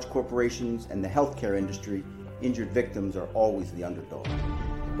companies, large corporations, and the healthcare industry, injured victims are always the underdog.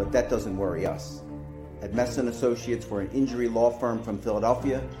 But that doesn't worry us. At Messon Associates, we're an injury law firm from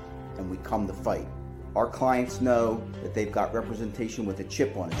Philadelphia, and we come to fight. Our clients know that they've got representation with a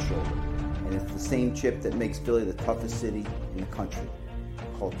chip on its shoulder, and it's the same chip that makes Philly the toughest city in the country.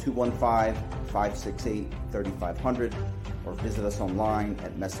 Call 215-568-3500 or visit us online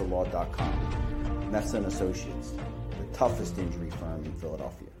at messalaw.com. Messon Associates, the toughest injury firm in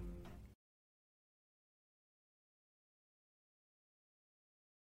Philadelphia.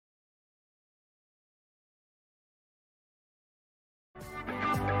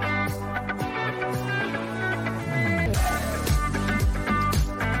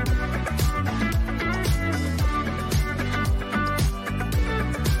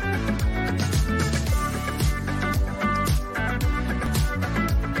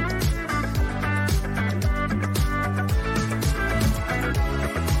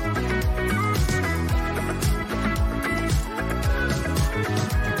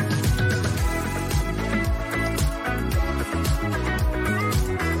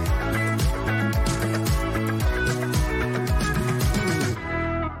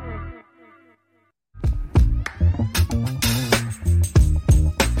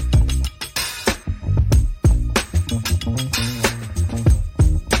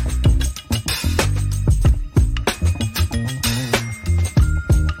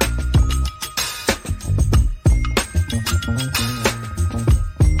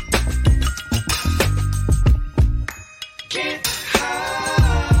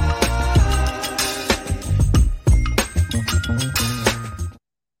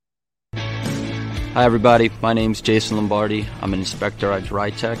 Hi everybody, my name's Jason Lombardi. I'm an inspector at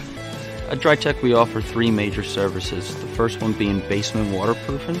DryTech. At DryTech we offer 3 major services, the first one being basement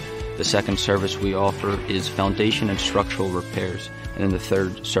waterproofing, The second service we offer is foundation and structural repairs. And then the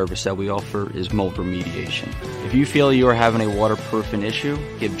third service that we offer is mold remediation. If you feel you are having a waterproofing issue,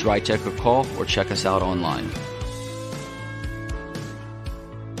 give DryTech a call or check us out online.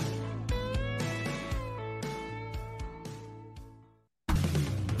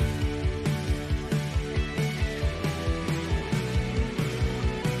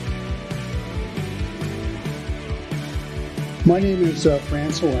 My name is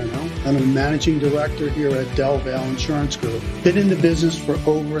Fran Sileo. I'm a managing director here at Del Valle Insurance Group. Been in the business for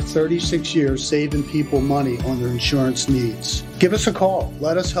over 36 years, saving people money on their insurance needs. Give us a call.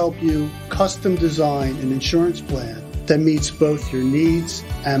 Let us help you custom design an insurance plan that meets both your needs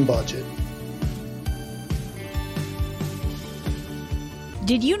and budget.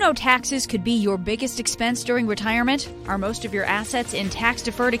 Did you know taxes could be your biggest expense during retirement? Are most of your assets in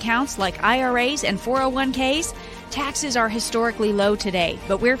tax-deferred accounts like IRAs and 401ks? Taxes are historically low today,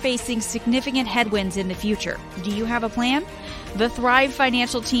 but we're facing significant headwinds in the future. Do you have a plan? The Thrive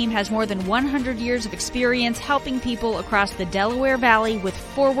Financial team has more than 100 years of experience helping people across the Delaware Valley with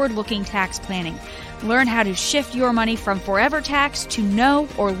forward-looking tax planning. Learn how to shift your money from forever tax to no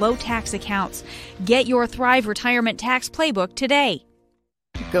or low tax accounts. Get your Thrive Retirement Tax Playbook today.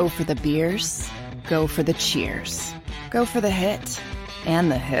 Go for the beers, go for the cheers, go for the hit and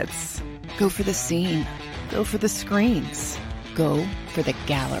the hits, go for the scene, go for the screens, go for the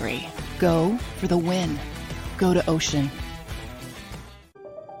gallery, go for the win, go to Ocean.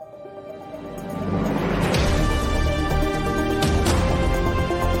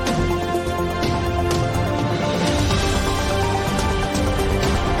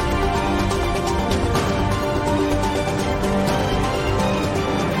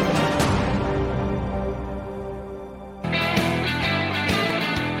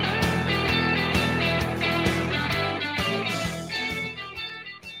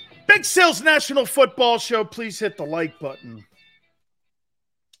 Big Sales National Football Show, please hit the like button.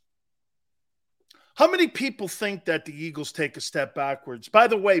 How many people think that the Eagles take a step backwards? By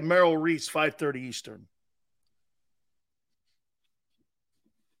the way, Merrill Reese, 5:30 Eastern.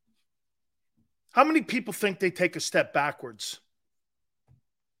 How many people think they take a step backwards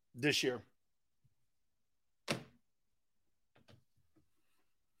this year?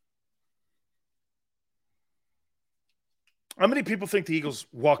 How many people think the Eagles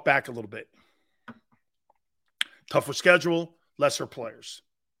walk back a little bit? Tougher schedule, lesser players.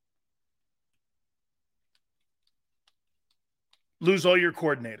 Lose all your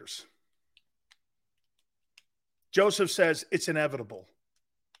coordinators. Joseph says it's inevitable.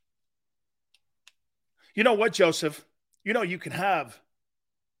 You know what, Joseph? You know you can have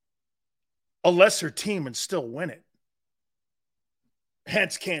a lesser team and still win it.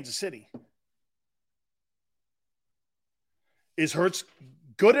 Hence Kansas City. Is Hurts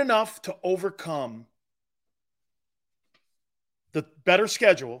good enough to overcome the better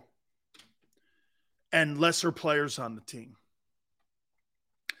schedule and lesser players on the team?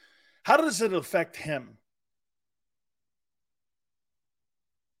 How does it affect him?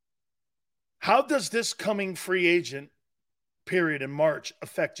 How does this coming free agent period in March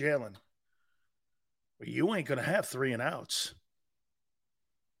affect Jalen? Well, you ain't going to have 3 and outs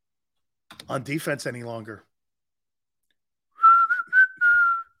on defense any longer.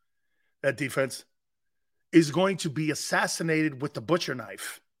 That defense is going to be assassinated with the butcher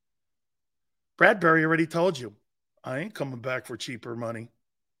knife. Bradbury already told you, I ain't coming back for cheaper money.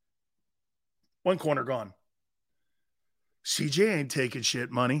 One corner gone. CJ ain't taking shit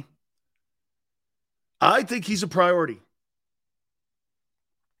money. I think he's a priority.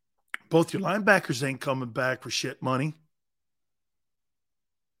 Both your linebackers ain't coming back for shit money.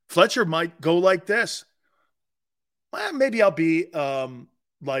 Fletcher might go like this. Well, maybe I'll be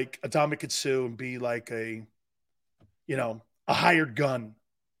like Adama Sue and be like a hired gun.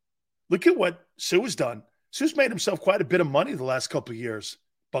 Look at what Sue has done. Sue's made himself quite a bit of money the last couple of years.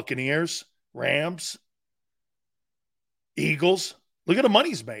 Buccaneers, Rams, Eagles. Look at the money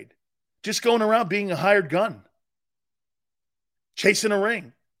he's made. Just going around being a hired gun. Chasing a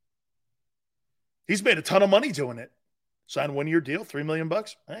ring. He's made a ton of money doing it. Sign a 1-year deal, $3 million.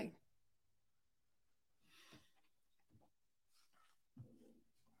 Hey.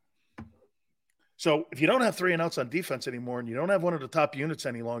 So if you don't have 3 and outs on defense anymore and you don't have one of the top units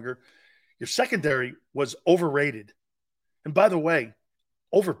any longer, your secondary was overrated. And by the way,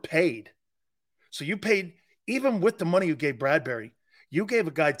 overpaid. So you paid, even with the money you gave Bradbury, you gave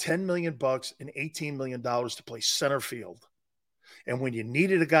a guy $10 million and $18 million to play center field. And when you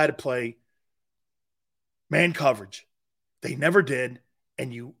needed a guy to play man coverage, they never did.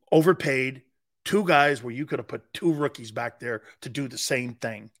 And you overpaid 2 guys where you could have put 2 rookies back there to do the same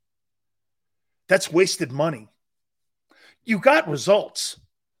thing. That's wasted money. You got results.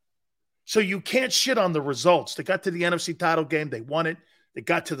 So you can't shit on the results. They got to the NFC title game. They won it. They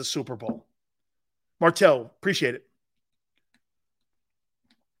got to the Super Bowl. Martel, appreciate it.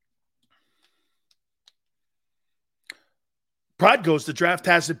 Pride goes, the draft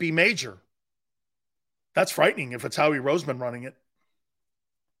has to be major. That's frightening if it's Howie Roseman running it.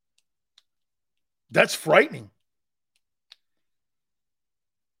 That's frightening.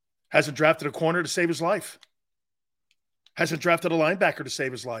 Hasn't drafted a corner to save his life. Hasn't drafted a linebacker to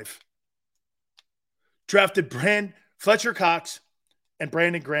save his life. Drafted Fletcher Cox and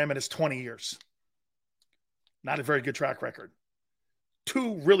Brandon Graham in his 20 years. Not a very good track record.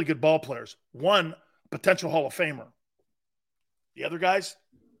 2 really good ball players. 1 potential Hall of Famer. The other guys,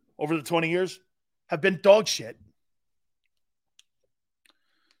 over the 20 years, have been dog shit.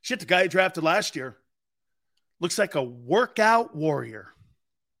 Shit, the guy he drafted last year looks like a workout warrior.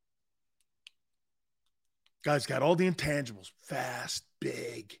 Guy's got all the intangibles. Fast,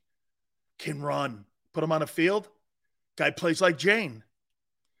 big, can run. Put him on a field, guy plays like Jane.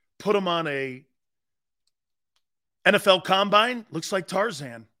 Put him on a NFL combine, looks like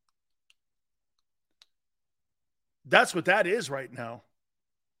Tarzan. That's what that is right now.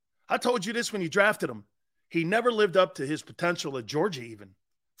 I told you this when you drafted him. He never lived up to his potential at Georgia even.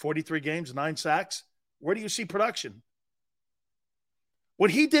 43 games, 9 sacks. Where do you see production?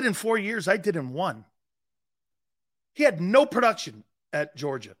 What he did in 4 years, I did in 1. He had no production at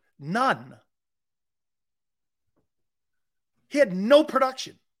Georgia. None. He had no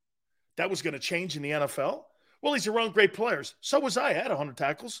production. That was going to change in the NFL? Well, he's around great players. So was I. I had 100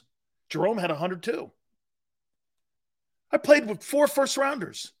 tackles. Jerome had 102. I played with 4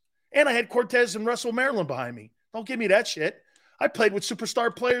 first-rounders. And I had Cortez and Russell Maryland behind me. Don't give me that shit. I played with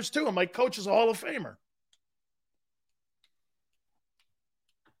superstar players too, and my coach is a Hall of Famer.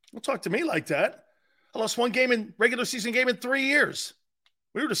 Don't talk to me like that. I lost 1 regular season game in 3 years.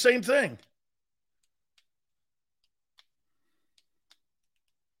 We were the same thing.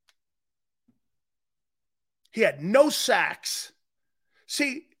 He had no sacks.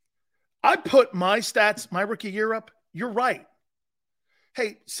 See, I put my stats, my rookie year up. You're right.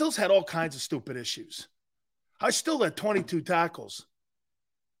 Hey, Sills had all kinds of stupid issues. I still had 22 tackles.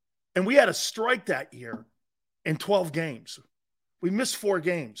 And we had a strike that year in 12 games. We missed 4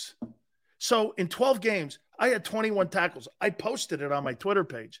 games. So in 12 games, I had 21 tackles. I posted it on my Twitter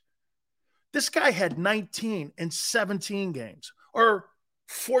page. This guy had 19 in 17 games or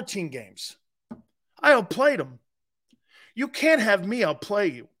 14 games. I outplayed him. You can't have me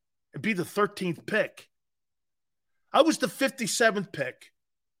outplay you and be the 13th pick. I was the 57th pick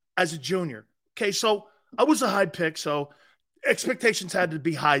as a junior. Okay, so I was a high pick, so expectations had to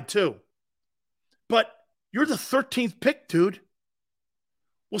be high too. But you're the 13th pick, dude.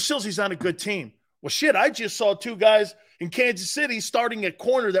 Well, Silsy's on a good team. Well, shit, I just saw 2 guys in Kansas City starting at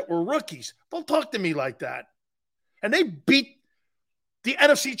corner that were rookies. Don't talk to me like that. And they beat the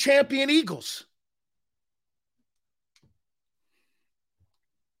NFC champion Eagles.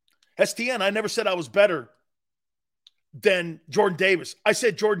 STN, I never said I was better than Jordan Davis. I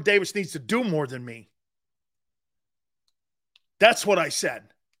said Jordan Davis needs to do more than me. That's what I said.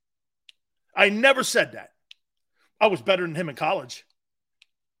 I never said that. I was better than him in college.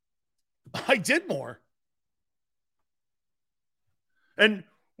 I did more. And,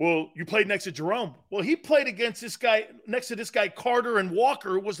 well, you played next to Jerome. Well, he played against this guy, next to this guy, Carter and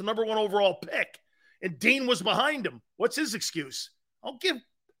Walker, who was the number 1 overall pick. And Dean was behind him. What's his excuse?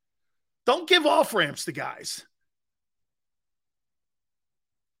 Don't give off ramps to guys.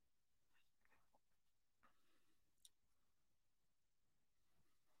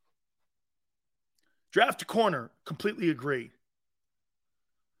 Draft a corner. Completely agree.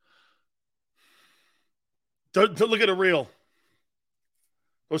 Don't look at it real.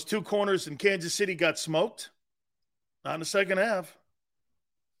 Those 2 corners in Kansas City got smoked. Not in the second half.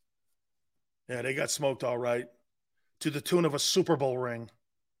 Yeah, they got smoked all right. To the tune of a Super Bowl ring.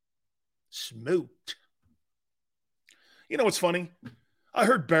 Smoked. You know what's funny? I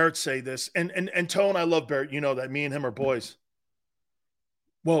heard Barrett say this. And Tone, I love Barrett. You know that. Me and him are boys.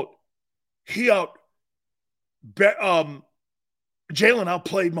 Well, Jalen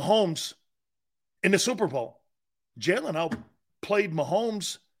outplayed Mahomes in the Super Bowl. Jalen outplayed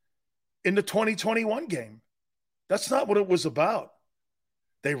Mahomes in the 2021 game. That's not what it was about.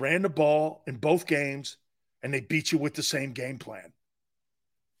 They ran the ball in both games, and they beat you with the same game plan.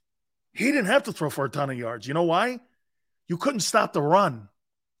 He didn't have to throw for a ton of yards. You know why? You couldn't stop the run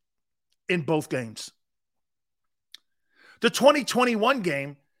in both games. The 2021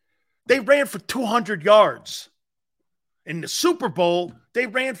 game, they ran for 200 yards. In the Super Bowl, they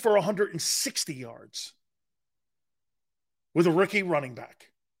ran for 160 yards with a rookie running back.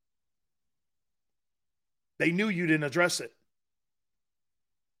 They knew you didn't address it.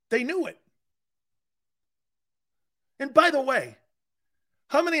 They knew it. And by the way,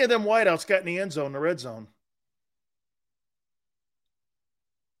 how many of them wideouts got in the end zone, the red zone?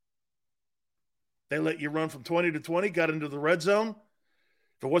 They let you run from 20 to 20, got into the red zone.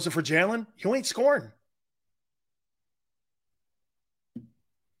 If it wasn't for Jalen, you ain't scoring.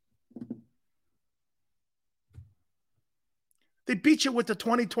 They beat you with the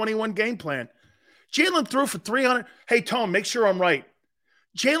 2021 game plan. Jalen threw for 300. Hey, Tone, make sure I'm right.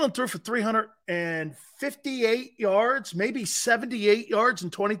 Jalen threw for 358 yards, maybe 78 yards in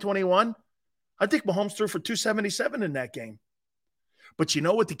 2021. I think Mahomes threw for 277 in that game. But you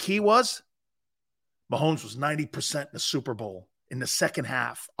know what the key was? Mahomes was 90% in the Super Bowl in the second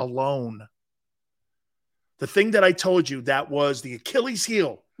half alone. The thing that I told you that was the Achilles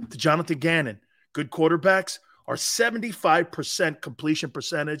heel to Jonathan Gannon, good quarterbacks are 75% completion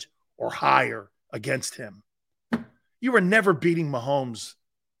percentage or higher against him. You were never beating Mahomes.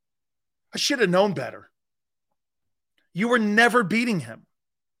 I should have known better. You were never beating him.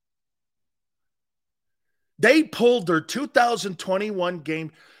 They pulled their 2021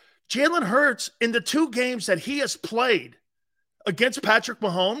 game. Jalen Hurts, in the two games that he has played against Patrick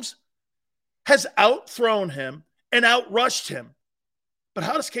Mahomes, has outthrown him and outrushed him. But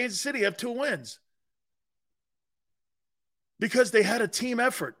how does Kansas City have 2 wins? Because they had a team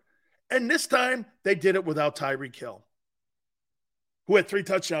effort. And this time, they did it without Tyreek Hill, who had 3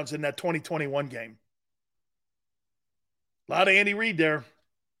 touchdowns in that 2021 game. A lot of Andy Reid there.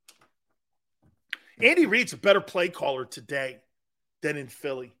 Andy Reid's a better play caller today than in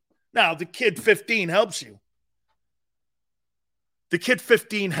Philly. Now, the kid 15 helps you. The kid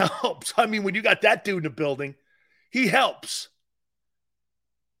 15 helps. I mean, when you got that dude in the building, he helps.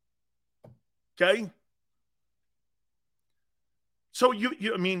 Okay? So,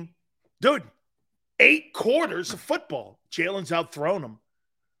 I mean, dude, 8 quarters of football. Jalen's outthrown him.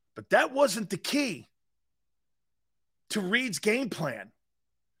 But that wasn't the key to Reid's game plan.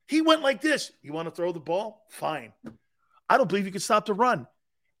 He went like this. You want to throw the ball? Fine. I don't believe you can stop the run.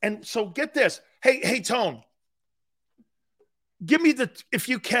 And so get this. Hey, Tone. Give me if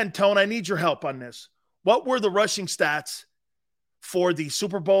you can, Tone, I need your help on this. What were the rushing stats for the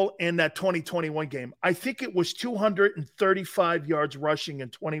Super Bowl and that 2021 game? I think it was 235 yards rushing in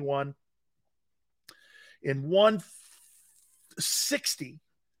 21 and 160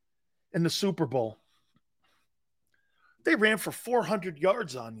 in the Super Bowl. They ran for 400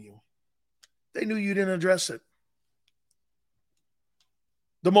 yards on you. They knew you didn't address it.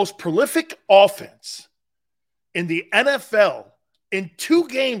 The most prolific offense in the NFL in 2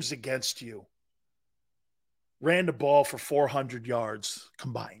 games against you ran the ball for 400 yards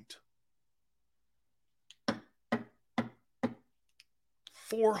combined.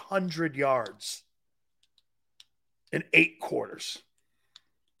 400 yards in 8 quarters.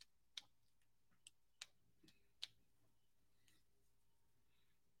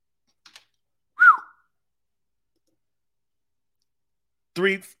 Whew.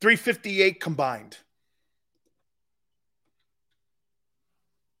 358 combined.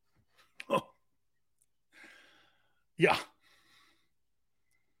 Oh. Yeah.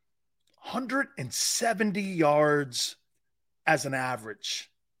 170 yards as an average.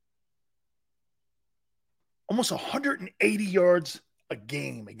 Almost 180 yards a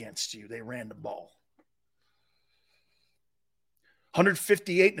game against you. They ran the ball.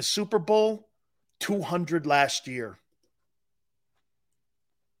 158 in the Super Bowl, 200 last year.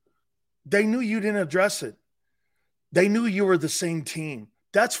 They knew you didn't address it. They knew you were the same team.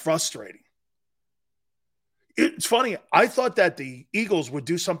 That's frustrating. It's funny. I thought that the Eagles would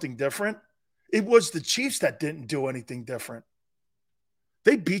do something different. It was the Chiefs that didn't do anything different.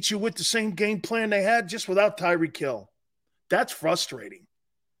 They beat you with the same game plan they had, just without Tyreek Hill. That's frustrating.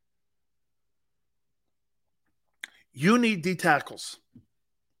 You need D tackles.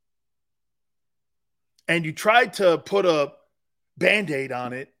 And you tried to put a Band-Aid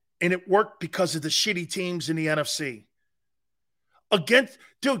on it, and it worked because of the shitty teams in the NFC.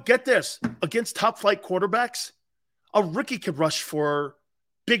 Dude, get this. Against top-flight quarterbacks, a rookie could rush for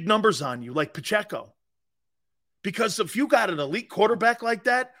big numbers on you, like Pacheco. Because if you got an elite quarterback like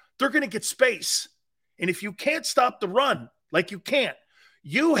that, they're going to get space. And if you can't stop the run, like you can't,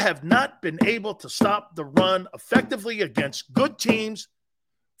 you have not been able to stop the run effectively against good teams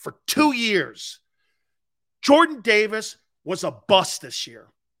for 2 years. Jordan Davis was a bust this year.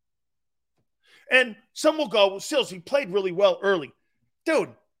 And some will go, well, Sills, he played really well early. Dude,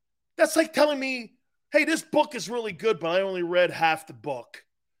 that's like telling me Hey, this book is really good, but I only read half the book.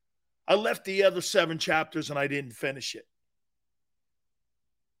 I left the other 7 chapters and I didn't finish it.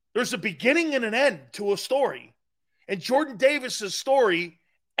 There's a beginning and an end to a story. And Jordan Davis's story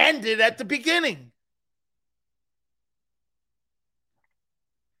ended at the beginning.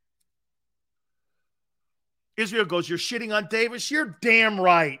 Israel goes, you're shitting on Davis? You're damn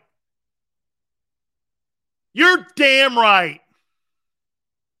right. You're damn right.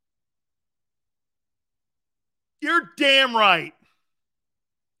 You're damn right.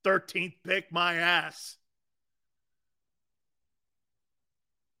 13th pick, my ass.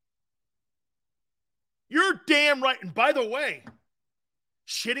 You're damn right. And by the way,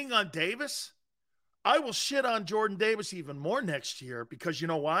 shitting on Davis, I will shit on Jordan Davis even more next year because you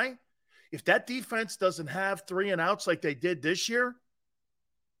know why? If that defense doesn't have 3 and outs like they did this year,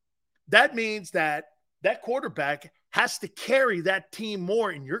 that means that that quarterback has to carry that team more,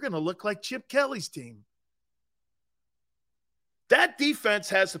 and you're going to look like Chip Kelly's team. That defense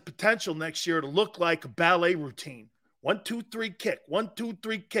has the potential next year to look like a ballet routine. 1, 2, 3, kick. 1, 2,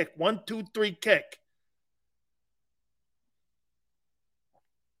 3, kick. 1, 2, 3, kick.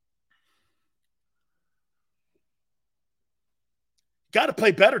 Got to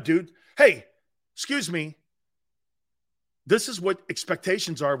play better, dude. Hey, excuse me. This is what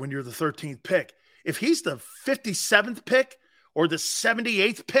expectations are when you're the 13th pick. If he's the 57th pick or the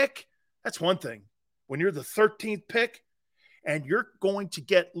 78th pick, that's one thing. When you're the 13th pick and you're going to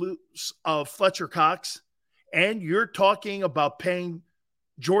get loose of Fletcher Cox and you're talking about paying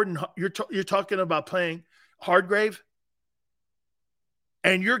Jordan, you're talking about playing Hardgrave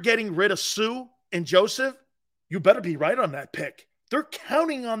and you're getting rid of Sue and Joseph, you better be right on that pick. They're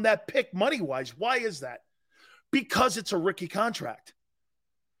counting on that pick money-wise. Why is that? Because it's a rookie contract.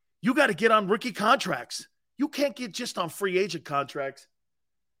 You got to get on rookie contracts. You can't get just on free agent contracts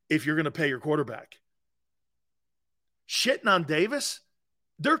if you're going to pay your quarterback. Shitting on Davis,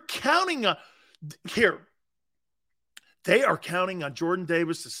 they're counting on here. They are counting on Jordan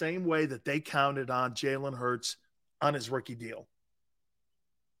Davis the same way that they counted on Jalen Hurts on his rookie deal.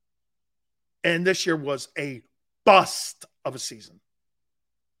 And this year was a bust of a season.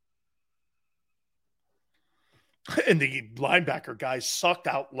 And the linebacker guys sucked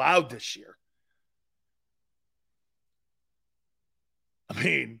out loud this year. I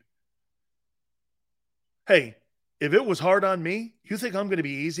mean, hey, if it was hard on me, you think I'm going to be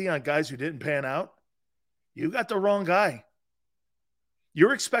easy on guys who didn't pan out? You got the wrong guy.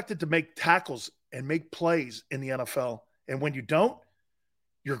 You're expected to make tackles and make plays in the NFL. And when you don't,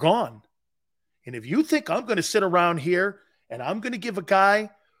 you're gone. And if you think I'm going to sit around here and I'm going to give a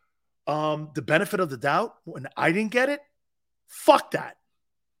guy the benefit of the doubt when I didn't get it, fuck that.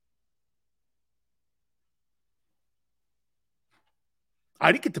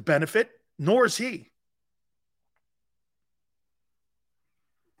 I didn't get the benefit, nor is he.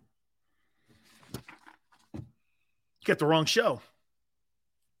 Get the wrong show.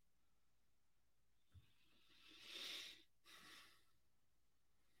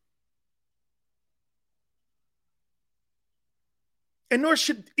 And nor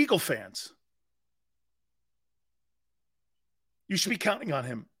should Eagle fans. You should be counting on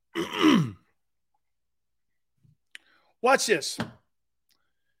him. Watch this.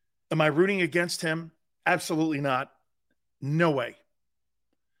 Am I rooting against him? Absolutely not. No way.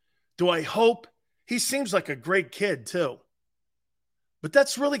 Do I hope? He seems like a great kid, too. But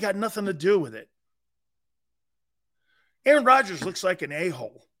that's really got nothing to do with it. Aaron Rodgers looks like an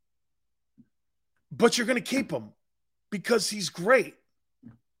a-hole. But you're going to keep him because he's great.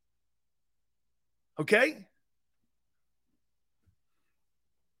 Okay?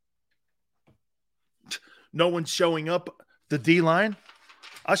 No one's showing up the D-line.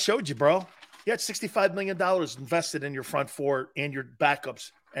 I showed you, bro. You had $65 million invested in your front four and your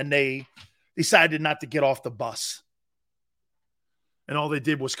backups, and they decided not to get off the bus. And all they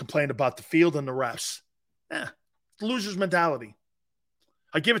did was complain about the field and the refs. Loser's mentality.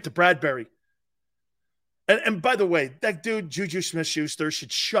 I give it to Bradbury. And by the way, that dude, Juju Smith-Schuster,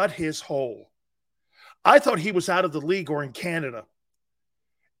 should shut his hole. I thought he was out of the league or in Canada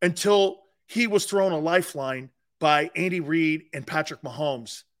until he was thrown a lifeline by Andy Reid and Patrick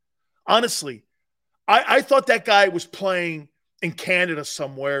Mahomes. Honestly, I thought that guy was playing in Canada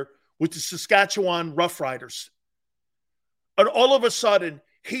somewhere with the Saskatchewan Roughriders. And all of a sudden,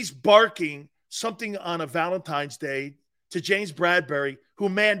 he's barking something on a Valentine's Day to James Bradbury, who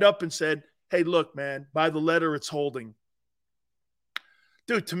manned up and said, hey, look, man, by the letter, it's holding.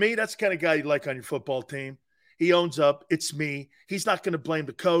 Dude, to me, that's the kind of guy you like on your football team. He owns up. It's me. He's not going to blame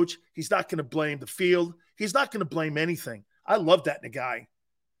the coach. He's not going to blame the field. He's not going to blame anything. I love that in a guy.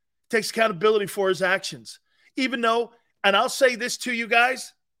 takes accountability for his actions. Even though, and I'll say this to you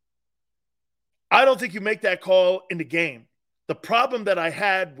guys, I don't think you make that call in the game. The problem that I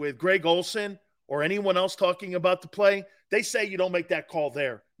had with Greg Olson or anyone else talking about the play, they say you don't make that call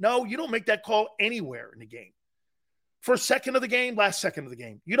there. No, you don't make that call anywhere in the game. First second of the game, last second of the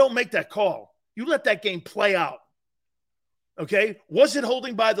game. You don't make that call. You let that game play out. Okay? Was it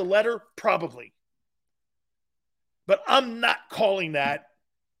holding by the letter? Probably. But I'm not calling that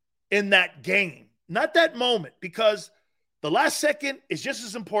in that game. Not that moment, because the last second is just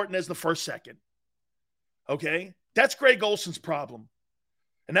as important as the first second. Okay? That's Greg Olson's problem.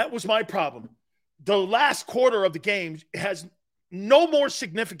 And that was my problem. The last quarter of the game has no more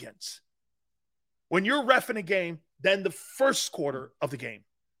significance when you're reffing a game than the first quarter of the game.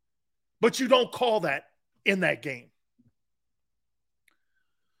 But you don't call that in that game.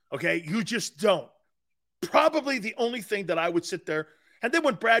 Okay? You just don't. Probably the only thing that I would sit there. And then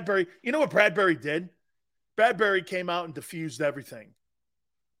when Bradbury, you know what Bradbury did? Bradbury came out and diffused everything.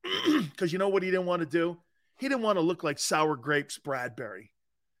 Because you know what he didn't want to do? He didn't want to look like sour grapes Bradbury.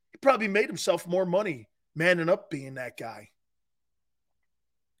 He probably made himself more money manning up being that guy.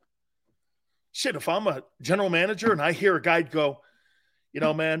 Shit, if I'm a general manager and I hear a guy go, you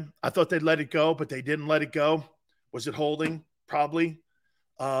know, man, I thought they'd let it go, but they didn't let it go. Was it holding? Probably.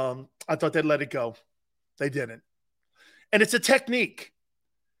 I thought they'd let it go. They didn't. And it's a technique.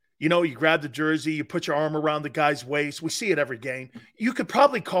 You know, you grab the jersey, you put your arm around the guy's waist. We see it every game. You could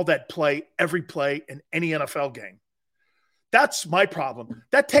probably call that play every play in any NFL game. That's my problem.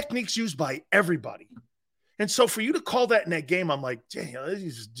 That technique's used by everybody. And so for you to call that in that game, I'm like,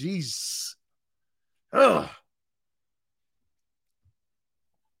 geez. Ugh.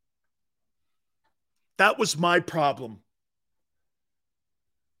 That was my problem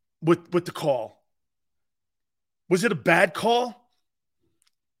with the call. Was it a bad call?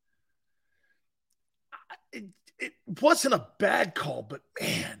 It wasn't a bad call, but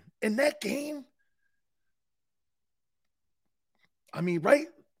man, in that game, I mean, right?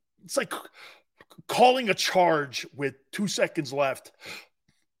 It's like calling a charge with 2 seconds left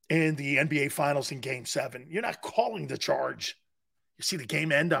in the NBA Finals in Game 7. You're not calling the charge. You see the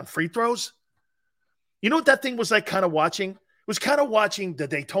game end on free throws? You know what that thing was like kind of watching? It was kind of watching the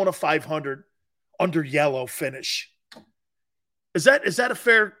Daytona 500 under yellow finish. Is that a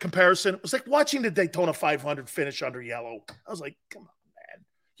fair comparison? It was like watching the Daytona 500 finish under yellow. I was like, come on, man.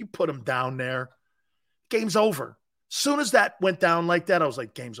 You put him down there. Game's over. As soon as that went down like that, I was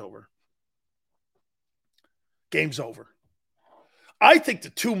like, game's over. Game's over. I think the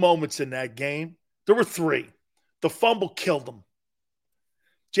two moments in that game, there were three. The fumble killed them.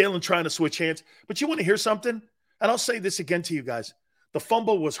 Jalen trying to switch hands. But you want to hear something? And I'll say this again to you guys. The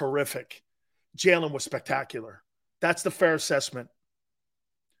fumble was horrific. Jalen was spectacular. That's the fair assessment.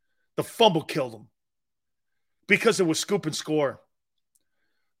 The fumble killed him because it was scoop and score.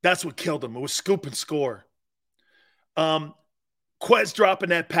 That's what killed him. It was scoop and score. Quez dropping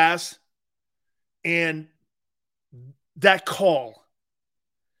that pass and that call.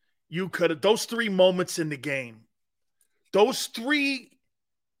 You could have, those three moments in the game, those three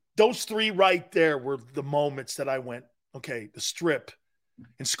right there were the moments that I went, okay, the strip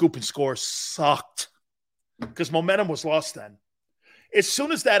and scoop and score sucked. Because momentum was lost then. As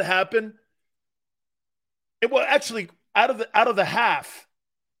soon as that happened, it was actually out of the half.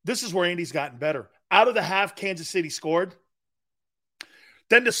 This is where Andy's gotten better. Out of the half, Kansas City scored.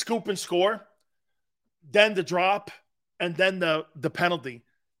 Then the scoop and score. Then the drop. And then the penalty.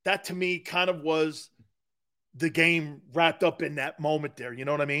 That to me kind of was the game wrapped up in that moment there. You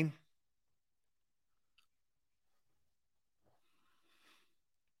know what I mean?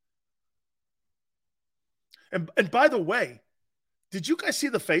 And by the way, did you guys see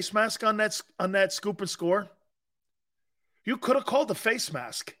the face mask on that scoop and score? You could have called the face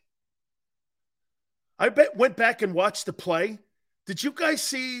mask. I went back and watched the play. Did you guys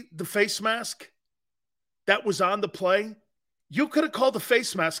see the face mask that was on the play? You could have called the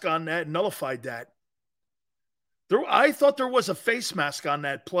face mask on that and nullified that. I thought there was a face mask on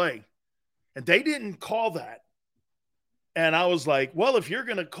that play, and they didn't call that. And I was like, well, if you're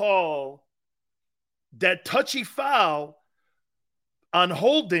going to call that touchy foul on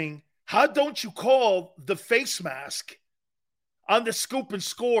holding, how don't you call the face mask on the scoop and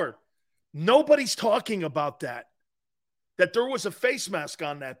score? Nobody's talking about that there was a face mask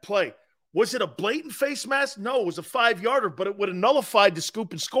on that play. Was it a blatant face mask? No, it was a 5-yarder, but it would have nullified the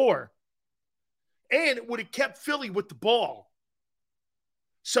scoop and score. And it would have kept Philly with the ball.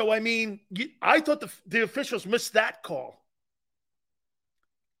 So, I mean, I thought the officials missed that call.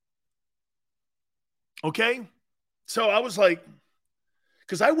 Okay? So I was like,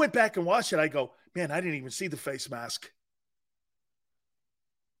 Because I went back and watched it. I go, man, I didn't even see the face mask.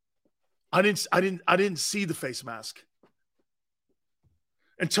 I didn't see the face mask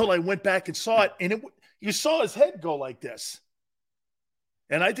until I went back and saw it. And you saw his head go like this.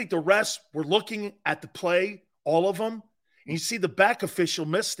 And I think the refs were looking at the play, all of them. And you see the back official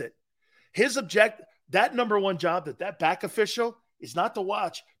missed it. That number one job that back official is not to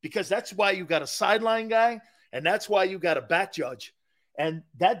watch, because that's why you got a sideline guy and that's why you got a back judge. And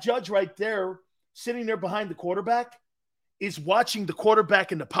that judge right there, sitting there behind the quarterback, is watching the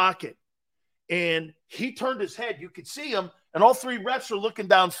quarterback in the pocket. And he turned his head. You could see him, and all three refs are looking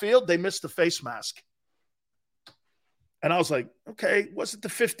downfield. They missed the face mask. And I was like, okay, wasn't the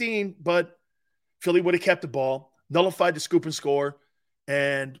 15, but Philly would have kept the ball, nullified the scoop and score,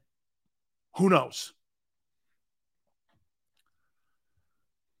 and who knows?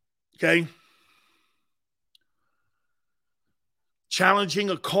 Okay. Challenging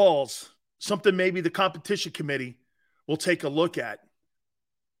a calls, something maybe the competition committee will take a look at.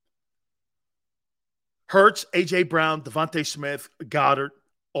 Hurts, A.J. Brown, Devontae Smith, Goddard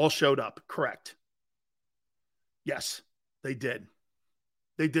all showed up. Correct. Yes, they did.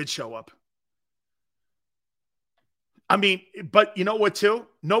 They did show up. I mean, but you know what, too?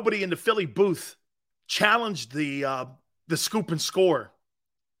 Nobody in the Philly booth challenged the scoop and score.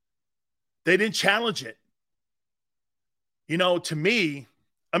 They didn't challenge it. You know, to me,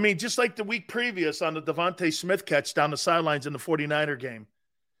 I mean, just like the week previous on the Devontae Smith catch down the sidelines in the 49er game.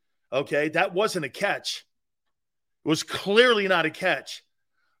 Okay, that wasn't a catch. It was clearly not a catch.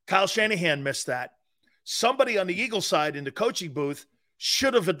 Kyle Shanahan missed that. Somebody on the Eagle side in the coaching booth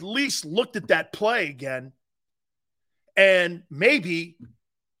should have at least looked at that play again. And maybe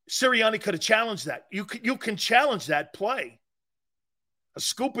Sirianni could have challenged that. You can challenge that play. A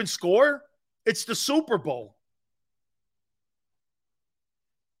scoop and score? It's the Super Bowl.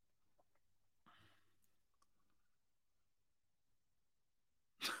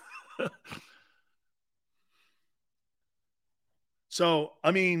 So,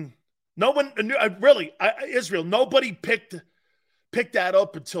 I mean, no one really, Israel, nobody picked that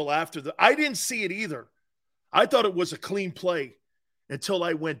up until after I didn't see it either. I thought it was a clean play until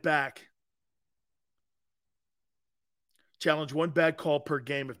I went back. Challenge one bad call per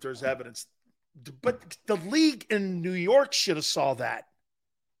game if there's evidence. But the league in New York should have saw that.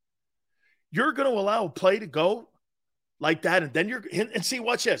 You're going to allow a play to go like that, and then and see,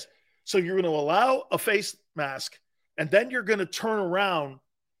 watch this. So you're going to allow a face mask, and then you're going to turn around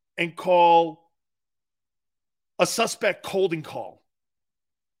and call a suspect holding call.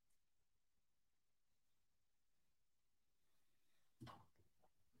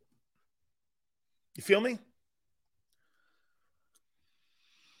 You feel me?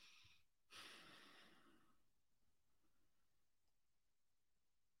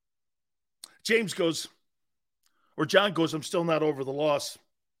 James goes, or John goes, I'm still not over the loss.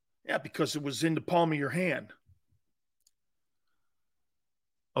 Yeah, because it was in the palm of your hand.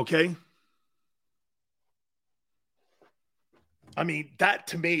 Okay? I mean, that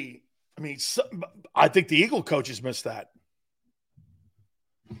to me, I think the Eagle coaches missed that.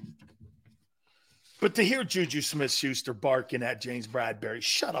 But to hear Juju Smith-Schuster barking at James Bradbury,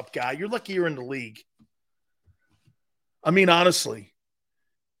 shut up, guy. You're lucky you're in the league. I mean, honestly.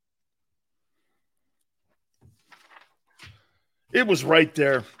 It was right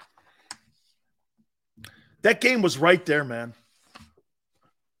there. That game was right there, man.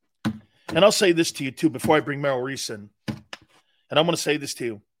 And I'll say this to you, too, before I bring Merrill Reese in. And I'm going to say this to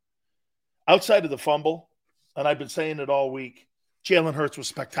you. Outside of the fumble, and I've been saying it all week, Jalen Hurts was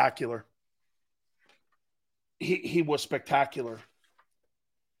spectacular. He was spectacular.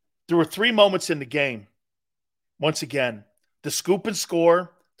 There were 3 moments in the game. Once again, the scoop and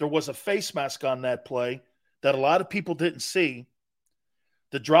score, there was a face mask on that play that a lot of people didn't see.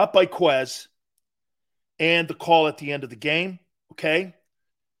 The drop by Quez and the call at the end of the game, okay?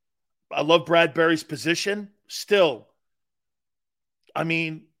 I love Bradbury's position. Still, I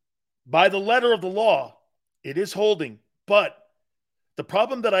mean, by the letter of the law, it is holding. But the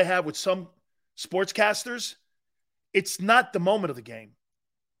problem that I have with some sportscasters, it's not the moment of the game.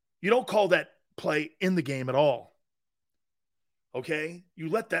 You don't call that play in the game at all. Okay? You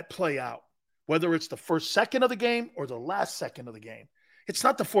let that play out, whether it's the first second of the game or the last second of the game. It's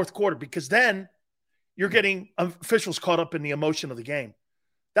not the fourth quarter, because then you're getting officials caught up in the emotion of the game.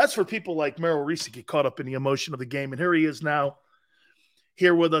 That's for people like Merrill Reese to get caught up in the emotion of the game. And here he is now,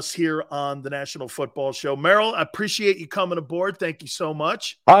 here with us here on the National Football Show. Merrill, I appreciate you coming aboard. Thank you so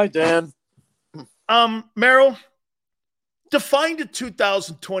much. Hi, Dan. Merrill, define the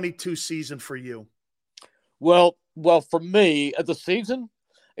 2022 season for you. Well, for me, the season,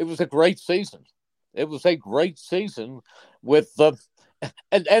 it was a great season. It was a great season with an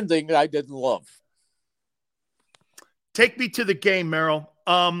ending I didn't love. Take me to the game, Merrill.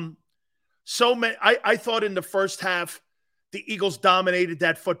 I thought in the first half, the Eagles dominated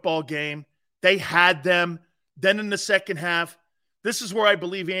that football game. They had them. Then in the second half, this is where I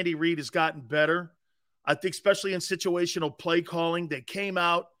believe Andy Reid has gotten better. I think especially in situational play calling, they came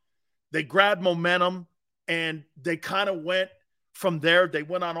out, they grabbed momentum, and they kind of went from there. They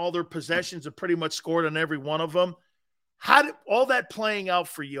went on all their possessions and pretty much scored on every one of them. How did all that playing out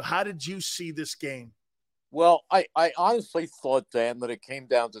for you? How did you see this game? Well, I honestly thought, Dan, that it came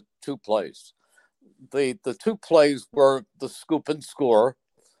down to two plays. The two plays were the scoop and score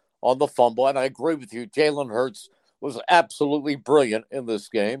on the fumble, and I agree with you. Jalen Hurts was absolutely brilliant in this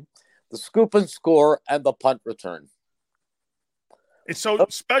game. The scoop and score and the punt return. And so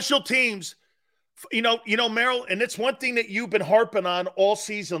special teams, Merrill, and it's one thing that you've been harping on all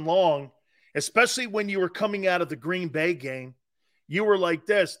season long, especially when you were coming out of the Green Bay game. You were like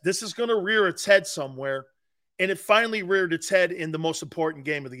this is going to rear its head somewhere. And it finally reared its head in the most important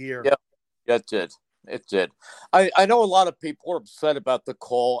game of the year. Yeah, it did. It did. I know a lot of people are upset about the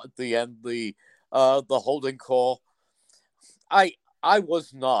call at the end, the holding call. I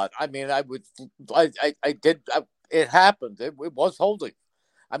was not. I mean, it happened. It was holding.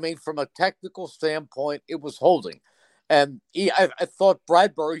 I mean, from a technical standpoint, it was holding. And I thought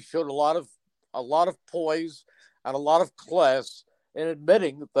Bradbury showed a lot of poise and a lot of class in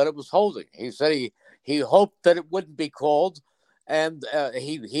admitting that it was holding. He said he hoped that it wouldn't be called, and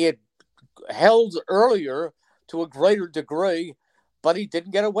he had held earlier to a greater degree, but he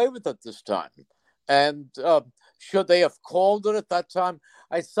didn't get away with it this time. And should they have called it at that time?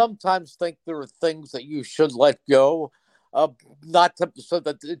 I sometimes think there are things that you should let go, so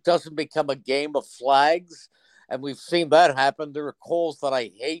that it doesn't become a game of flags. And we've seen that happen. There are calls that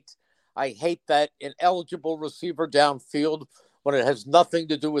I hate. I hate that ineligible receiver downfield when it has nothing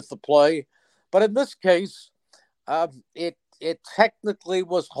to do with the play. But in this case, it technically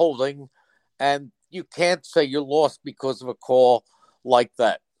was holding, and you can't say you lost because of a call like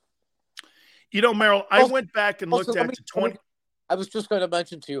that. Merrill, I went back and looked at the 20. I was just going to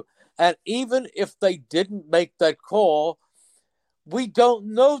mention to you, and even if they didn't make that call, we don't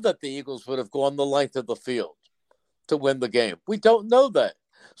know that the Eagles would have gone the length of the field to win the game. We don't know that.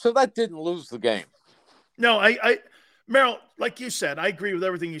 So that didn't lose the game. No, Merrill, like you said, I agree with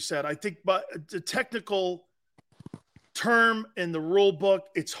everything you said. I think but the technical term in the rule book,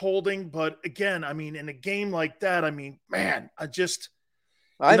 it's holding. But again, I mean, in a game like that, I mean, man,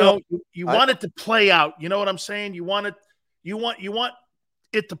 I know you want it to play out. You know what I'm saying? You want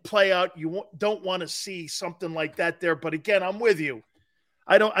it to play out. You don't want to see something like that there. But again, I'm with you.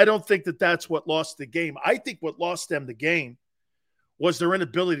 I don't think that that's what lost the game. I think what lost them the game was their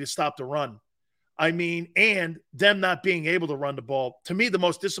inability to stop the run. I mean, and them not being able to run the ball. To me, the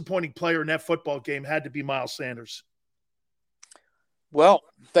most disappointing player in that football game had to be Miles Sanders. Well,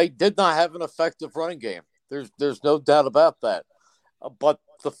 they did not have an effective running game. There's no doubt about that. But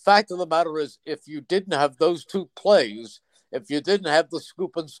the fact of the matter is, if you didn't have those two plays, if you didn't have the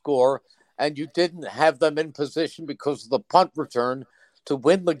scoop and score, and you didn't have them in position because of the punt return to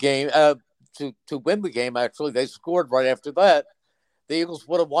win the game, to win the game, actually, they scored right after that. The Eagles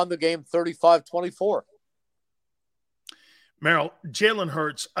would have won the game 35-24. Merrill, Jalen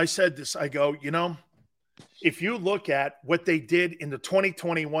Hurts, I said this, I go, if you look at what they did in the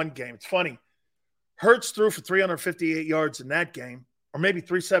 2021 game, it's funny. Hurts threw for 358 yards in that game, or maybe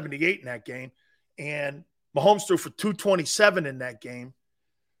 378 in that game, and Mahomes threw for 227 in that game,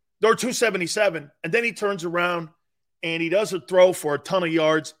 or 277, and then he turns around and he does a throw for a ton of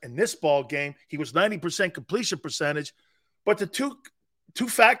yards in this ball game. He was 90% completion percentage, but the two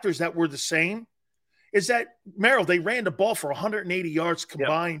factors that were the same is that, Merrill, they ran the ball for 180 yards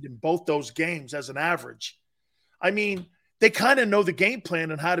combined in both those games as an average. I mean, they kind of know the game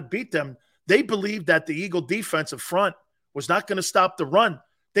plan and how to beat them. They believed that the Eagle defensive front was not going to stop the run.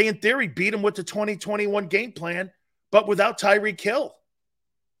 They, in theory, beat them with the 2021 game plan, but without Tyreek Hill.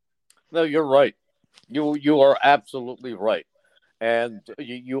 No, you're right. You are absolutely right. And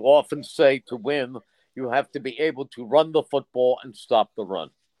you often say to win, you have to be able to run the football and stop the run.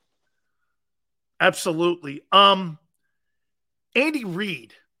 Absolutely. Andy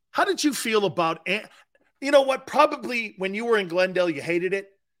Reid, how did you feel about you know what? Probably when you were in Glendale, you hated it.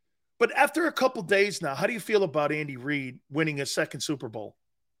 But after a couple days now, how do you feel about Andy Reid winning his second Super Bowl?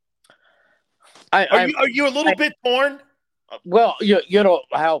 Are you a little bit torn? Well, you know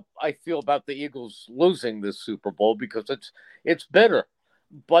how I feel about the Eagles losing this Super Bowl because it's bitter.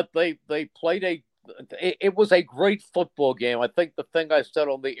 But they played a it was a great football game. I think the thing I said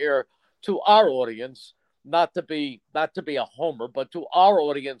on the air to our audience, not to be a homer, but to our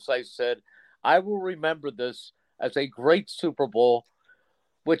audience, I said, I will remember this as a great Super Bowl,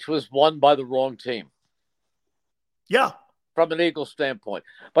 which was won by the wrong team. Yeah. From an Eagles standpoint.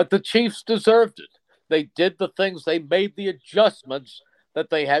 But the Chiefs deserved it. They did the things, they made the adjustments that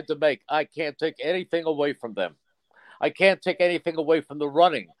they had to make. I can't take anything away from them. I can't take anything away from the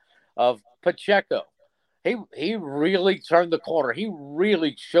running of Pacheco. He really turned the corner. He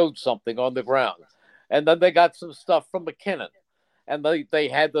really showed something on the ground. And then they got some stuff from McKinnon. And they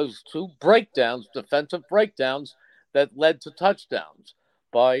had those two breakdowns, defensive breakdowns, that led to touchdowns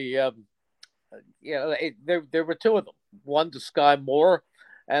by, there were two of them. One to Sky Moore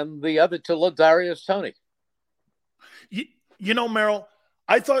and the other to Ladarius Toney. You know, Merrill,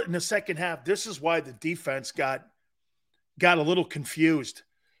 I thought in the second half, this is why the defense got a little confused.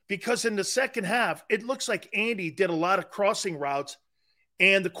 Because in the second half, it looks like Andy did a lot of crossing routes,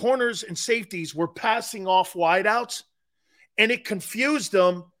 and the corners and safeties were passing off wideouts, and it confused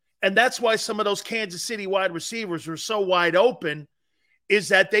them. And that's why some of those Kansas City wide receivers were so wide open, is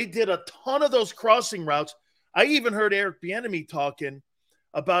that they did a ton of those crossing routes. I even heard Eric Bieniemy talking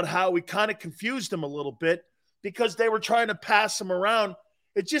about how we kind of confused them a little bit because they were trying to pass them around.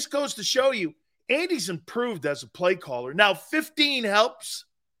 It just goes to show you, Andy's improved as a play caller. Now, 15 helps.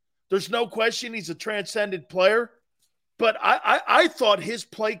 There's no question he's a transcendent player. But I thought his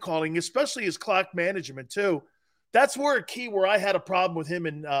play calling, especially his clock management too, that's where a key where I had a problem with him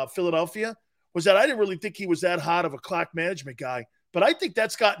in Philadelphia was that I didn't really think he was that hot of a clock management guy. But I think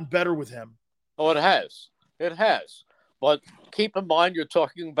that's gotten better with him. Oh, it has. It has. But keep in mind, you're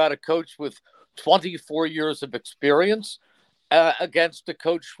talking about a coach with 24 years of experience against a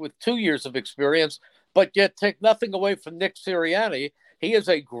coach with 2 years of experience, but yet take nothing away from Nick Sirianni. He is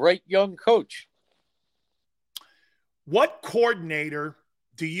a great young coach. What coordinator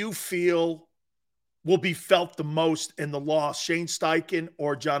do you feel will be felt the most in the loss, Shane Steichen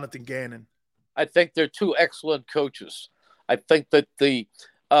or Jonathan Gannon? I think they're two excellent coaches. I think that the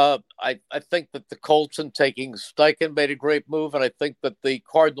Colts in taking Steichen made a great move, and I think that the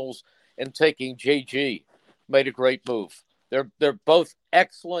Cardinals in taking JG made a great move. They're both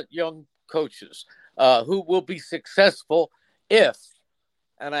excellent young coaches who will be successful if,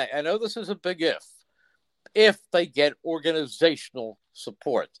 and I know this is a big if they get organizational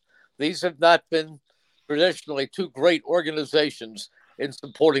support. These have not been traditionally two great organizations in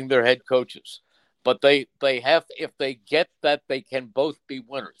supporting their head coaches. But they have, if they get that, they can both be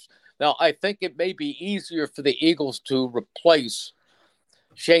winners. Now, I think it may be easier for the Eagles to replace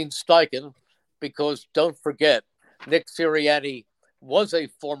Shane Steichen because don't forget, Nick Sirianni was a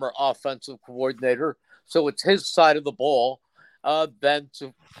former offensive coordinator, so it's his side of the ball than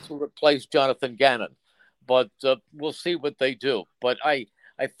to replace Jonathan Gannon. But we'll see what they do. But I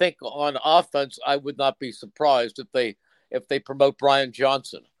think on offense, I would not be surprised if they promote Brian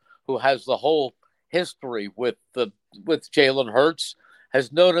Johnson, who has the whole history with Jalen Hurts,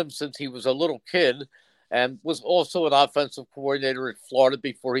 has known him since he was a little kid, and was also an offensive coordinator at Florida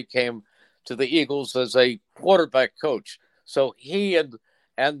before he came to the Eagles as a quarterback coach. So he and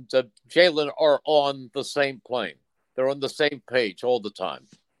Jalen are on the same plane. They're on the same page all the time.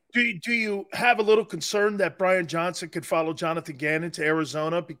 Do you have a little concern that Brian Johnson could follow Jonathan Gannon to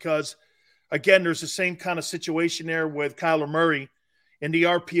Arizona? Because, again, there's the same kind of situation there with Kyler Murray in the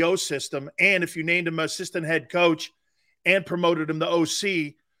RPO system. And if you named him assistant head coach and promoted him to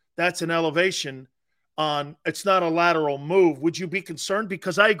OC, that's an elevation on – it's not a lateral move. Would you be concerned?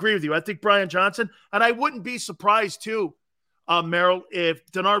 Because I agree with you. I think Brian Johnson – and I wouldn't be surprised, too, Merrill, if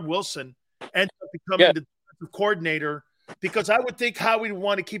Denard Wilson ends up becoming the defensive coordinator, because I would think Howie would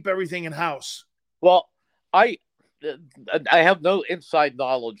want to keep everything in-house. Well, I have no inside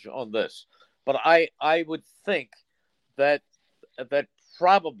knowledge on this, but I would think that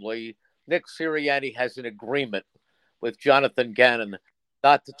probably Nick Sirianni has an agreement with Jonathan Gannon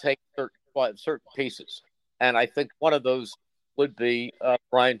not to take certain pieces. And I think one of those would be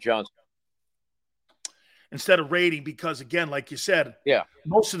Brian Johnson. Instead of rating, because, again, like you said,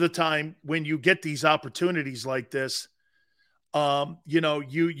 most of the time when you get these opportunities like this,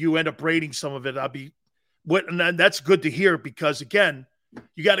 you end up rating some of it. And that's good to hear because, again,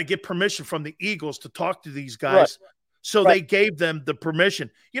 you got to get permission from the Eagles to talk to these guys. Right. So they gave them the permission.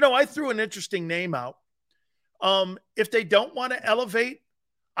 I threw an interesting name out. If they don't want to elevate,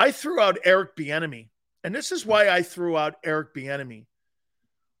 I threw out Eric Bieniemy. And this is why I threw out Eric Bieniemy.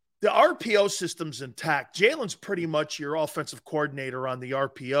 The RPO system's intact. Jalen's pretty much your offensive coordinator on the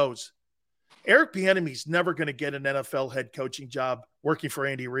RPOs. Eric Bieniemy's never going to get an NFL head coaching job working for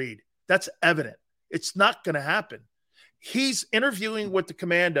Andy Reid. That's evident. It's not going to happen. He's interviewing with the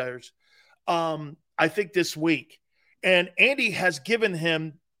Commanders, I think this week. And Andy has given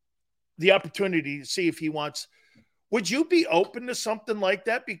him the opportunity to see if he wants. Would you be open to something like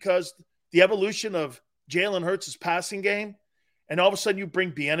that? Because the evolution of Jalen Hurts' passing game, and all of a sudden you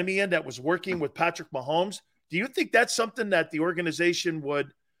bring Bieniemy in that was working with Patrick Mahomes. Do you think that's something that the organization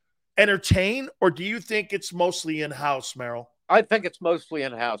would entertain, or do you think it's mostly in-house, Merrill? I think it's mostly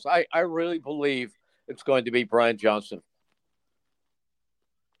in-house. I really believe it's going to be Brian Johnson.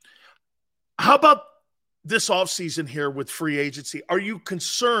 How about this offseason here with free agency? Are you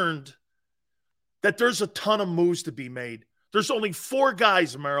concerned that there's a ton of moves to be made? There's only 4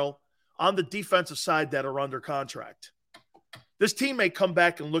 guys, Merrill, on the defensive side that are under contract. This team may come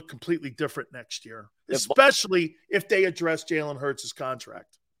back and look completely different next year, especially if they address Jalen Hurts'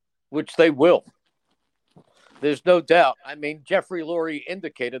 contract. Which they will. There's no doubt. I mean, Jeffrey Lurie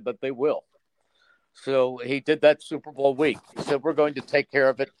indicated that they will. So he did that Super Bowl week. He said, we're going to take care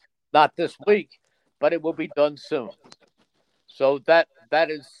of it, not this week, but it will be done soon. So that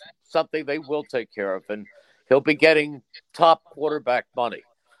is something they will take care of. And he'll be getting top quarterback money.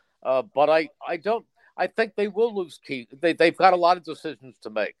 But I think they will lose key. They've got a lot of decisions to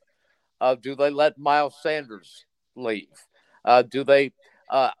make. Do they let Miles Sanders leave? Do they?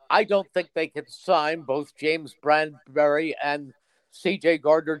 I don't think they can sign both James Bradbury and C.J.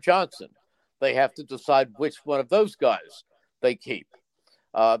 Gardner-Johnson. They have to decide which one of those guys they keep.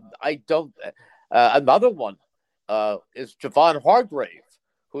 I don't. Another one is Javon Hargrave,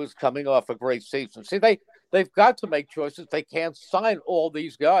 who is coming off a great season. See, they've got to make choices. They can't sign all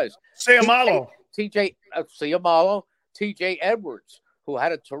these guys. Sayamalo. T.J. Edwards, who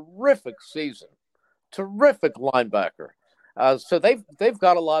had a terrific season, terrific linebacker. So they've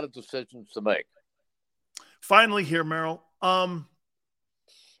got a lot of decisions to make. Finally here, Merrill.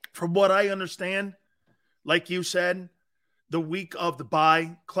 From what I understand, like you said, the week of the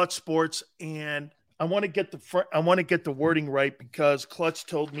bye, Clutch Sports, and I want to get the wording right because Clutch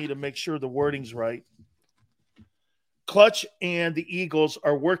told me to make sure the wording's right. Clutch and the Eagles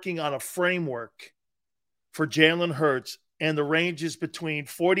are working on a framework for Jalen Hurts, and the range is between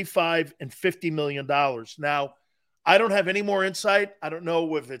 $45 and $50 million. Now, I don't have any more insight. I don't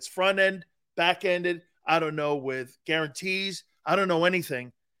know if it's front-end, back-ended. I don't know with guarantees. I don't know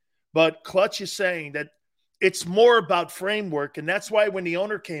anything. But Clutch is saying that it's more about framework, and that's why when the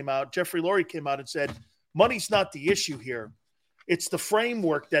owner came out, Jeffrey Lurie came out and said, money's not the issue here. It's the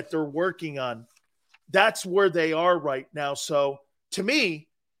framework that they're working on. That's where they are right now. So, to me,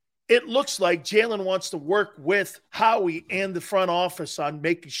 it looks like Jalen wants to work with Howie and the front office on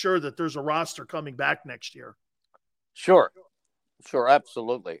making sure that there's a roster coming back next year. Sure,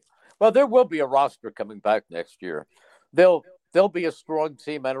 absolutely. Well, there will be a roster coming back next year. They'll be a strong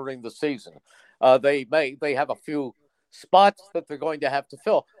team entering the season. They have a few spots that they're going to have to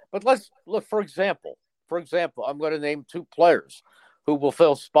fill. But let's look, for example, I'm going to name 2 players who will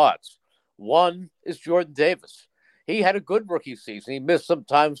fill spots. One is Jordan Davis. He had a good rookie season. He missed some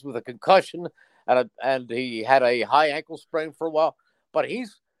times with a concussion, and he had a high ankle sprain for a while. But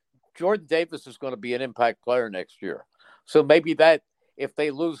Jordan Davis is going to be an impact player next year. So maybe that if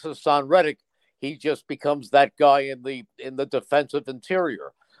they lose Hassan Reddick, he just becomes that guy in the defensive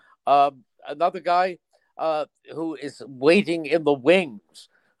interior. Another guy who is waiting in the wings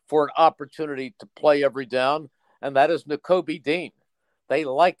for an opportunity to play every down, and that is Nakobe Dean. They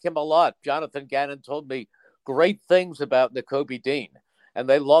like him a lot. Jonathan Gannon told me great things about Nakobe Dean, and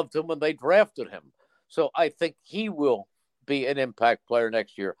they loved him when they drafted him. So I think he will be an impact player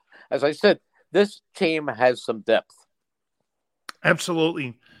next year. As I said, this team has some depth.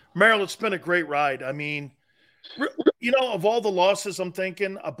 Absolutely. Merrill, it's been a great ride. I mean, of all the losses I'm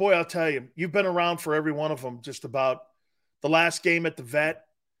thinking, boy, I'll tell you, you've been around for every one of them, just about. The last game at the Vet,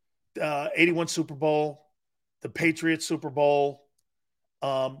 81 Super Bowl, the Patriots Super Bowl,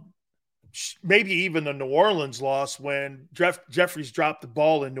 maybe even the New Orleans loss when Jeffries dropped the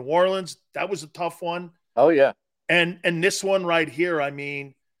ball in New Orleans. That was a tough one. Oh, yeah. And this one right here, I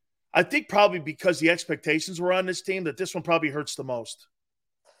mean, I think probably because the expectations were on this team that this one probably hurts the most.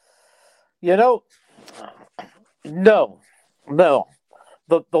 No. The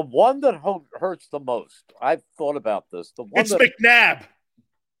one that hurts the most, I've thought about this. It's McNabb.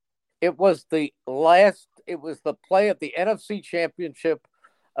 It was the play at the NFC Championship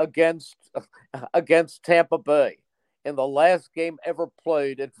against Tampa Bay in the last game ever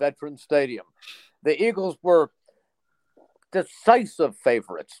played at Veterans Stadium. The Eagles were decisive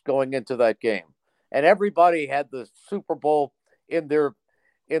favorites going into that game, and everybody had the Super Bowl in their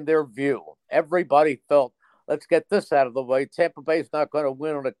view. Everybody felt, let's get this out of the way. Tampa Bay's not going to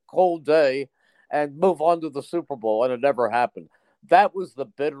win on a cold day, and move on to the Super Bowl, and it never happened. That was the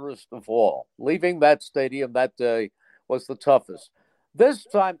bitterest of all. Leaving that stadium that day was the toughest. This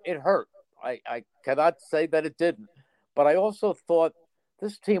time it hurt. I cannot say that it didn't, but I also thought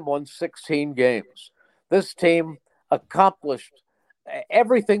this team won 16 games. This team accomplished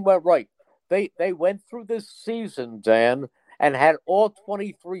everything went right. They went through this season, Dan, and had all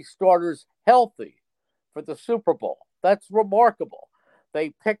 23 starters healthy for the Super Bowl. That's remarkable. They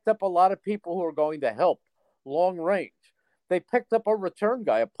picked up a lot of people who are going to help long range. They picked up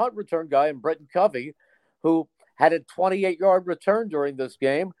a punt return guy in Brenton Covey, who had a 28-yard return during this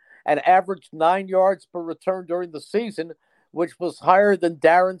game and averaged 9 yards per return during the season, which was higher than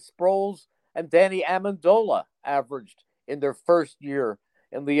Darren Sproles and Danny Amendola averaged in their first year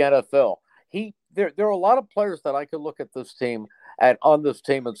in the NFL. There are a lot of players that I could look at this team on this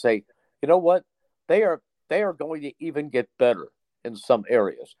team and say, you know what, they are going to even get better in some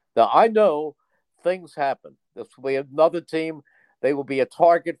areas. Now I know things happen. This will be another team. They will be a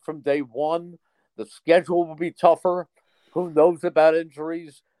target from day one. The schedule will be tougher. Who knows about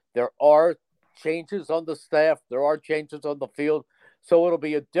injuries? There are changes on the staff. There are changes on the field. So it'll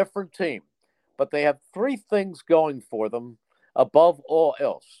be a different team. But they have three things going for them above all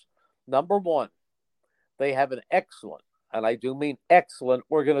else. Number one, they have an excellent, and I do mean excellent,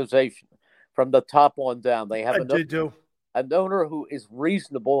 organization from the top on down. They have an owner who is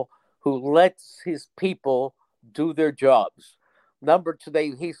reasonable, who lets his people do their jobs. Number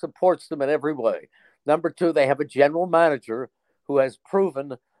two, he supports them in every way. Number two, they have a general manager who has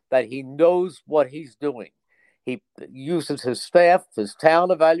proven that he knows what he's doing. He uses his staff, his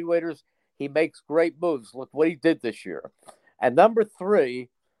talent evaluators. He makes great moves. Look what he did this year. And number three,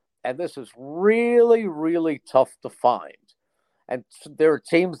 and this is really, really tough to find, and there are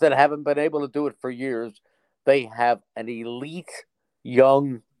teams that haven't been able to do it for years, they have an elite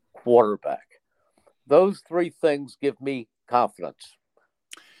young quarterback. Those three things give me confidence.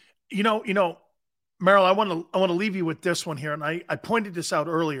 You know, Merrill, I want to leave you with this one here, and I pointed this out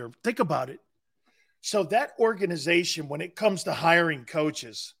earlier. Think about it. So that organization, when it comes to hiring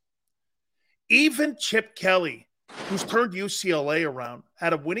coaches, even Chip Kelly, who's turned UCLA around,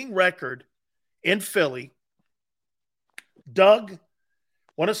 had a winning record in Philly. Doug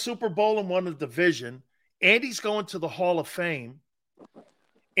won a Super Bowl and won a division. Andy's going to the Hall of Fame.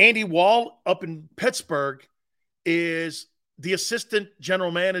 Andy Wall up in Pittsburgh is the assistant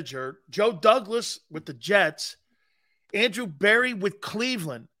general manager. Joe Douglas with the Jets. Andrew Berry with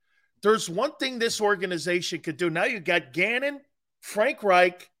Cleveland. There's one thing this organization could do. Now you got Gannon, Frank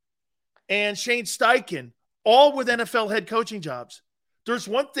Reich, and Shane Steichen, all with NFL head coaching jobs. There's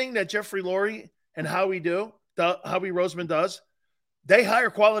one thing that Jeffrey Lurie and Howie Roseman does. They hire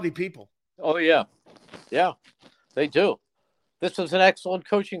quality people. Oh, yeah. Yeah, they do. This is an excellent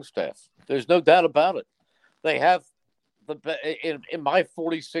coaching staff. There's no doubt about it. They have, in my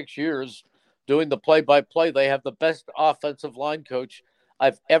 46 years doing the play-by-play, they have the best offensive line coach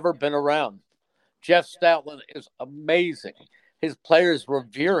I've ever been around. Jeff Stoutland is amazing. His players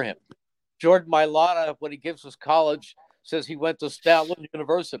revere him. Jordan Mailata, when he gives his college, says he went to Stoutland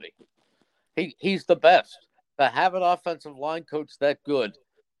University. He's the best. To have an offensive line coach that good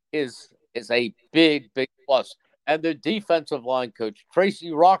is a big, big plus. And their defensive line coach,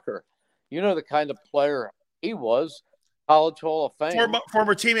 Tracy Rocker, you know the kind of player he was, College Hall of Fame.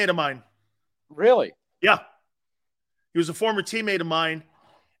 Former teammate of mine. Really? Yeah. He was a former teammate of mine.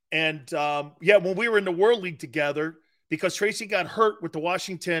 And, when we were in the World League together, because Tracy got hurt with the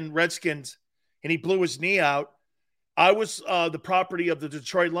Washington Redskins and he blew his knee out, I was the property of the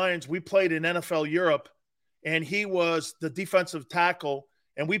Detroit Lions. We played in NFL Europe, and he was the defensive tackle,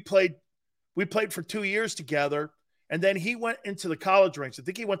 and we played for 2 years together, and then he went into the college ranks. I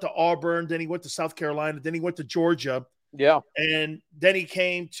think he went to Auburn, then he went to South Carolina, then he went to Georgia. Yeah. And then he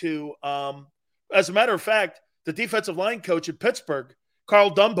came to, as a matter of fact, the defensive line coach at Pittsburgh,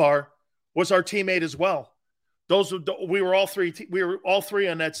 Carl Dunbar, was our teammate as well. We were all three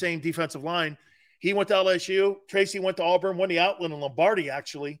on that same defensive line. He went to LSU. Tracy went to Auburn, won the Outland and Lombardi,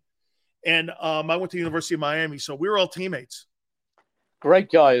 actually. And I went to the University of Miami. So we were all teammates. Great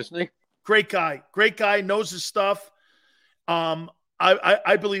guy, isn't he? Great guy, knows his stuff.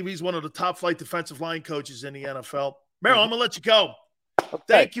 I believe he's one of the top flight defensive line coaches in the NFL. Merrill, I'm going to let you go. Okay.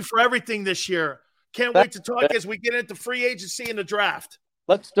 Thank you for everything this year. Can't wait to talk as we get into free agency and the draft.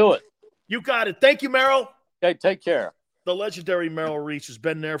 Let's do it. You got it. Thank you, Merrill. Okay, take care. The legendary Merrill Reese has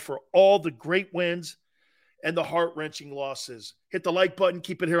been there for all the great wins and the heart-wrenching losses. Hit the like button.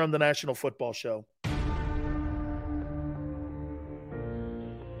 Keep it here on the National Football Show.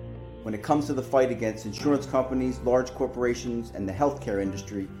 When it comes to the fight against insurance companies, large corporations, and the healthcare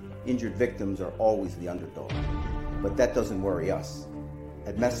industry, injured victims are always the underdog. But that doesn't worry us.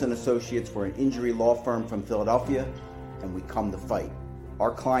 At Messon Associates, we're an injury law firm from Philadelphia, and we come to fight.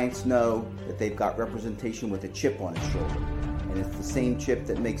 Our clients know that they've got representation with a chip on its shoulder, and it's the same chip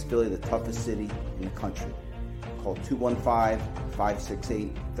that makes Philly the toughest city in the country. Call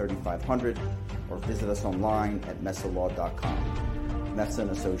 215-568-3500 or visit us online at messalaw.com.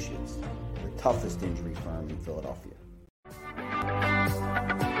 Messon Associates, the toughest injury firm in Philadelphia.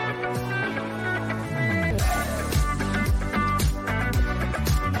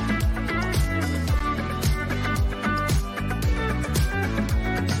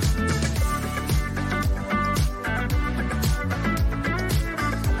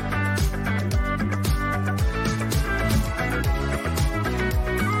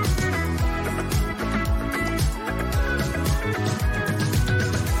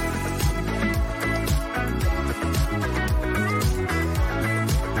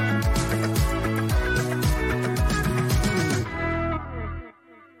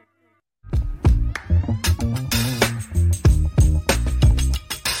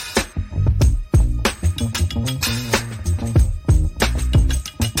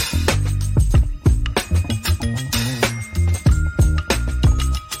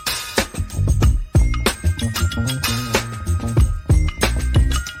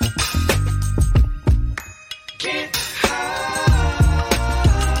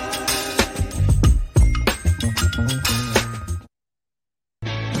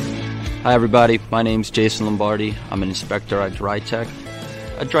 Hi everybody, my name's Jason Lombardi. I'm an inspector at DryTech.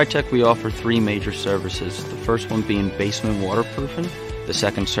 At DryTech we offer three major services, the first one being basement waterproofing, the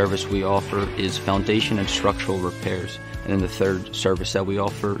second service we offer is foundation and structural repairs, and then the third service that we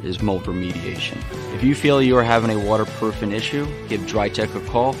offer is mold remediation. If you feel you are having a waterproofing issue, give DryTech a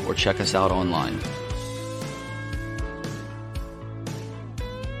call or check us out online.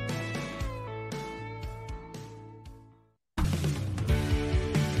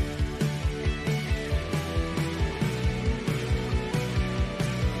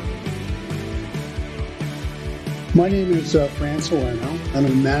 My name is Fran Sileo, and I'm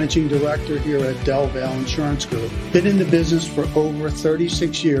a managing director here at Del Valle Insurance Group. Been in the business for over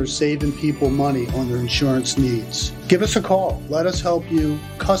 36 years, saving people money on their insurance needs. Give us a call. Let us help you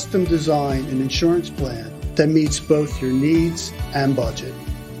custom design an insurance plan that meets both your needs and budget.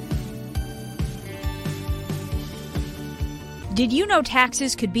 Did you know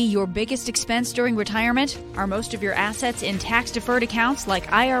taxes could be your biggest expense during retirement? Are most of your assets in tax-deferred accounts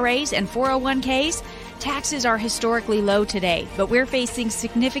like IRAs and 401ks? Taxes are historically low today, but we're facing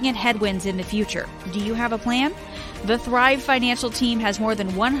significant headwinds in the future. Do you have a plan? The Thrive Financial team has more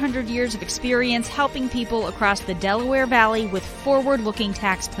than 100 years of experience helping people across the Delaware Valley with forward-looking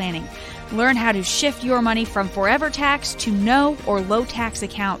tax planning. Learn how to shift your money from forever tax to no or low tax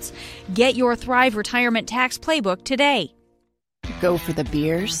accounts. Get your Thrive Retirement Tax Playbook today. Go for the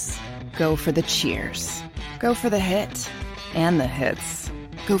beers, go for the cheers, go for the hit and the hits,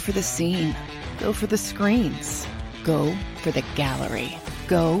 go for the scene, go for the screens, go for the gallery,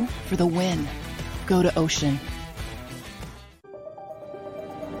 go for the win, go to Ocean.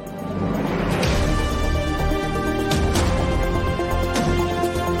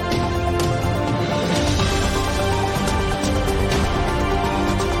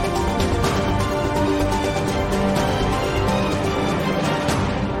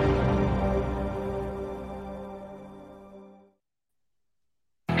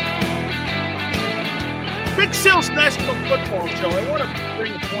 Big Sil's National Football Show. I want to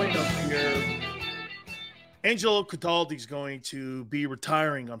bring a point up here. Angelo Cataldi's going to be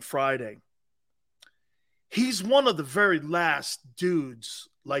retiring on Friday. He's one of the very last dudes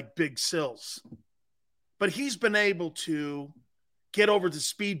like Big Sil's. But he's been able to get over the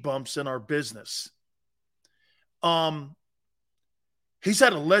speed bumps in our business. He's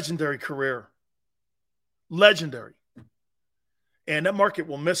had a legendary career. Legendary. And that market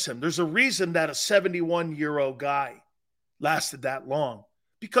will miss him. There's a reason that a 71-year-old guy lasted that long.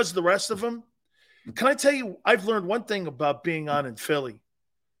 Because the rest of them, can I tell you, I've learned one thing about being on in Philly.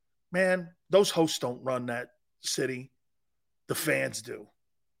 Man, those hosts don't run that city. The fans do.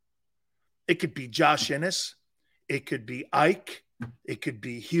 It could be Josh Innes. It could be Ike. It could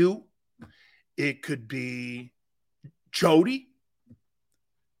be Hugh. It could be Jody.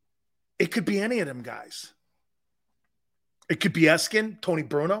 It could be any of them guys. It could be Eskin, Tony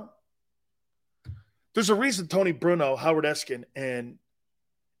Bruno. There's a reason Tony Bruno, Howard Eskin, and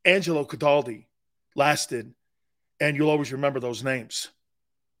Angelo Cataldi lasted, and you'll always remember those names.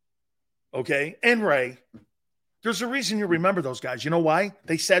 Okay? And Ray. There's a reason you remember those guys. You know why?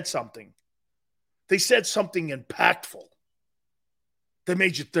 They said something. They said something impactful. They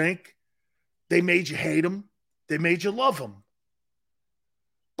made you think. They made you hate them. They made you love them.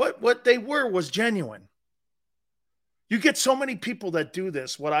 But what they were was genuine. You get so many people that do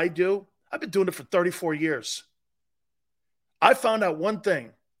this. What I do, I've been doing it for 34 years. I found out one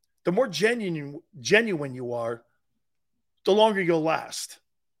thing. The more genuine you are, the longer you'll last.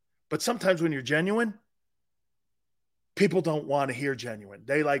 But sometimes when you're genuine, people don't want to hear genuine.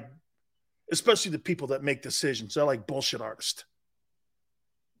 They like, especially the people that make decisions, they're like bullshit artists.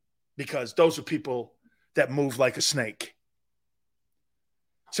 Because those are people that move like a snake.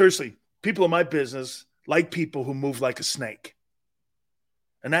 Seriously, people in my business like people who move like a snake.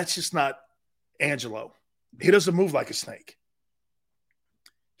 And that's just not Angelo. He doesn't move like a snake.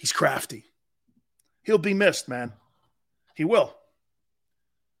 He's crafty. He'll be missed, man. He will.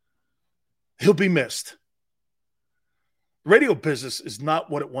 He'll be missed. Radio business is not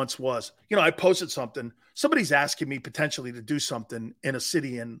what it once was. You know, I posted something. Somebody's asking me potentially to do something in a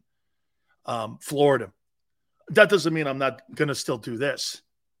city in Florida. That doesn't mean I'm not going to still do this,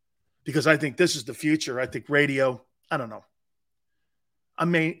 because I think this is the future. I think radio, I don't know. I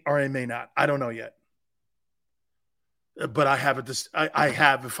may or I may not. I don't know yet. But I have it. I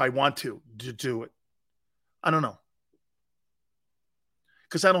have, if I want to do it. I don't know.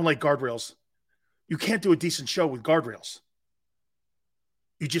 Because I don't like guardrails. You can't do a decent show with guardrails.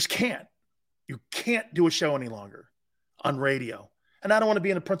 You just can't. You can't do a show any longer on radio. And I don't want to be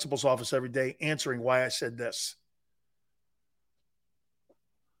in the principal's office every day answering why I said this.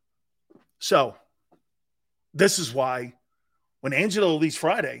 So, this is why when Angelo leaves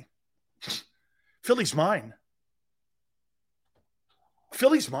Friday, Philly's mine.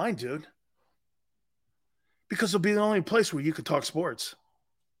 Philly's mine, dude. Because it'll be the only place where you can talk sports.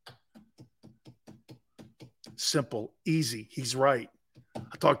 Simple, easy. He's right.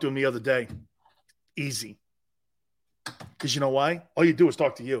 I talked to him the other day. Easy. Because you know why? All you do is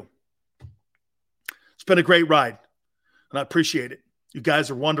talk to you. It's been a great ride, and I appreciate it. You guys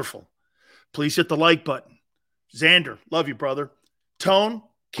are wonderful. Please hit the like button. Xander, love you, brother. Tone,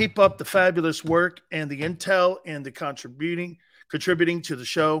 keep up the fabulous work and the intel and the contributing to the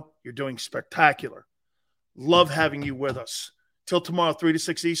show. You're doing spectacular. Love having you with us. Till tomorrow, 3 to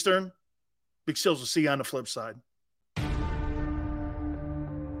 6 Eastern. Big Sills will see you on the flip side.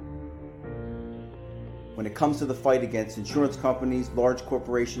 When it comes to the fight against insurance companies, large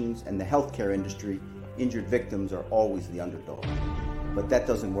corporations, and the healthcare industry, injured victims are always the underdog. But that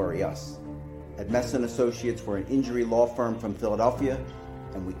doesn't worry us. At Messa & Associates, we're an injury law firm from Philadelphia,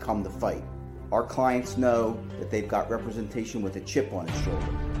 and we come to fight. Our clients know that they've got representation with a chip on its shoulder,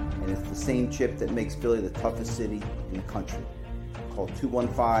 and it's the same chip that makes Philly the toughest city in the country. Call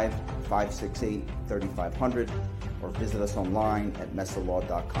 215-568-3500 or visit us online at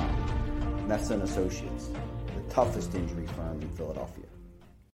messalaw.com. Messa & Associates, the toughest injury firm in Philadelphia.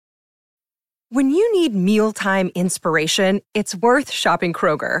 When you need mealtime inspiration, it's worth shopping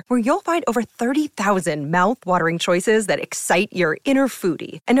Kroger, where you'll find over 30,000 mouth-watering choices that excite your inner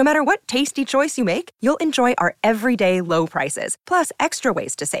foodie. And no matter what tasty choice you make, you'll enjoy our everyday low prices, plus extra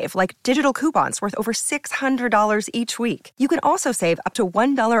ways to save, like digital coupons worth over $600 each week. You can also save up to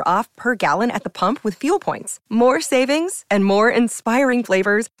 $1 off per gallon at the pump with fuel points. More savings and more inspiring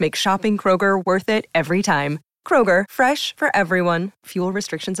flavors make shopping Kroger worth it every time. Kroger, fresh for everyone. Fuel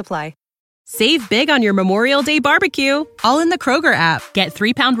restrictions apply. Save big on your Memorial Day barbecue, all in the Kroger app. Get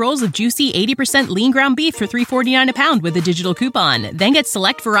 3-pound rolls of juicy 80% lean ground beef for $3.49 a pound with a digital coupon. Then get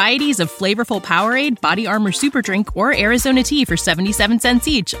select varieties of flavorful Powerade, Body Armor Super Drink, or Arizona tea for 77 cents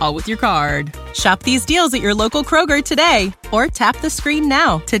each, all with your card. Shop these deals at your local Kroger today, or tap the screen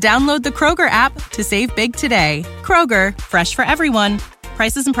now to download the Kroger app to save big today. Kroger, fresh for everyone.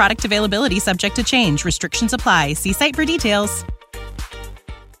 Prices and product availability subject to change. Restrictions apply. See site for details.